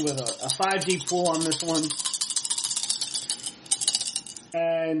I'm rolling with a 5D pool on this one.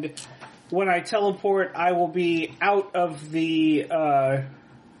 And when I teleport, I will be out of the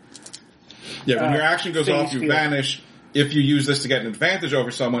When your action goes phase off, you field. vanish. If you use this to get an advantage over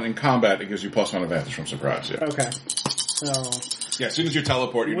someone in combat, it gives you +1 advantage from surprise. Yeah. Okay. So Yeah. As soon as you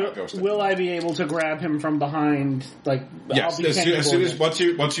teleport, you're not ghosted. will I be able to grab him from behind? Yes. I'll be As soon as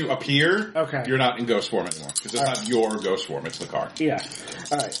tangible once you appear, Okay. you're not in ghost form anymore because it's not your ghost form; it's the car. Yeah.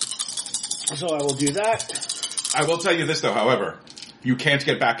 All right. So I will do that. I will tell you this though, however, you can't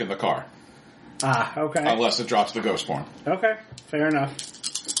get back in the car Ah. Okay. unless it drops the ghost form. Okay. Fair enough.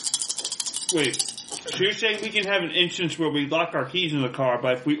 Wait, so you're saying we can have an instance where we lock our keys in the car,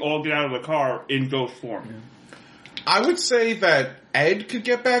 but if we all get out of the car in ghost form? I would say that Ed could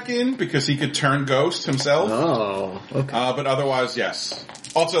get back in because he could turn ghost himself. Oh, okay. But otherwise, yes.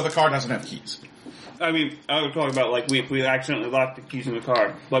 Also, the car doesn't have keys. I mean, I was talking about if we accidentally locked the keys in the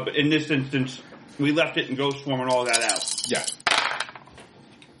car, but in this instance, we left it in ghost form and all that out. Yeah.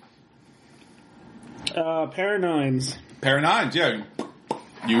 Pair of nines. Pair of nines, yeah.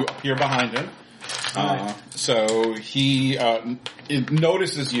 You appear behind him. So he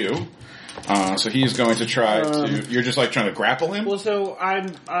notices you. So he's going to try to... You're just trying to grapple him? Well, so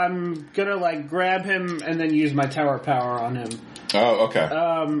I'm gonna grab him and then use my tower power on him. Oh, okay.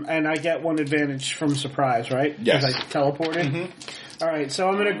 And I get one advantage from surprise, right? Yes. Because I teleported. Mm-hmm. All right, so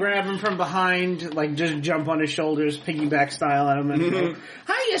I'm gonna grab him from behind, just jump on his shoulders, piggyback style at him, and go,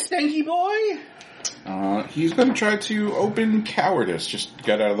 "Hiya, Stanky boy!" He's going to try to open cowardice. Just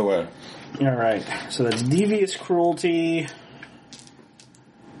get out of the way. All right, so that's devious cruelty.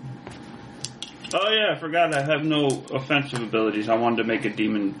 Oh yeah, I forgot I have no offensive abilities. I wanted to make a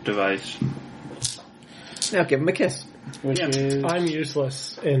demon device. Now give him a kiss. Which is I'm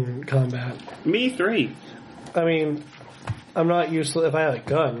useless in combat. Me 3. I mean, I'm not useless. If I had a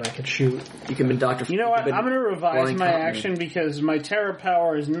gun, I could shoot. You can be Dr. You know what? could I'm have going to been revise flying my gunman. action because my terror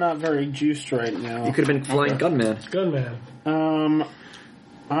power is not very juiced right now. You could have been flying gunman. Gunman.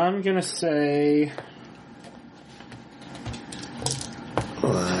 I'm going to say...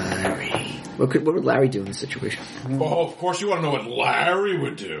 Larry. What would Larry do in this situation? Oh, of course you want to know what Larry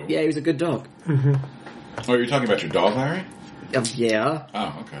would do. Yeah, he was a good dog. Oh, you're talking about your dog, Larry? Yeah.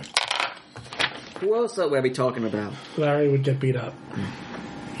 Oh, okay. Who else are we talking about? Larry would get beat up.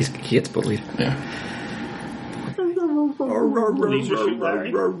 He gets bullied. Yeah. Lisa shoot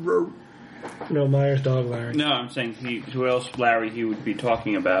Larry? No, Myers' dog, Larry. No, I'm saying who else Larry he would be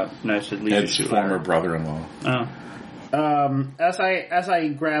talking about. And I said Lisa Ed's shoot former Larry. brother-in-law. Oh. As I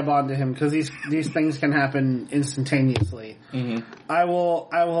grab onto him, because these things can happen instantaneously. Mm-hmm. I will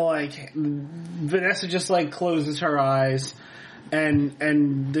Vanessa just closes her eyes,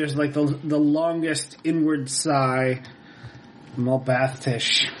 and there's the longest inward sigh.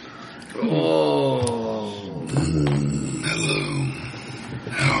 Malbathtish. Oh. Hello.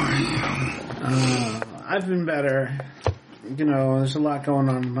 How are you? I've been better. There's a lot going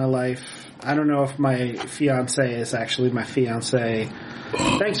on in my life. I don't know if my fiancé is actually my fiancé.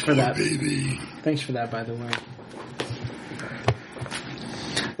 Thanks for that. Baby. Thanks for that, by the way.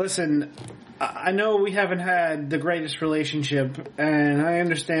 Listen, I know we haven't had the greatest relationship, and I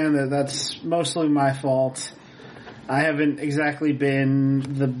understand that that's mostly my fault. I haven't exactly been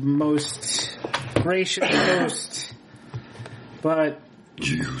the most gracious host, but...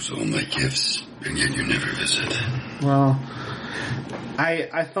 You use all my gifts, and yet you never visit. Well,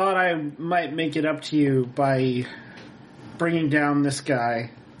 I thought I might make it up to you by bringing down this guy.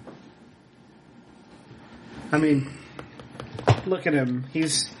 I mean, look at him.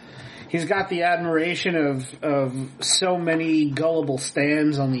 He's got the admiration of so many gullible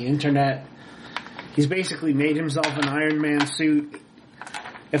stands on the internet. He's basically made himself an Iron Man suit.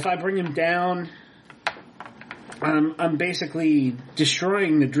 If I bring him down, I'm basically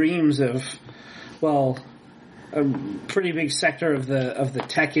destroying the dreams of, well, a pretty big sector of the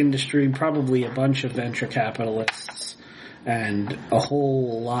tech industry, probably a bunch of venture capitalists, and a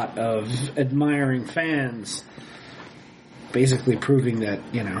whole lot of admiring fans. Basically proving that,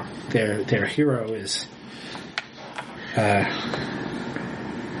 you know, their hero is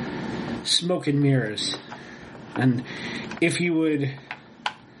smoke and mirrors. And if you would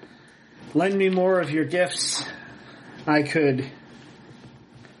lend me more of your gifts, I could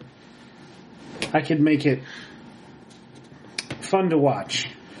make it fun to watch.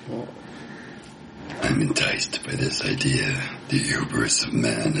 I'm enticed by this idea. The hubris of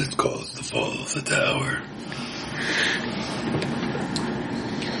man has caused the fall of the tower.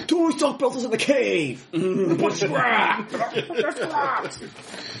 Tony Stark built us in the cave! What's right?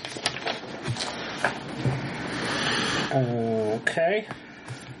 Okay.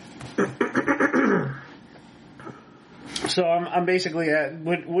 So I'm basically at,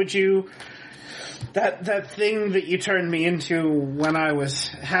 would you, that thing that you turned me into when I was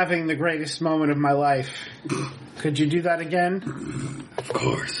having the greatest moment of my life, could you do that again? Of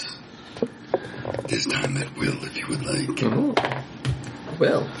course. This time at will, if you would like. Oh.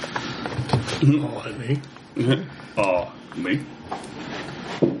 Well. Oh, me. Oh, me?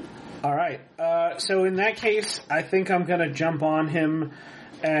 Alright, so in that case, I think I'm gonna jump on him,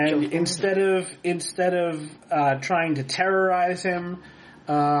 and instead of trying to terrorize him,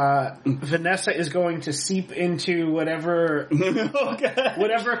 Vanessa is going to seep into whatever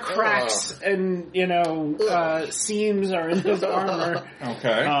cracks and, you know, seams are in his armor.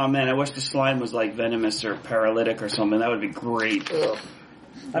 Okay. Oh man, I wish the slime was like venomous or paralytic or something. That would be great.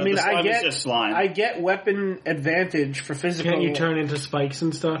 I mean, the slime is just slime. I get weapon advantage for physical. Can't you turn into spikes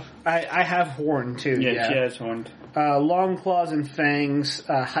and stuff? I have horn too. Yeah, she has horned. Long claws and fangs.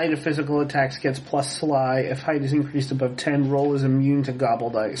 Height of physical attacks gets plus sly. If height is increased above 10, roll is immune to gobble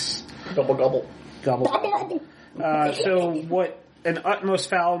dice. Gobble. So what an utmost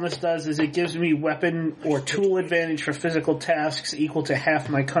foulness does is it gives me weapon or tool advantage for physical tasks equal to half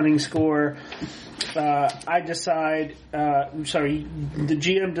my cunning score. I decide, the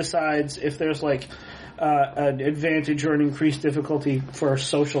GM decides if there's like an advantage or an increased difficulty for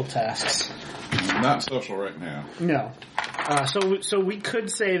social tasks. Not social right now. No. So we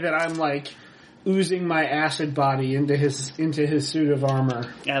could say that I'm like oozing my acid body into his suit of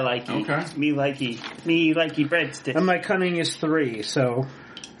armor. I like you. Okay. Me likey breadsticks. And my cunning is 3, so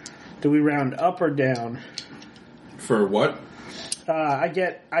do we round up or down? For what? I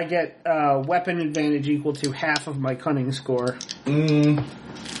get weapon advantage equal to half of my cunning score. I'll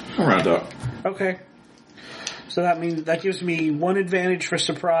round up. Okay. So that means that gives me 1 advantage for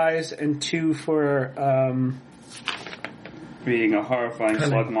surprise and 2 for being a horrifying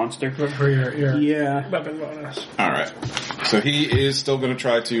slug monster. For your yeah. weapon bonus. Alright. So he is still going to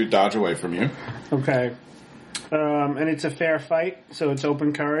try to dodge away from you. Okay. And it's a fair fight, so it's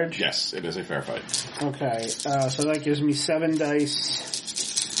open courage? Yes, it is a fair fight. Okay. So that gives me 7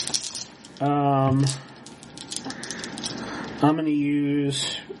 dice. I'm going to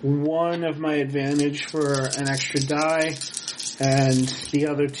use 1 of my advantage for an extra die, and the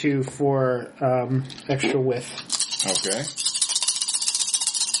other 2 for extra width. Okay.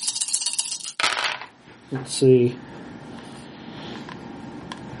 Let's see.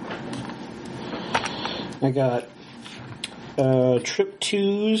 I got trip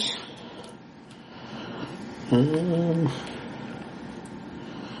 2s. And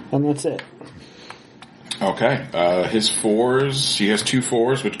that's it. Okay. His 4s, he has 2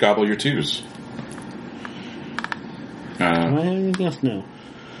 4s, which gobble your 2s. Am I having anything else? No.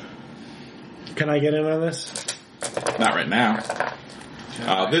 Can I get in on this? Not right now.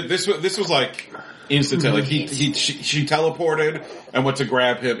 This was like instant. Like she teleported and went to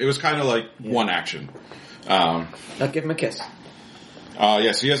grab him. It was kind of like one action. I'll give him a kiss.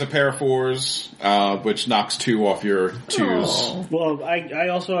 Yes, he has a pair of 4s, which knocks 2 off your 2s. Oh. Well, I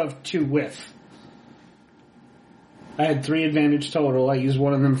also have 2 width. I had 3 advantage total. I used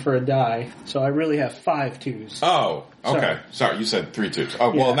 1 of them for a die, so I really have 5 2s. Oh, okay. Sorry, you said 3 2s.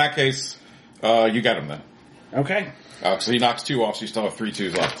 Oh, well, in that case, you get him then. Okay. So he knocks 2 off, so you still have 3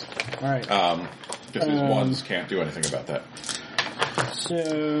 2s left. All right. Because his 1s can't do anything about that.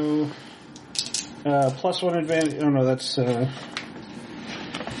 So, plus 1 advantage. Oh no, that's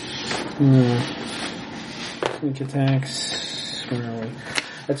sneak attacks. Where are we?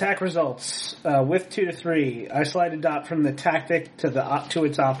 Attack results. With 2 to 3, I slide a dot from the tactic to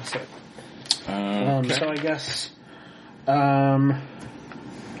its opposite. Okay. So I guess. I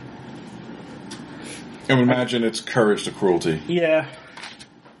would imagine it's courage to cruelty. Yeah.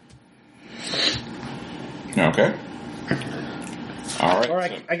 Okay. All right. Or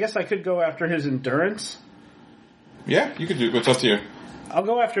so- I guess I could go after his endurance. yeah, you could do it. It's up to you. I'll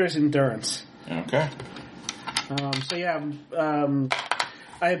go after his endurance. Okay.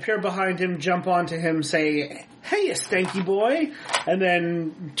 I appear behind him, jump onto him, say, "Hey, you stanky boy," and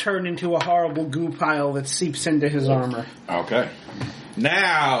then turn into a horrible goo pile that seeps into his armor. Okay.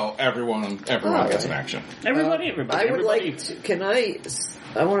 Now everyone gets an action. Everybody. I would like to,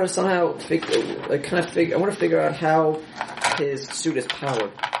 I want to somehow I want to figure out how his suit is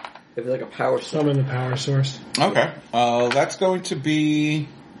powered. If it's like a power source. Summon the power source. Okay. That's going to be.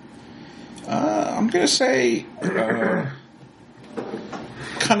 I'm going to say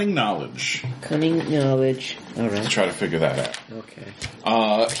cunning knowledge. Cunning knowledge. All right. Let's try to figure that out.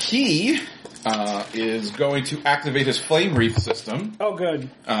 Okay. He is going to activate his flame wreath system. Oh, good.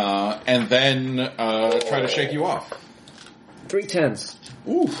 And then try to shake you off. 3 10s.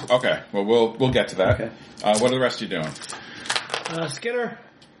 Ooh. Okay. Well, we'll get to that. Okay. What are the rest of you doing? Skinner.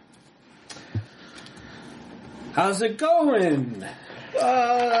 How's it going?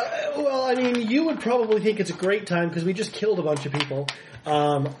 Well, I mean, you would probably think it's a great time because we just killed a bunch of people.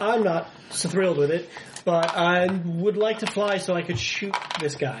 I'm not so thrilled with it, but I would like to fly so I could shoot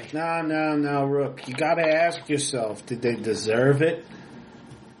this guy. No, Rook. You gotta ask yourself, did they deserve it?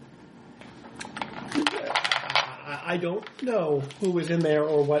 I don't know who was in there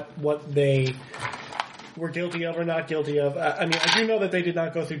or what they were guilty of or not guilty of. I mean, I do know that they did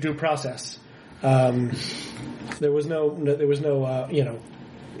not go through due process. There was no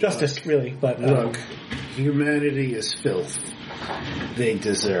justice really. But Look, humanity is filth. They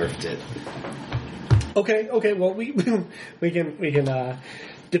deserved it. Okay. Well, we can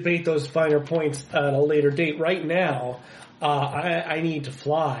debate those finer points at a later date. Right now, I need to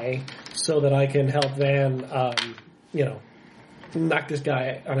fly so that I can help Van, knock this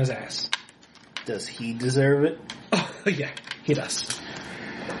guy on his ass. Does he deserve it? Oh, yeah, he does.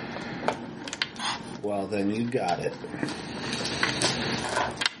 Well, then you got it.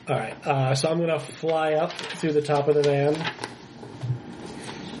 All right, so I'm going to fly up through the top of the van,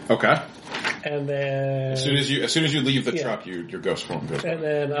 Okay. and then As soon as you leave the truck, your ghost form goes. and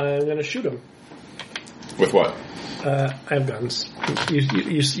then I'm going to shoot him. With what? I have guns. You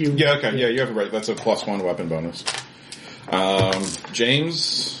Yeah. Okay. Yeah. You have it right. That's a +1 weapon bonus.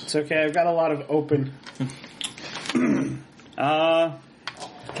 James. It's okay, I've got a lot of open.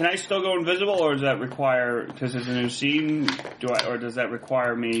 Can I still go invisible, or does that require, because it's a new scene, or does that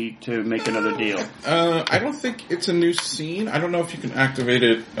require me to make another deal? I don't think it's a new scene. I don't know if you can activate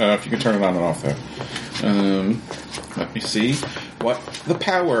it, if you can turn it on and off though. Let me see what the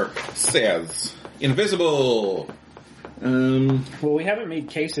power says. Invisible. Well, we haven't made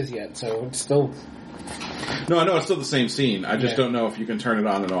cases yet, so it's still... No, I know it's still the same scene. I just don't know if you can turn it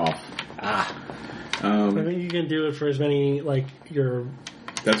on and off. I think you can do it for as many your.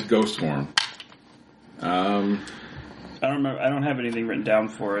 That's ghost form. I don't remember. I don't have anything written down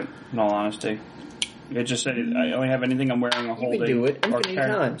for it. In all honesty, it just said I only have anything I'm wearing, a You holding, can do it or infinite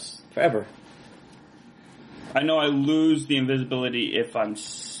carrying. times. Forever. I know I lose the invisibility if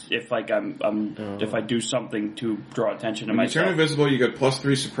if I do something to draw attention to When you myself. turn invisible, you get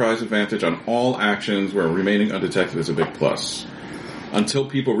 +3 surprise advantage on all actions where remaining undetected is a big plus. Until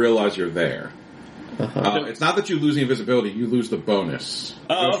people realize you're there. It's not that you lose the invisibility, you lose the bonus.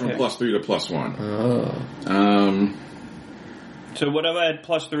 It goes from +3 to +1. Oh. So what if I had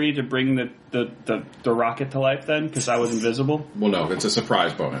 +3 to bring the rocket to life then? Because I was invisible? Well, no, it's a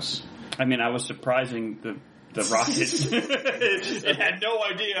surprise bonus. I mean, I was surprising the rocket. It had no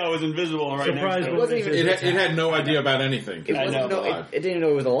idea I was invisible right Surprise next to it. It wasn't even. It had no idea about anything. It I wasn't. know. No, it didn't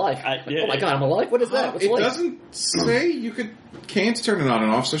know it was alive. yeah. Oh my god, I'm alive. What is that? What's It life? doesn't say you can't turn it on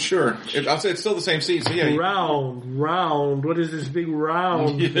and off, so sure. I'll say it's still the same scene, so yeah. Round. What is this big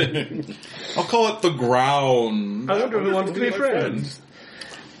round? I'll call it the ground. I wonder who wants to be friends.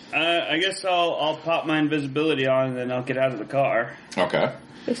 I guess I'll pop my invisibility on and then I'll get out of the car. Okay.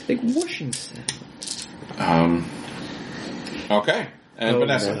 It's a big whooshing sound. Okay. And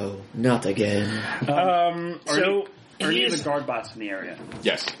Vanessa. No, not again. Are any of he's- the guard bots in the area?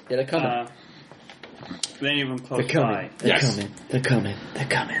 Yes. Yeah, they're coming. Any of them close They're coming. by? They're Yes. coming. They're coming. They're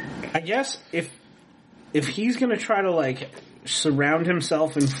coming. I guess if he's gonna try to surround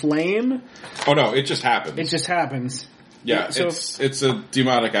himself in flame, Oh no, it just happens. it just happens. yeah, so- it's a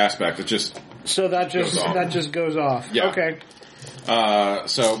demonic aspect. It just So that just goes off. Yeah. Okay.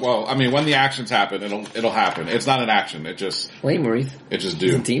 when the actions happen, it'll happen. It's not an action. It just Flame wreath. just Is it a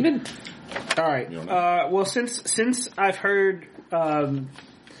do. demon? All right. You don't know. Well, since I've heard, I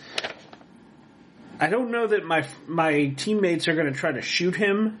don't know that my teammates are going to try to shoot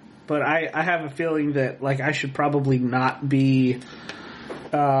him, but I have a feeling that like I should probably not be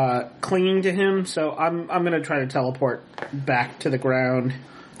clinging to him. So I'm going to try to teleport back to the ground.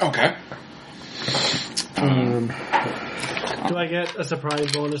 Okay. Do I get a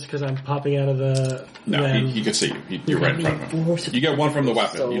surprise bonus because I'm popping out of the... No, he can see you. You're right in front of him. You get one from the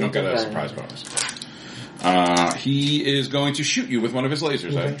weapon. You don't get a surprise bonus. He is going to shoot you with one of his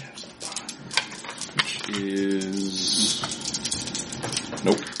lasers, which is...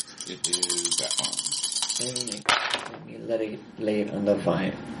 Nope. It is that one. Let me lay it on the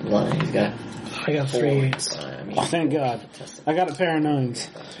line. He's got... I got 3 8s. Oh, thank God. I got a pair of 9s.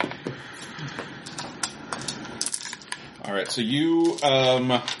 All right, so you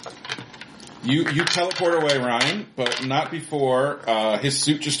teleport away, Ryan, but not before his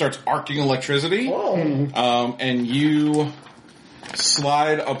suit just starts arcing electricity. And you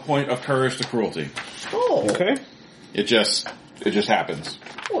slide a point of courage to cruelty. Oh. Okay. It just happens.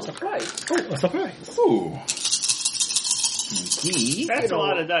 Oh, surprise. A surprise. Ooh. That's a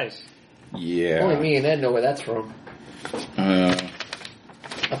lot of dice. Yeah. Only me and Ed know where that's from.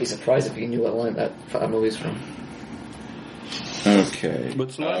 I'd be surprised if you knew what line that movie's from. Okay.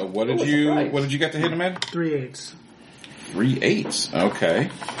 What's that? What did you get to hit him, Ed? 3 8s. 3 8s. Okay.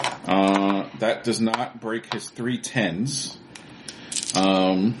 That does not break his 3 10s.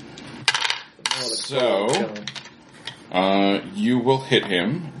 You will hit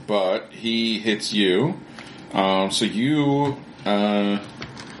him, but he hits you. So you,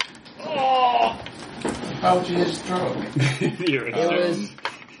 How'd you just throw me? You're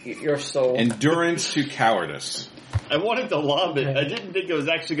Your soul. endurance to cowardice. I wanted to lob it. I didn't think it was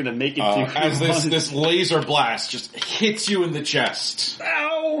actually going to make it to As this laser blast just hits you in the chest.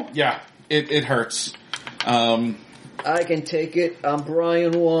 Ow! Yeah, it hurts. I can take it. I'm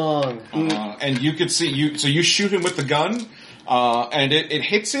Brian Wong. And you could see so you shoot him with the gun, and it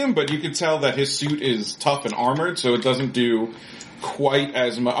hits him, but you can tell that his suit is tough and armored, so it doesn't do quite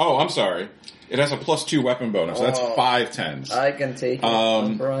as much. Oh, I'm sorry. It has a +2 weapon bonus. So that's 5 10s. I can take it.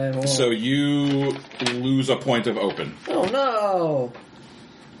 I'm Brian Wong. So you lose a point of open. Oh no!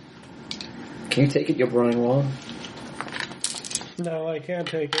 Can you take it, you're Brian Wong? No, I can't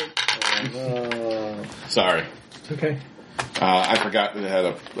take it. Oh, no. Sorry. It's okay. I forgot that it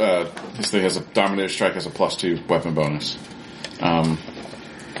had this thing has a Dominator Strike has a +2 weapon bonus.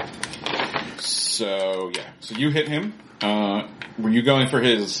 So you hit him. Were you going for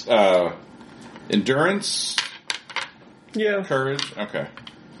his endurance? Yeah. Courage? Okay.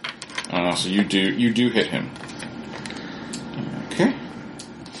 So you do hit him. Okay.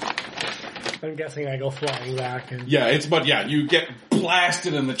 I'm guessing I go flying back and you get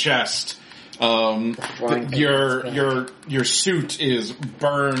blasted in the chest. Your suit is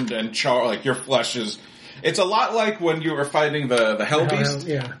burned and charred, like your flesh is. It's a lot like when you were fighting the Hell Beast,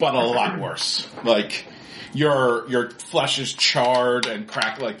 but a lot worse. Like your flesh is charred and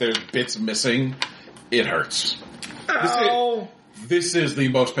cracked, like there's bits missing. It hurts. This is the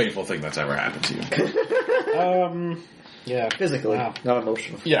most painful thing that's ever happened to you. Yeah, physically, not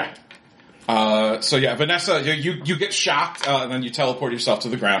emotionally. Yeah. Vanessa, you get shocked, and then you teleport yourself to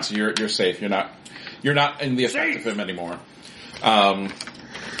the ground, so you're safe. You're not in the effect of him anymore. I'm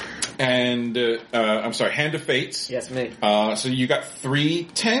sorry, Hand of Fates. Yes, me. So you got 3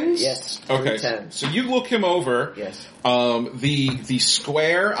 10s? Yes. 3 Okay. 10s. So you look him over. Yes. The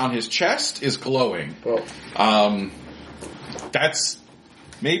square on his chest is glowing. Well. That's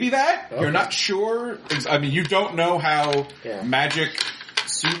maybe that. Okay. You're not sure. I mean, you don't know how magic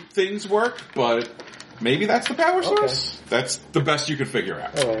suit things work, but maybe that's the power source. Okay. That's the best you could figure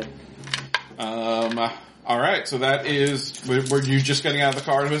out. All right, so that is. Were you just getting out of the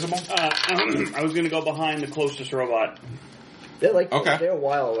car invisible? I was going to go behind the closest robot. They're they're a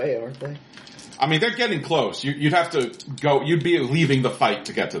while away, aren't they? I mean, they're getting close. You'd have to go. You'd be leaving the fight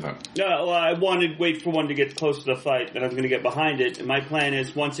to get to them. No, well, I wanted to wait for one to get close to the fight, then I was going to get behind it. And my plan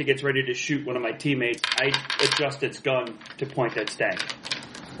is, once it gets ready to shoot one of my teammates, I adjust its gun to point at Stank.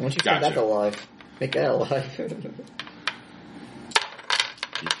 Why don't you make that alive? Make that alive.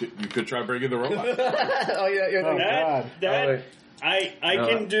 You could try bringing the robot. I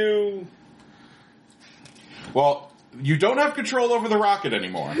can do. Well, you don't have control over the rocket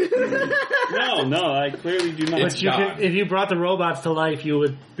anymore. No, I clearly do not. But if you brought the robots to life, you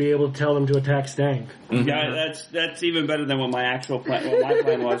would be able to tell them to attack Stank. Mm-hmm. Yeah, that's even better than what my actual plan. What my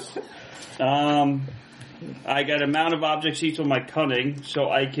plan was. I got amount of objects each with my cunning, so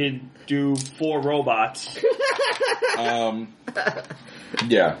I could do 4 robots.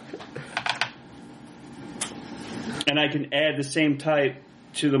 Yeah. And I can add the same type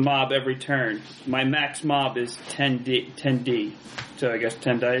to the mob every turn. My max mob is 10D. So I guess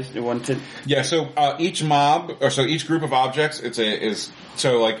 10 dice. Yeah. So each mob, or so each group of objects,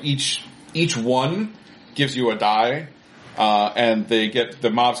 each one gives you a die, and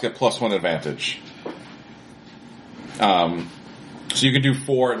the mobs get +1 advantage. So you can do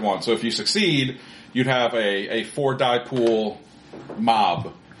 4 at once. So if you succeed, you'd have a 4 die pool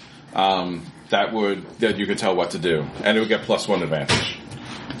mob that you could tell what to do, and it would get +1 advantage.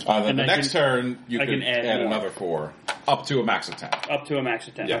 Then the next turn, you can add another 4, up to a max of 10. Up to a max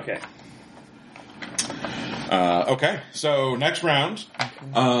of 10. Yeah. Okay. Okay. So next round.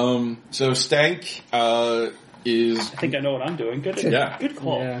 So Stank is. I think I know what I'm doing. Good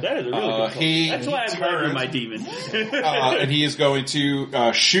call. Yeah. That is a really good call. That's why I'm murdering my demon. And he is going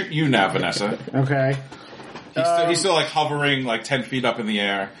to shoot you now, Vanessa. Okay. He's still like hovering like 10 feet up in the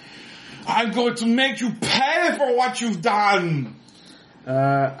air. I'm going to make you pay for what you've done.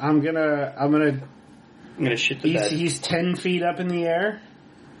 I'm gonna shit the bed. He's 10 feet up in the air.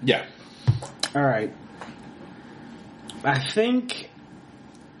 Yeah. All right. I think.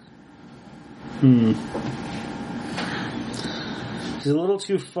 It's a little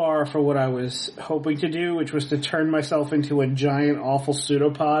too far for what I was hoping to do, which was to turn myself into a giant, awful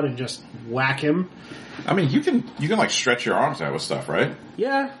pseudopod and just whack him. I mean, you can like stretch your arms out with stuff, right?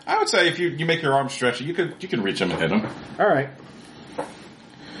 Yeah. I would say if you make your arms stretchy, you can reach him and hit him. All right.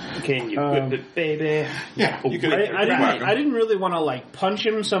 Can you whip it, baby? Yeah, you could. I didn't really want to like punch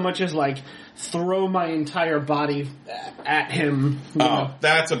him so much as like throw my entire body at him. Oh,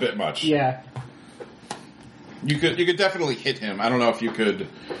 that's a bit much. Yeah. You could definitely hit him. I don't know if you could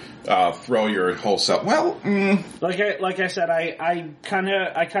throw your whole self. Well, like I said, I kind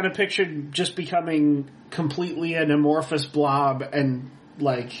of pictured just becoming completely an amorphous blob and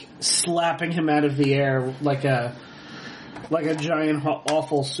like slapping him out of the air like a giant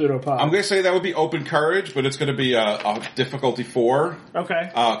awful pseudopod. I'm going to say that would be open courage, but it's going to be a difficulty 4.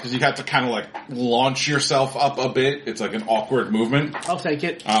 Okay. Because you have to kind of like launch yourself up a bit. It's like an awkward movement. I'll take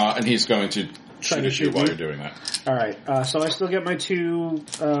it. And he's going to shoot at you while you're doing that. All right. So I still get my 2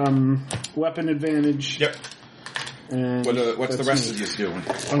 weapon advantage. Yep. And what's the rest of you doing?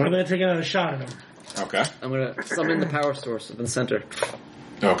 I'm going to take another shot at him. Okay. I'm going to summon the power source in the center.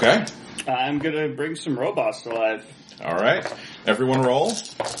 Okay. I'm going to bring some robots to life. All right. Everyone roll.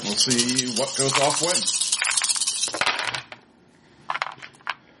 We'll see what goes off when.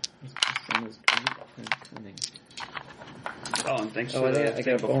 Oh, and thanks Oh, for I that. get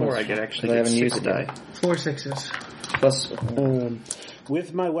a before bonus. I get actually I get haven't 6 used it die. yet. 4 6s. Plus,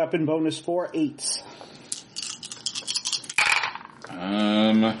 With my weapon bonus 4 8s.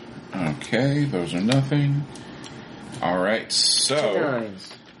 Okay, those are nothing. All right, so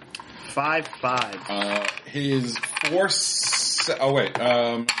 5 5. his force. Oh wait,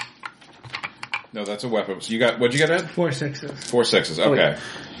 no, that's a weapon. So you got what'd you get, Ed? 4 6s. 4 6s. Okay.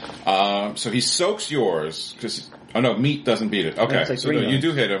 So he soaks yours because meat doesn't beat it. Okay, like so you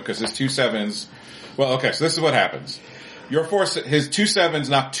do hit him because his 2 7s. Well, okay, so this is what happens. His 2 7s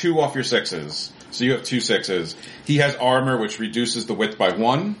knock 2 off your 6s, so you have 2 6s. He has armor which reduces the width by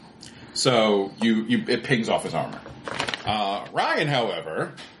 1, so it pings off his armor. Ryan,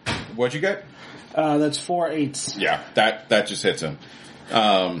 however, what'd you get? That's 4 8s. Yeah, that just hits him.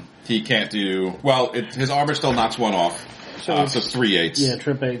 He can't do well. His armor still knocks 1 off, so 3 8s. Yeah,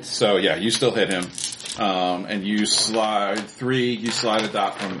 trip 8s. So yeah, you still hit him, and you slide 3. You slide a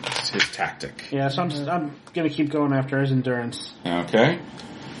dot from his tactic. Yeah, so I'm gonna keep going after his endurance. Okay.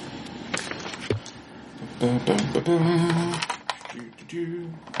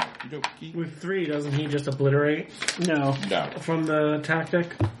 With 3, doesn't he just obliterate No. from the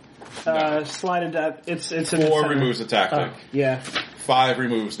tactic? Slide it up. It's in the 4 center. removes the tactic. Yeah. 5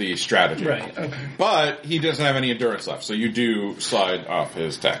 removes the strategy. Right, okay. But he doesn't have any endurance left, so you do slide off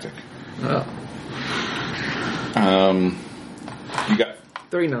his tactic. You got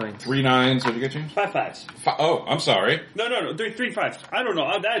 3 9s. 3 9s. What'd you get, James? 5 5s. Oh, I'm sorry. No, 3 5s. I don't know.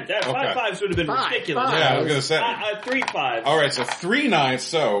 That 5 5s would have been ridiculous. Yeah, I was gonna say. 3 5s. All right, so 3 9s.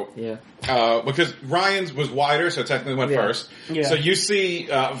 So Yeah. because Ryan's was wider, so technically went first. Yeah. So you see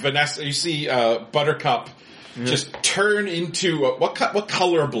Vanessa, you see Buttercup just turn into what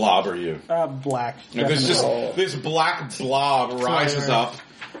color blob are you? Black. Now, there's just this black blob rises up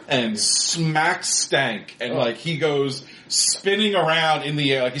and smacks Stank, and like he goes spinning around in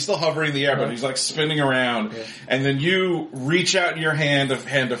the air, like he's still hovering in the air, but he's like spinning around, and then you reach out your hand of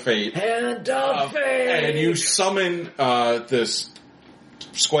fate, and you summon this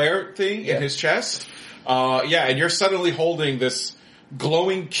square thing in his chest. And you're suddenly holding this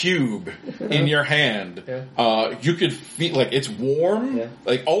glowing cube in your hand. You could feel like it's warm,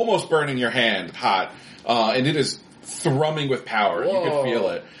 like almost burning your hand hot, and it is thrumming with power. Whoa. You can feel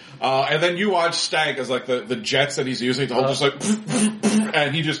it. And then you watch Stank as like the jets that he's using to hold just like,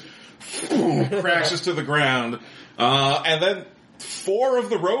 and he just crashes to the ground. And then 4 of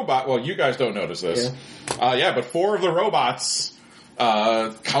the robot, well, you guys don't notice this. But 4 of the robots,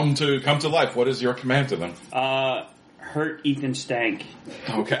 come to life. What is your command to them? Hurt Ethan Stank.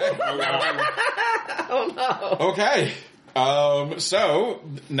 Okay. Oh no. Okay. So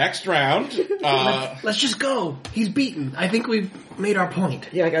next round, Let's just go. He's beaten. I think we've made our point.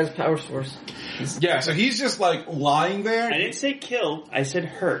 Yeah, I got his power source. so he's just like lying there. I didn't say kill. I said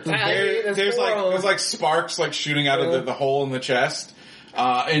hurt. There's like sparks like shooting out of the hole in the chest,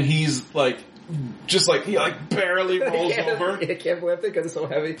 and he's like just like he like barely rolls over. I can't lift it because it's so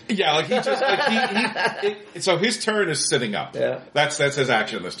heavy. Yeah, like he just like so his turn is sitting up. Yeah, that's his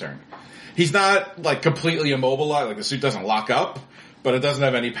action this turn. He's not like completely immobilized. Like the suit doesn't lock up, but it doesn't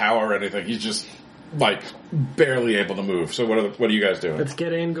have any power or anything. He's just like barely able to move. So what are you guys doing? Let's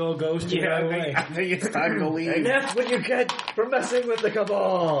get in, go ghost. I think it's time to leave. and that's what you get for messing with the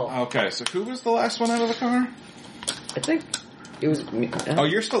cabal. Okay, so who was the last one out of the car? I think it was me. Oh,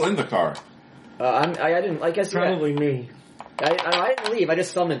 you're still in the car. I didn't. I guess Probably me. I didn't leave. I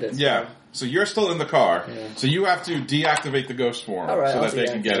just summoned it. Yeah. So you're still in the car. Yeah. So you have to deactivate the ghost form All right, so I'll that they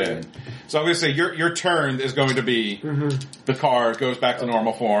can get deactivate in. So I'm going to say your turn is going to be the car goes back to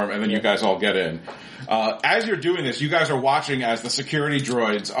normal form, and then you guys all get in. As you're doing this, you guys are watching as the security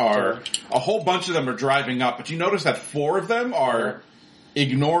droids are, a whole bunch of them are driving up, but you notice that 4 of them are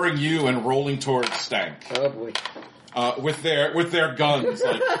ignoring you and rolling towards Stank. Oh boy. With their guns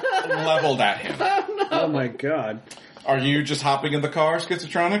like leveled at him. Oh my god. Are you just hopping in the car,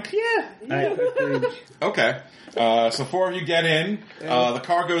 Schizotronic? Yeah. Okay. So 4 of you get in. The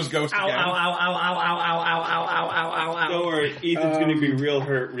car goes ghost again. Don't worry, Ethan's going to be real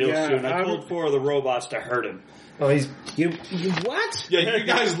hurt real soon. I told 4 of the robots to hurt him. Oh, he's You what? Yeah, you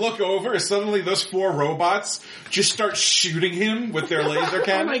guys look over, and suddenly those 4 robots just start shooting him with their laser Oh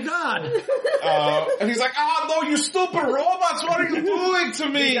cannon. my god! And he's like, "Oh no, you stupid robots! What are you doing to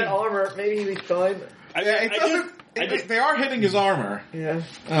me?" he's got armor. Maybe he'll be fine. They are hitting his armor. Yeah.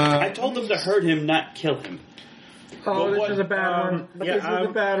 I told them to hurt him, not kill him. Oh, this is a bad one. Yeah, This is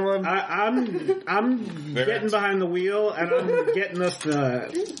a bad one. I'm getting behind the wheel and I'm getting us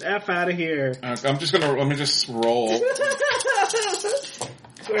the F out of here. I'm just gonna let me just roll. He's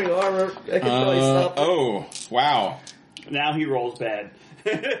wearing armor. I can probably stop him. Oh, wow. Now he rolls bad.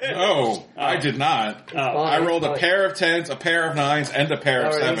 Oh, I did not. I rolled a pair of 10s, a pair of 9s, and a pair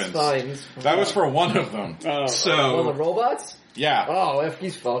of 7s. He's fine. He's fine. That was for one of them. One of So, the robots? yeah. Oh, if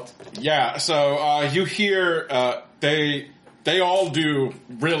he's fucked. Yeah, so you hear they all do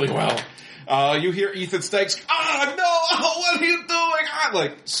really well. You hear Ethan Stank's, "Ah, no! Oh, what are you doing?"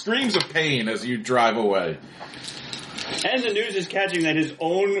 Like screams of pain as you drive away. And the news is catching that his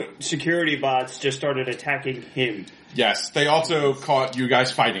own security bots just started attacking him. Yes, they also caught you guys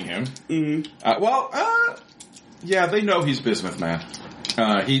fighting him. Mm-hmm. Yeah, they know he's bismuth man.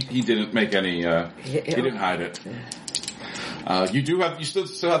 He didn't make any. He didn't hide it. You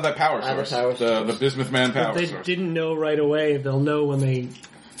still have that power source. The bismuth man power If they source. didn't know right away, they'll know when they...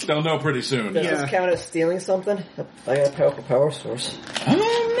 They'll know pretty soon. Does this count as stealing something? I got a powerful power source.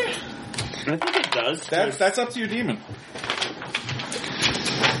 I think it does. That's up to your demon.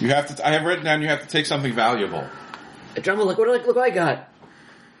 You have to. I have written down. You have to take something valuable. Drummer, look what I got.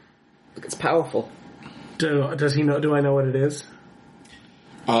 Look, it's powerful. Does he know? Do I know what it is?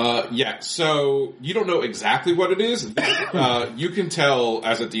 Yeah. So you don't know exactly what it is. You can tell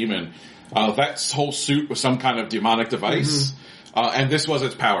as a demon that whole suit was some kind of demonic device, and this was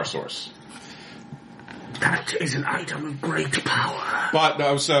its power source. That is an item of great power. But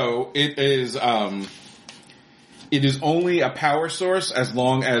no, so it is. It is only a power source as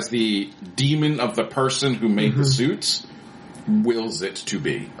long as the demon of the person who made the suit wills it to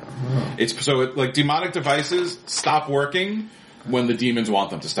be. It's like demonic devices stop working when the demons want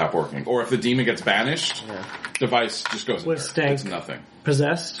them to stop working, or if the demon gets banished, device just goes. Was Stank it's nothing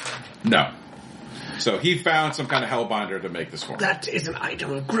possessed? No. So he found some kind of hellbinder to make this for him. That is an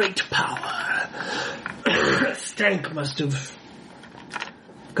item of great power. Stank must have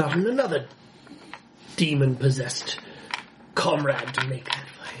gotten another demon-possessed comrade to make that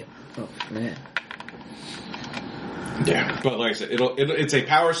for him. Oh, man. Yeah, but like I said, it's a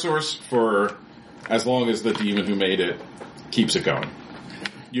power source for as long as the demon who made it keeps it going.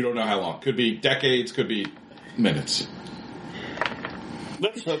 You don't know how long. Could be decades, could be minutes.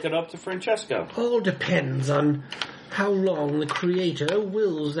 Let's hook it up to Francesco. All depends on how long the Creator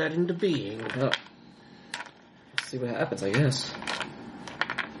wills that into being. Oh. Let's see what happens, I guess.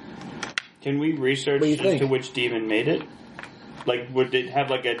 Can we research What do you as think? to which demon made it? Like, would it have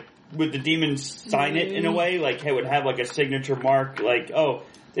like would the demon sign it in a way? Like, hey, would it have like a signature mark? Like, oh,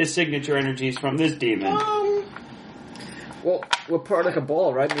 this signature energy is from this demon. Well, we're part of the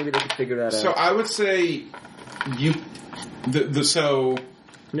cabal, right? Maybe they could figure that out. So I would say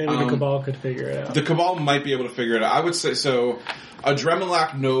Maybe the Cabal could figure it out. the Cabal might be able to figure it out. I would say so.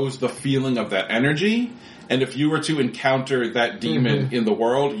 Adremalak knows the feeling of that energy, and if you were to encounter that demon in the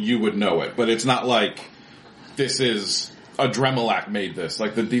world, you would know it. But it's not like this is Adremalak made this.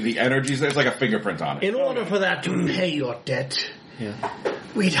 Like the energies, there's like a fingerprint on it. In order for that to pay your debt,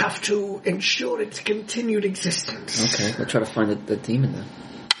 we'd have to ensure its continued existence. Okay, we'll try to find the demon then.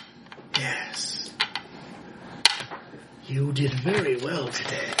 Yes. You did very well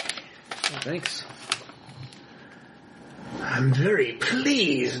today. Oh, thanks. I'm very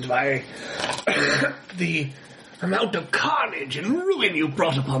pleased by the amount of carnage and ruin you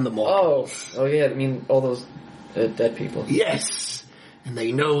brought upon them all. Oh yeah, I mean, all those dead people. Yes, and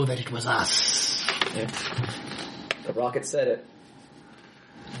they know that it was us. Yeah. The rocket said it.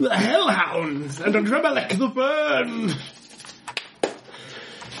 The Hellhounds and Regrettable the Burn.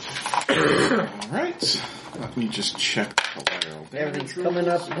 Alright. Let me just check collateral. Everything's coming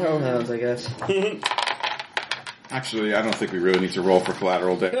up Hellhounds, I guess. Actually, I don't think we really need to roll for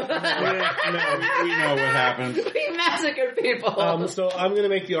collateral damage. We know what happened. We massacred people! So I'm going to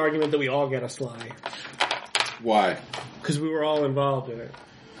make the argument that we all get a sly. Why? Because we were all involved in it.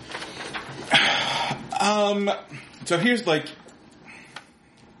 So here's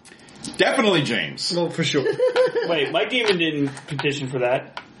definitely James. Well, for sure. Wait, my demon didn't petition for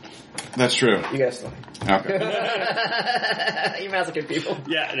that. That's true. You got a sly. Okay. You massacred people.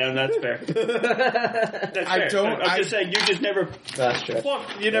 Yeah, no, that's fair. That's fair. I'm just saying, you just never... That's true.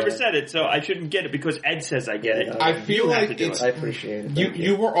 Fuck, you never said it, so I shouldn't get it because Ed says I get it. I feel You have like to do it's... I appreciate it.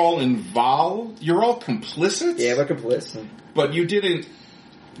 You were all involved. You're all complicit. Yeah, we're complicit. But you didn't,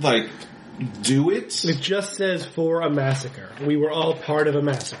 do it. It just says for a massacre. We were all part of a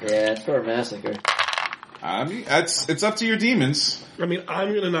massacre. Yeah, it's for a massacre. I mean, it's up to your demons. I mean, I'm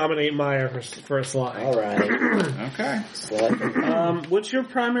going to nominate Maya for a sly. Alright. Okay. Sly. What's your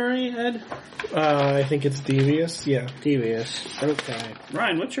primary, Ed? I think it's devious. Yeah. Devious. Okay.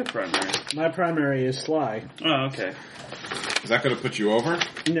 Ryan, what's your primary? My primary is Sly. Oh, okay. Is that going to put you over?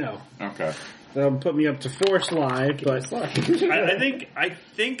 No. Okay. That'll put me up to 4 Sly, but... I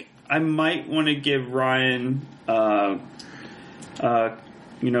think I might want to give Ryan,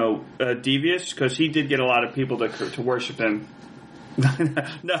 Devious, because he did get a lot of people to worship him.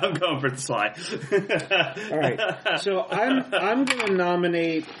 No, I'm going for the Sly. All right. So I'm going to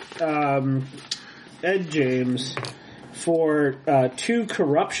nominate Ed James for 2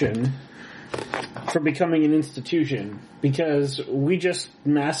 corruption for becoming an institution, because we just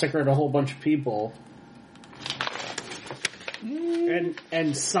massacred a whole bunch of people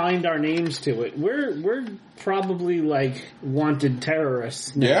and signed our names to it. We're probably wanted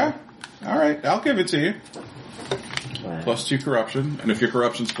terrorists now. Yeah? Alright, I'll give it to you. Wow. Plus 2 corruption, and if your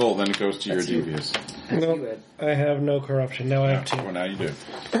corruption's full, then it goes to your devious. No, I have no corruption. Now I have 2. Well, now you do.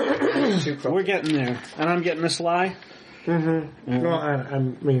 We're getting there. And I'm getting a Sly? Mm-hmm. No,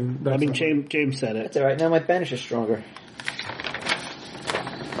 I mean, James said it. That's alright. Now my banish is stronger.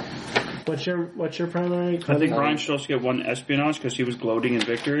 What's your primary? I think Ryan should also get 1 espionage because he was gloating in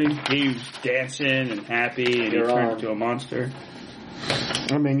victory. He was dancing and happy, and he turned into a monster.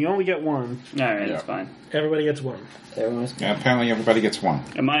 I mean, you only get 1. Alright, that's fine. Everybody gets 1. Yeah, apparently everybody gets 1.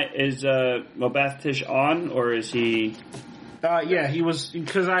 Is Mobathtish on, or is he... Yeah, he was,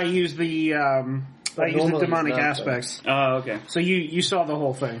 because I used the, I used the demonic aspects. Oh, okay. So you saw the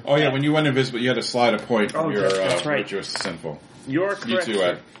whole thing. Oh yeah, when you went invisible, you had to slide a point from your that's right. virtuous to sinful. You're correct. You too,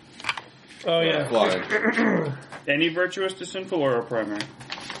 Ed. Oh yeah. Fly. Any virtuous to sinful or a primary?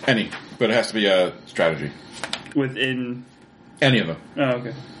 Any, but it has to be a strategy. Within... Any of them. Oh,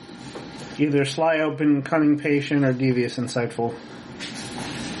 okay. Either sly, open, cunning, patient, or devious, insightful.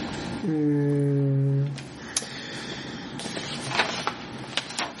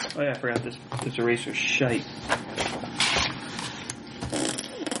 Oh yeah, I forgot this eraser's shite.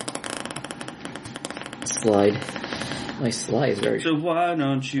 Slide. My slide is very... So why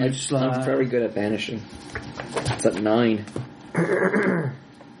don't you slide? I'm very good at banishing. It's at 9.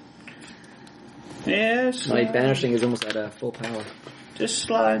 Yes. My banishing is almost at full power. Just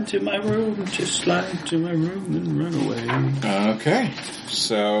slide into my room. Just slide into my room and run away. Okay,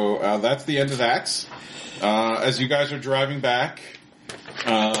 so that's the end of that. As you guys are driving back,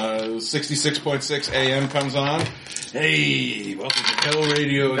 66.6 AM comes on. Hey, welcome to Hell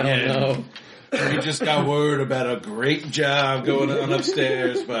Radio again. no. We just got word about a great job going on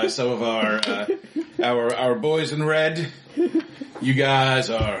upstairs by some of our boys in red. You guys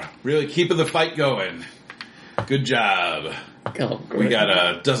are really keeping the fight going. Good job. Oh, We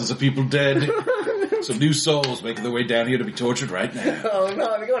got dozens of people dead. Some new souls making their way down here to be tortured right now. Oh no,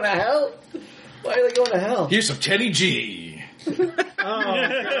 are we going to hell? Why are they going to hell? Here's some Teddy G. Oh,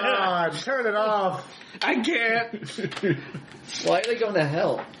 God. Turn it off. I can't. Why are they going to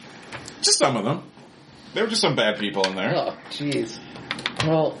hell? Just some of them. There were just some bad people in there. Oh, jeez.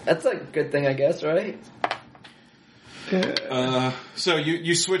 Well, that's a good thing, I guess, right? So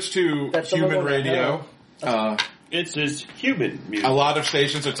you switch to That's human someone going to radio. It's his human music. A lot of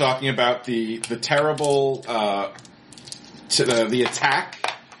stations are talking about the terrible the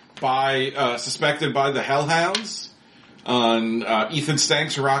attack by suspected by the Hellhounds on Ethan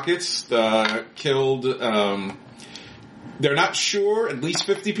Stank's rockets. Killed. They're not sure. At least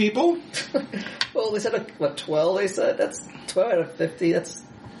 50 people. Well, they said, 12 they said? That's 12 out of 50. That's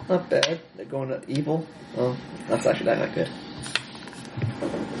not bad. They're going to evil. Well, that's actually not good.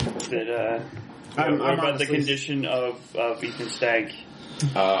 I'm about honestly- the condition of Ethan Stank.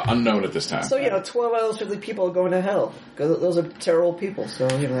 Unknown at this time. So, 12 out of those 50 people are going to hell. Because those are terrible people. So,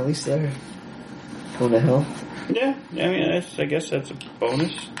 at least they're going to hell. Yeah, I mean, I guess that's a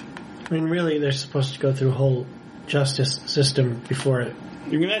bonus. I mean, really, they're supposed to go through a whole justice system before it. I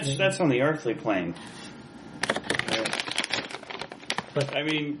mean, that's on the earthly plane. But I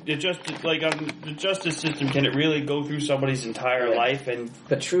mean, the justice system, can it really go through somebody's entire life and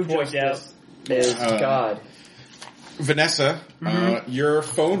The true point justice is God. Vanessa, your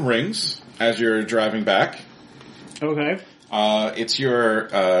phone rings as you're driving back. Okay. It's your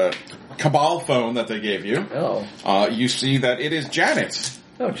Cabal phone that they gave you. Oh. You see that it is Janet.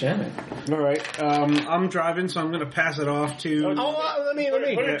 Oh, Janet. All right. I'm driving, so I'm going to pass it off to. let me.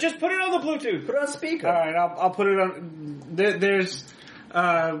 just put it on the Bluetooth. Put it on speaker. All right. I'll put it on. There's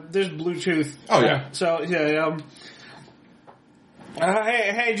Bluetooth. Oh, yeah. So yeah.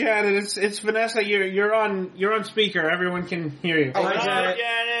 Hey, Janet. It's Vanessa. You're on speaker. Everyone can hear you. Oh, Hi, Janet.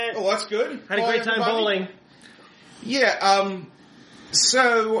 Janet. Oh, that's good. Had a great time everybody. bowling. Yeah,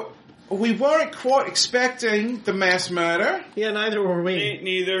 so we weren't quite expecting the mass murder. Yeah, neither were we.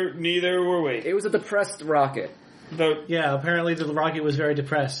 Neither were we. It was a depressed rocket. Yeah, apparently the rocket was very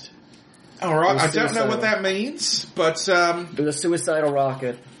depressed. All right, It I was don't know what suicidal. that means, but It was a suicidal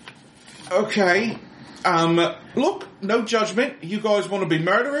rocket. okay. Look, no judgment. You guys want to be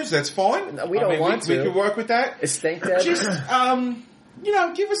murderers? That's fine. No, we don't want We to. can work with that. Is Stank dead? Just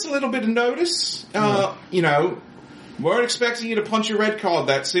give us a little bit of notice. Weren't expecting you to punch your red card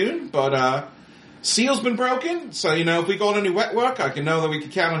that soon, but seal's been broken, so if we got any wet work, I can know that we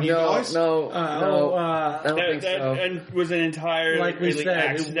can count on you guys. No. I don't think so. And was an entirely Like we said,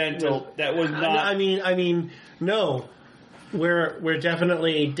 accidental. That was not. I mean, no. We're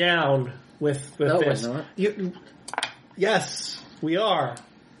definitely down with No, this. we're not. Yes, we are.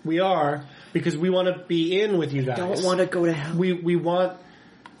 We are, because we want to be in with you guys. Don't want to go to hell. We want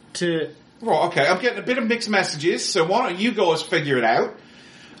to. Right, okay, I'm getting a bit of mixed messages, so why don't you guys figure it out?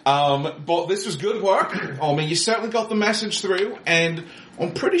 But this was good work. I mean, you certainly got the message through, and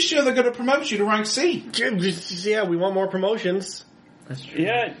I'm pretty sure they're going to promote you to rank C. Yeah, we want more promotions. That's true.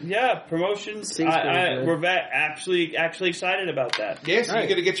 Yeah, promotions. Seems pretty good. We're actually excited about that. Yes, Right. you're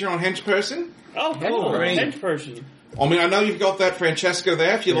going to get your own hench person. Oh, cool. great. Hench person. I mean, I know you've got that Francesco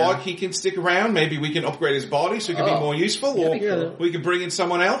there. If you Yeah. like, he can stick around. Maybe we can upgrade his body so he can be Oh. more useful, or That'd be cool. we could bring in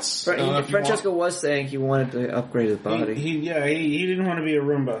someone else. if you want. Francesco was saying he wanted to upgrade his body. He didn't want to be a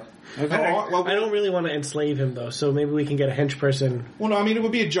Roomba. Okay. All right, well, I don't really want to enslave him though, so maybe we can get a hench person. well, no, I mean, it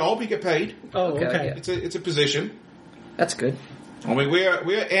would be a job. You get paid. Oh, Okay, okay. yeah. It's a position. That's good. I mean,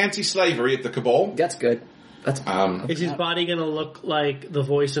 we're anti-slavery at the Cabal. That's good. That's Is his body going to look like the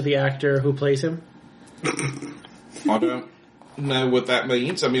voice of the actor who plays him? I don't know what that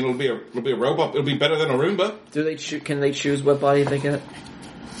means. I mean, it'll be a robot. It'll be better than a Roomba. Can they choose what body they get?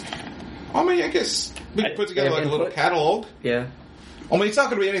 I mean, I guess we could put together They like have a little input? catalog. Yeah. I mean, it's not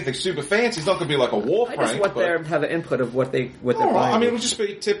going to be anything super fancy. It's not going to be like a war I prank. just want but, them to have an input of what their All right, body I mean, is. it'll just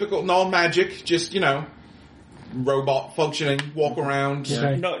be typical, non-magic, just, robot functioning, walk around.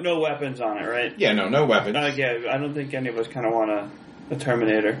 Okay. No weapons on it, right? Yeah, no weapons. Yeah, I don't think any of us kind of want a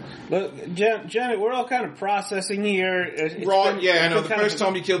Terminator. Look, Janet, we're all kind of processing here. It's Right, been- yeah, I it's know. been The kind first of-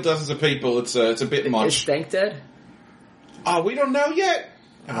 time you killed dozens of people, it's a bit Is much. Stank dead? We don't know yet.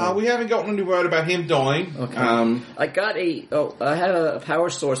 We haven't gotten any word about him dying. Okay. I have a power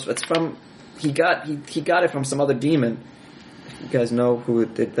source. It's from he got it from some other demon. You guys know who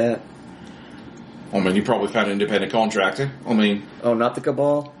did that? I mean, you probably found an independent contractor. I mean, Oh, not the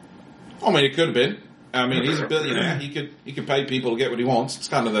Cabal? it could have been. I mean, he's a billionaire. He could pay people to get what he wants. It's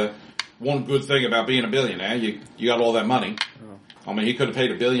kind of the one good thing about being a billionaire. You got all that money. I mean, he could have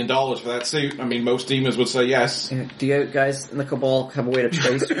paid $1 billion for that suit. I mean, most demons would say yes. Yeah. Do you guys in the Cabal have a way to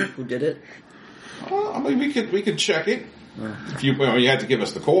trace who did it? I mean, we could check it. If you had to give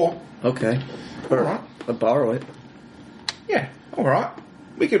us the call. Okay. Or All right. borrow it. Yeah, all right.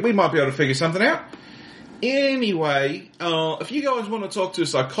 We might be able to figure something out. Anyway, if you guys want to talk to a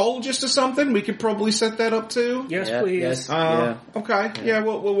psychologist or something, we could probably set that up too. Yes, Yeah, please. yes. Okay. Yeah,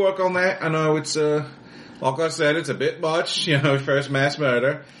 we'll work on that. I know it's like I said, it's a bit much, first mass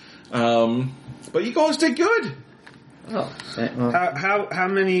murder. But you guys did good. Oh. Well, How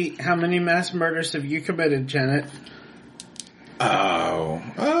many mass murders have you committed, Janet? Oh,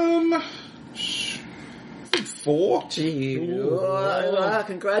 I think 4. gee.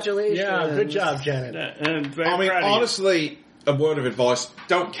 Congratulations. Yeah, good job, Janet. I mean, honestly, a word of advice: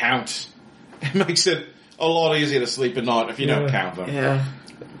 don't count. It makes it a lot easier to sleep at night if you don't count them. Yeah.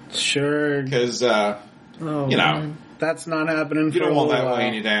 Sure. Because Man. That's not happening you for don't a want little that while.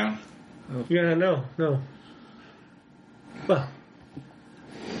 weighing you down. Yeah, no. Well,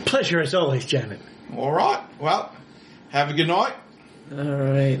 pleasure as always, Janet. All right. Well, have a good night. All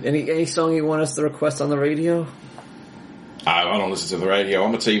right. Any song you want us to request on the radio? I don't listen to the radio.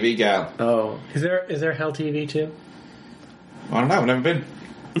 I'm a TV gal. Oh. Is there Hell TV too? I don't know. I've never been.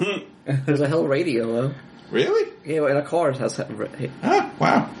 There's a Hell radio, though. Really? Yeah, in a car it has...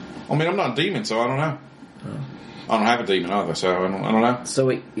 Wow. I mean, I'm not a demon, so I don't know. I don't have a demon either, so I don't know. So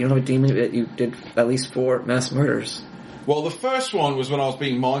wait, you don't have a demon, but you did at least 4 mass murders. Well, the first one was when I was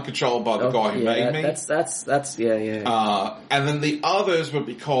being mind controlled by the guy who made me. That's yeah. And then the others were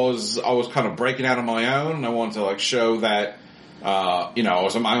because I was kind of breaking out on my own, and I wanted to show that, I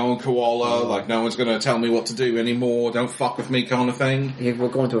was my own koala, like no one's going to tell me what to do anymore, don't fuck with me kind of thing. Yeah, we're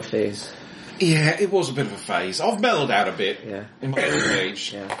going through a phase. Yeah, it was a bit of a phase. I've mellowed out a bit in my old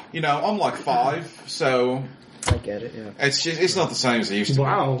age. Yeah. I'm like 5, so I get it, yeah. it's not the same as it used to be.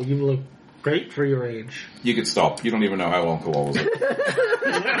 Wow, you look great for your age. You could stop. You don't even know how long koalas are.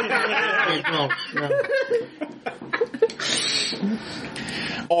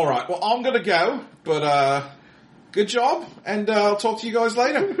 All right. Well, I'm going to go, but good job, and I'll talk to you guys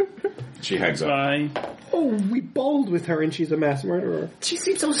later. She hangs up. Bye. Oh, we bowled with her and she's a mass murderer. She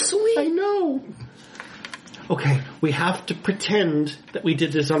seems so sweet. I know. Okay, we have to pretend that we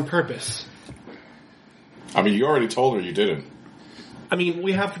did this on purpose. I mean, you already told her you didn't. I mean,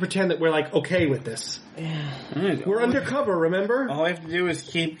 we have to pretend that we're okay with this. We're undercover, remember? All I have to do is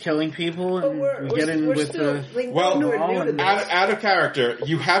keep killing people But and get in we're with still, the... well, Out of character,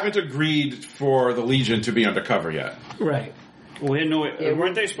 you haven't agreed for the Legion to be undercover yet. Right. We had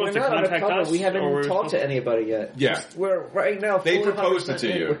weren't they supposed to we're not contact undercover. us? We haven't or talked to anybody yet. Yeah. We're right now. They fully proposed it to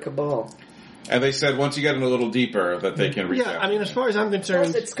 100% in you. with Cabal. And they said once you get in a little deeper that they can reach out. Yeah, I mean, as far as I'm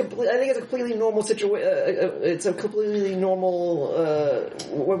concerned... Plus, I think it's a completely normal situation. It's a completely normal.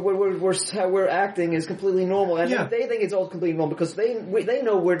 How we're acting is completely normal, and they think it's all completely normal because they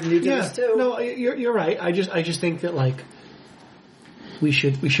know we're new to this too. No, you're right. I just think that we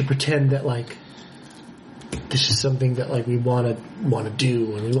should pretend that this is something that we want to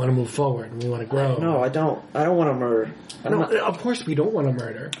do and we want to move forward and we want to grow. No, I don't want to murder. Of course we don't want to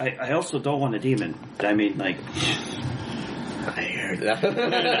murder. I also don't want a demon. I mean, I heard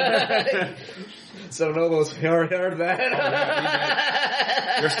that. So Novo's heard that.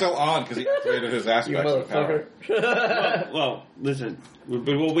 You're still on because he activated his aspects of power. well, listen.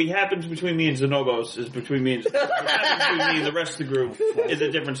 What happens between me and Xenobos is between me and what happens between me and the rest of the group is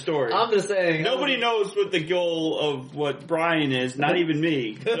a different story. I'm just saying. Nobody knows what the goal of what Brian is, not even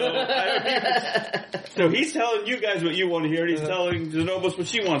me. So he's telling you guys what you want to hear, and he's telling Xenobos what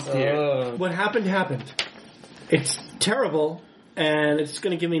she wants to hear. What happened. It's terrible, and it's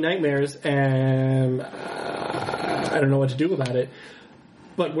going to give me nightmares, and I don't know what to do about it.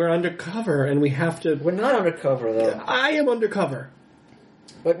 But we're undercover, and we have to... We're not undercover, though. I am undercover.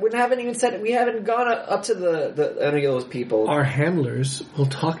 But we haven't even said... We haven't gone up to any of those people. Our handlers will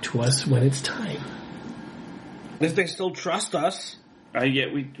talk to us when it's time. If they still trust us. I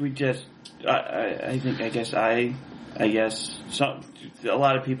guess a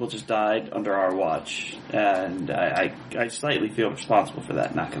lot of people just died under our watch, and I slightly feel responsible for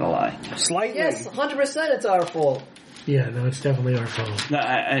that, not gonna lie. Slightly? Yes, 100% it's our fault. Yeah, no, it's definitely our fault. No,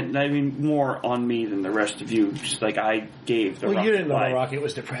 I mean more on me than the rest of you. Just I gave the rocket you didn't know life. the rocket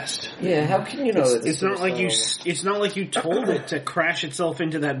was depressed. Yeah, how can you know that? It's not like you. It's not like you told it to crash itself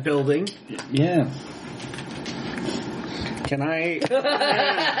into that building. Yeah. Can I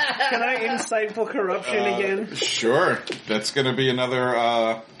insightful corruption again? Sure. That's going to be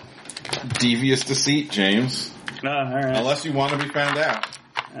another devious deceit, James. All right. Unless you want to be found out.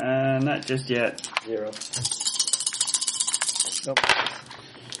 Not just yet. 0. Nope.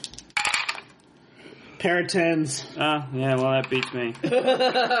 Pair of tens. Oh, yeah, well, that beats me.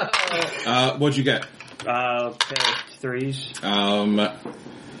 What'd you get? Pair of threes.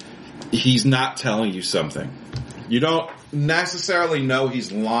 He's not telling you something. You don't necessarily know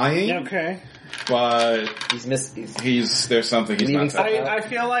he's lying. Okay. But there's something he's not telling you. I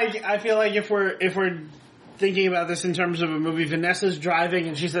feel like if we're thinking about this in terms of a movie, Vanessa's driving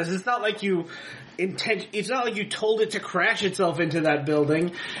and she says it's not like you told it to crash itself into that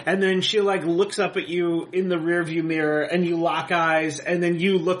building, and then she like looks up at you in the rearview mirror and you lock eyes and then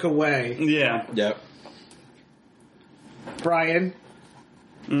you look away. Yeah. Yep. Brian.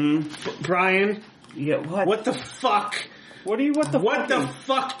 Brian. Yeah, what? What the fuck? What the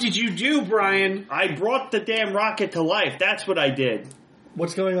fuck did you do, Brian? I brought the damn rocket to life. That's what I did.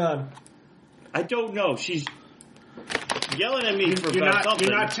 What's going on? I don't know. She's yelling at me something.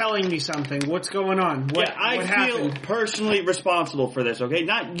 You're not telling me something. What's going on? What feel happened? personally responsible for this, okay?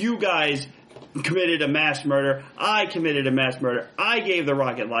 Not you guys committed a mass murder. I committed a mass murder. I gave the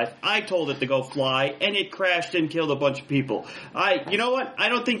rocket life. I told it to go fly, and it crashed and killed a bunch of people. You know what? I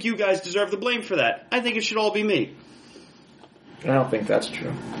don't think you guys deserve the blame for that. I think it should all be me. I don't think that's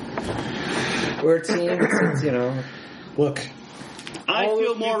true. We're a team. It's, Look. I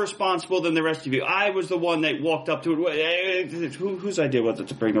feel more responsible than the rest of you. I was the one that walked up to it. Whose idea was it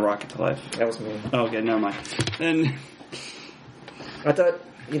to bring the rocket to life? That was me. Oh, okay, never mind. Then I thought,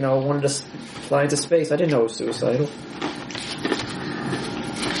 wanted to fly into space. I didn't know it was suicidal.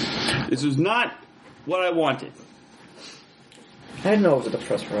 This was not what I wanted. I didn't know it was a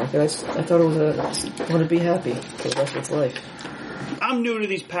depressed rocket. I thought it was want to be happy for the rest of its life. I'm new to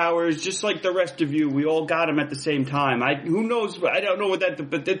these powers, just like the rest of you. We all got them at the same time. Who knows? I don't know what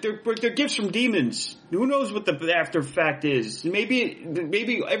but they're gifts from demons. Who knows what the after fact is?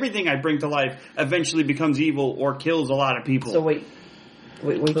 Maybe everything I bring to life eventually becomes evil or kills a lot of people. So wait.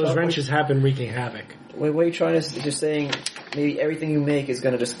 Those wrenches have been wreaking havoc. Wait, what are you trying to? You're saying maybe everything you make is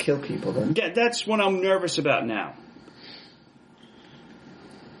going to just kill people then? Yeah, that's what I'm nervous about now.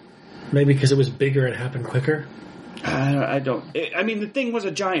 Maybe because it was bigger and happened quicker? I don't. I mean, the thing was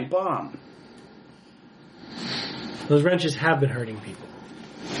a giant bomb. Those wrenches have been hurting people.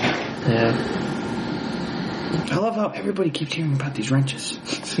 Yeah. I love how everybody keeps hearing about these wrenches.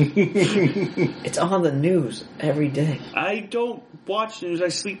 It's on the news every day. I don't watch news. I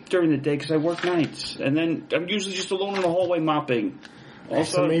sleep during the day because I work nights. And then I'm usually just alone in the hallway mopping.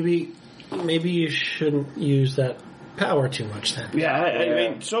 Also, so maybe you shouldn't use that power too much then. Yeah, I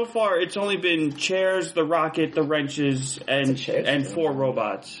mean, so far it's only been chairs, the rocket, the wrenches, and 4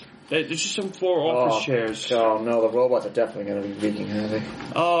 robots. There's just some 4 office chairs. Oh no, the robots are definitely going to be wreaking havoc.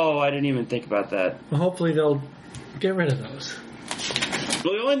 Oh, I didn't even think about that. Well, hopefully they'll get rid of those.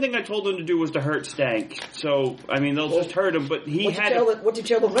 Well, the only thing I told them to do was to hurt Stank. So, I mean, they'll just hurt him, but he had... What did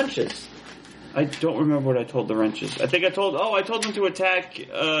you tell the wrenches? I don't remember what I told the wrenches. I think I told them to attack,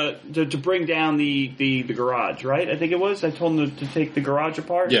 to bring down the garage, right? I think it was. I told them to take the garage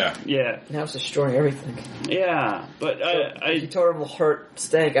apart. Yeah. Yeah. Now it's destroying everything. Yeah, but you told them we'll hurt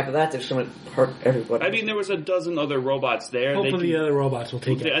Stank. After that, they're going to hurt everybody. I mean, there was a dozen other robots there. Hopefully the other robots will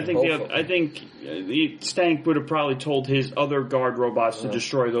take it. I think Stank would have probably told his other guard robots to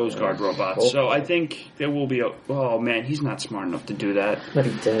destroy those guard robots. Hopefully. So I think there will be oh man, he's not smart enough to do that. Might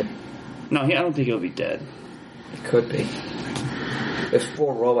be dead. No, I don't think he'll be dead. It could be. There's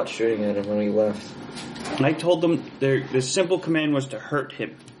 4 robots shooting at him when he left. I told them the simple command was to hurt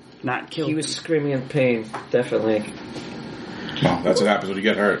him, not kill him. He was screaming in pain, definitely. Well, that's what happens when you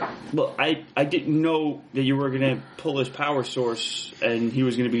get hurt. Well, I didn't know that you were going to pull his power source and he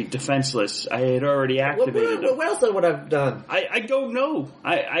was going to be defenseless. I had already activated him. What else would I have done? I don't know.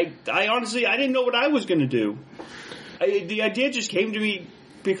 I honestly, I didn't know what I was going to do. The idea just came to me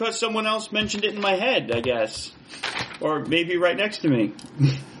because someone else mentioned it in my head, I guess. Or maybe right next to me.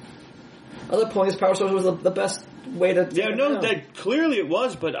 Other point, his power source was the best way to... Yeah, no, that clearly it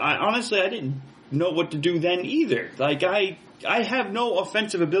was, but honestly, I didn't know what to do then either. Like, I have no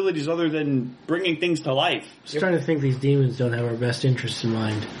offensive abilities other than bringing things to life. Just trying to think these demons don't have our best interests in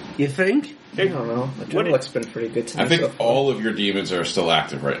mind. You think? I don't know. The Adrenaline's been pretty good to me. I think all of your demons are still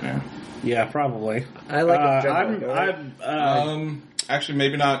active right now. Yeah, probably. I like Adrenaline. Actually,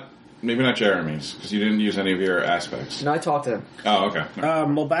 maybe not Jeremy's, because you didn't use any of your aspects. No, I talked to him. Oh, okay.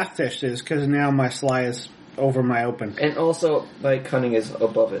 Well, Bathfish is, because now my Sly is over my open. And also, my cunning is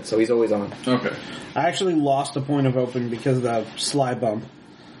above it, so he's always on. Okay. I actually lost a point of open because of the sly bump.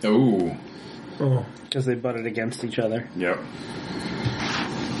 Ooh. Oh. Because they butted against each other. Yep.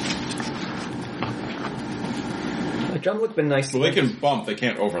 The jump look's been nice. Well, they can bump. They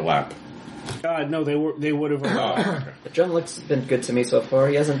can't overlap. No, they would have. The jump look's been good to me so far.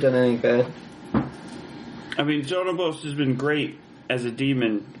 He hasn't done anything bad. I mean, Zonobos has been great as a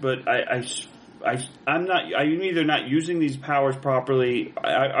demon, but I'm either not using these powers properly.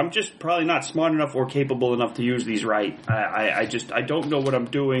 I'm just probably not smart enough or capable enough to use these right. I don't know what I'm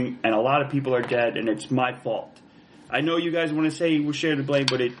doing, and a lot of people are dead, and it's my fault. I know you guys want to say we share the blame,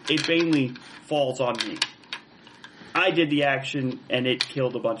 but it mainly falls on me. I did the action, and it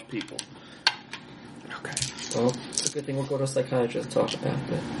killed a bunch of people. Okay. Well, it's a good thing we'll go to a psychiatrist and talk about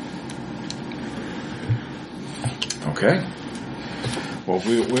it. Okay. Well,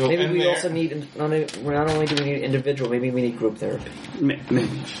 we'll maybe end we there. also need, not only do we need individual, maybe we need group therapy.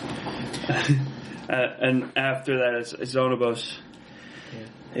 Maybe. And after that, it's Zonobos.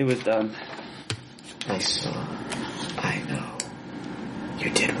 Yeah. It was done. I know. You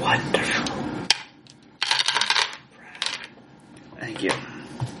did wonderful. Thank you.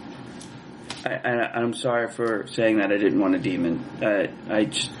 I'm sorry for saying that I didn't want a demon. I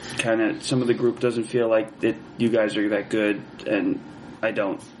just some of the group doesn't feel like that you guys are that good, and I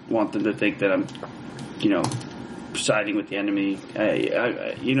don't want them to think that I'm, siding with the enemy.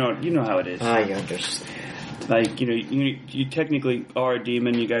 You know how it is. I understand. Like, you technically are a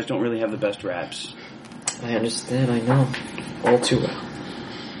demon. You guys don't really have the best raps. I understand. I know all too well.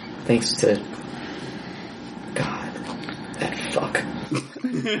 Thanks to God, that fuck.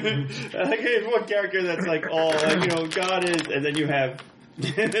 Okay, one character that's like all God is, and then you have.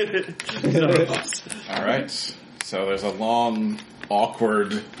 All right. So there's a long,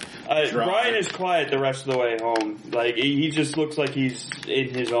 awkward. Brian is quiet the rest of the way home. Like, he just looks like he's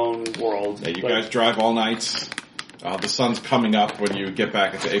in his own world. Yeah, you guys drive all night. The sun's coming up when you get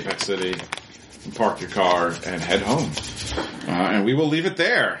back into Apex City. Park your car and head home. And we will leave it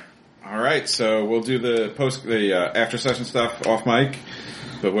there. All right, so we'll do the after session stuff off mic.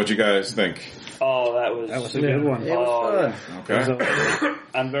 But what'd you guys think? Oh, that was a good one. It was fun. Okay.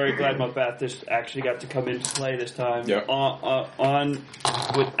 I'm very glad Mabathis actually got to come into play this time. Yep. On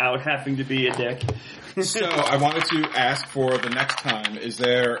without having to be a dick. So I wanted to ask for the next time, is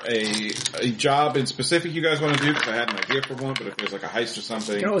there a job in specific you guys want to do? Because I had an idea for one, but if there's like a heist or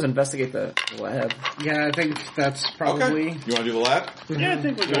something. You can always investigate the lab. Yeah, I think that's probably. Okay. You want to do the lab? Yeah, I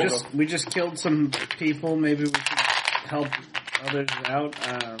think we just killed some people. Maybe we should help others out.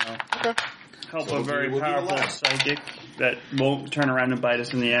 I don't know. Okay. Help So a very we'll do the powerful lab. psychic that won't turn around and bite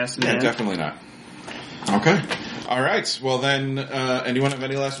us in the ass. In the Yeah, end. definitely not. Okay. All right. Well then, anyone have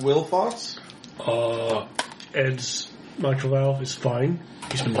any last will thoughts? Ed's mitral valve is fine.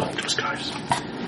 He's been knocked to his guys.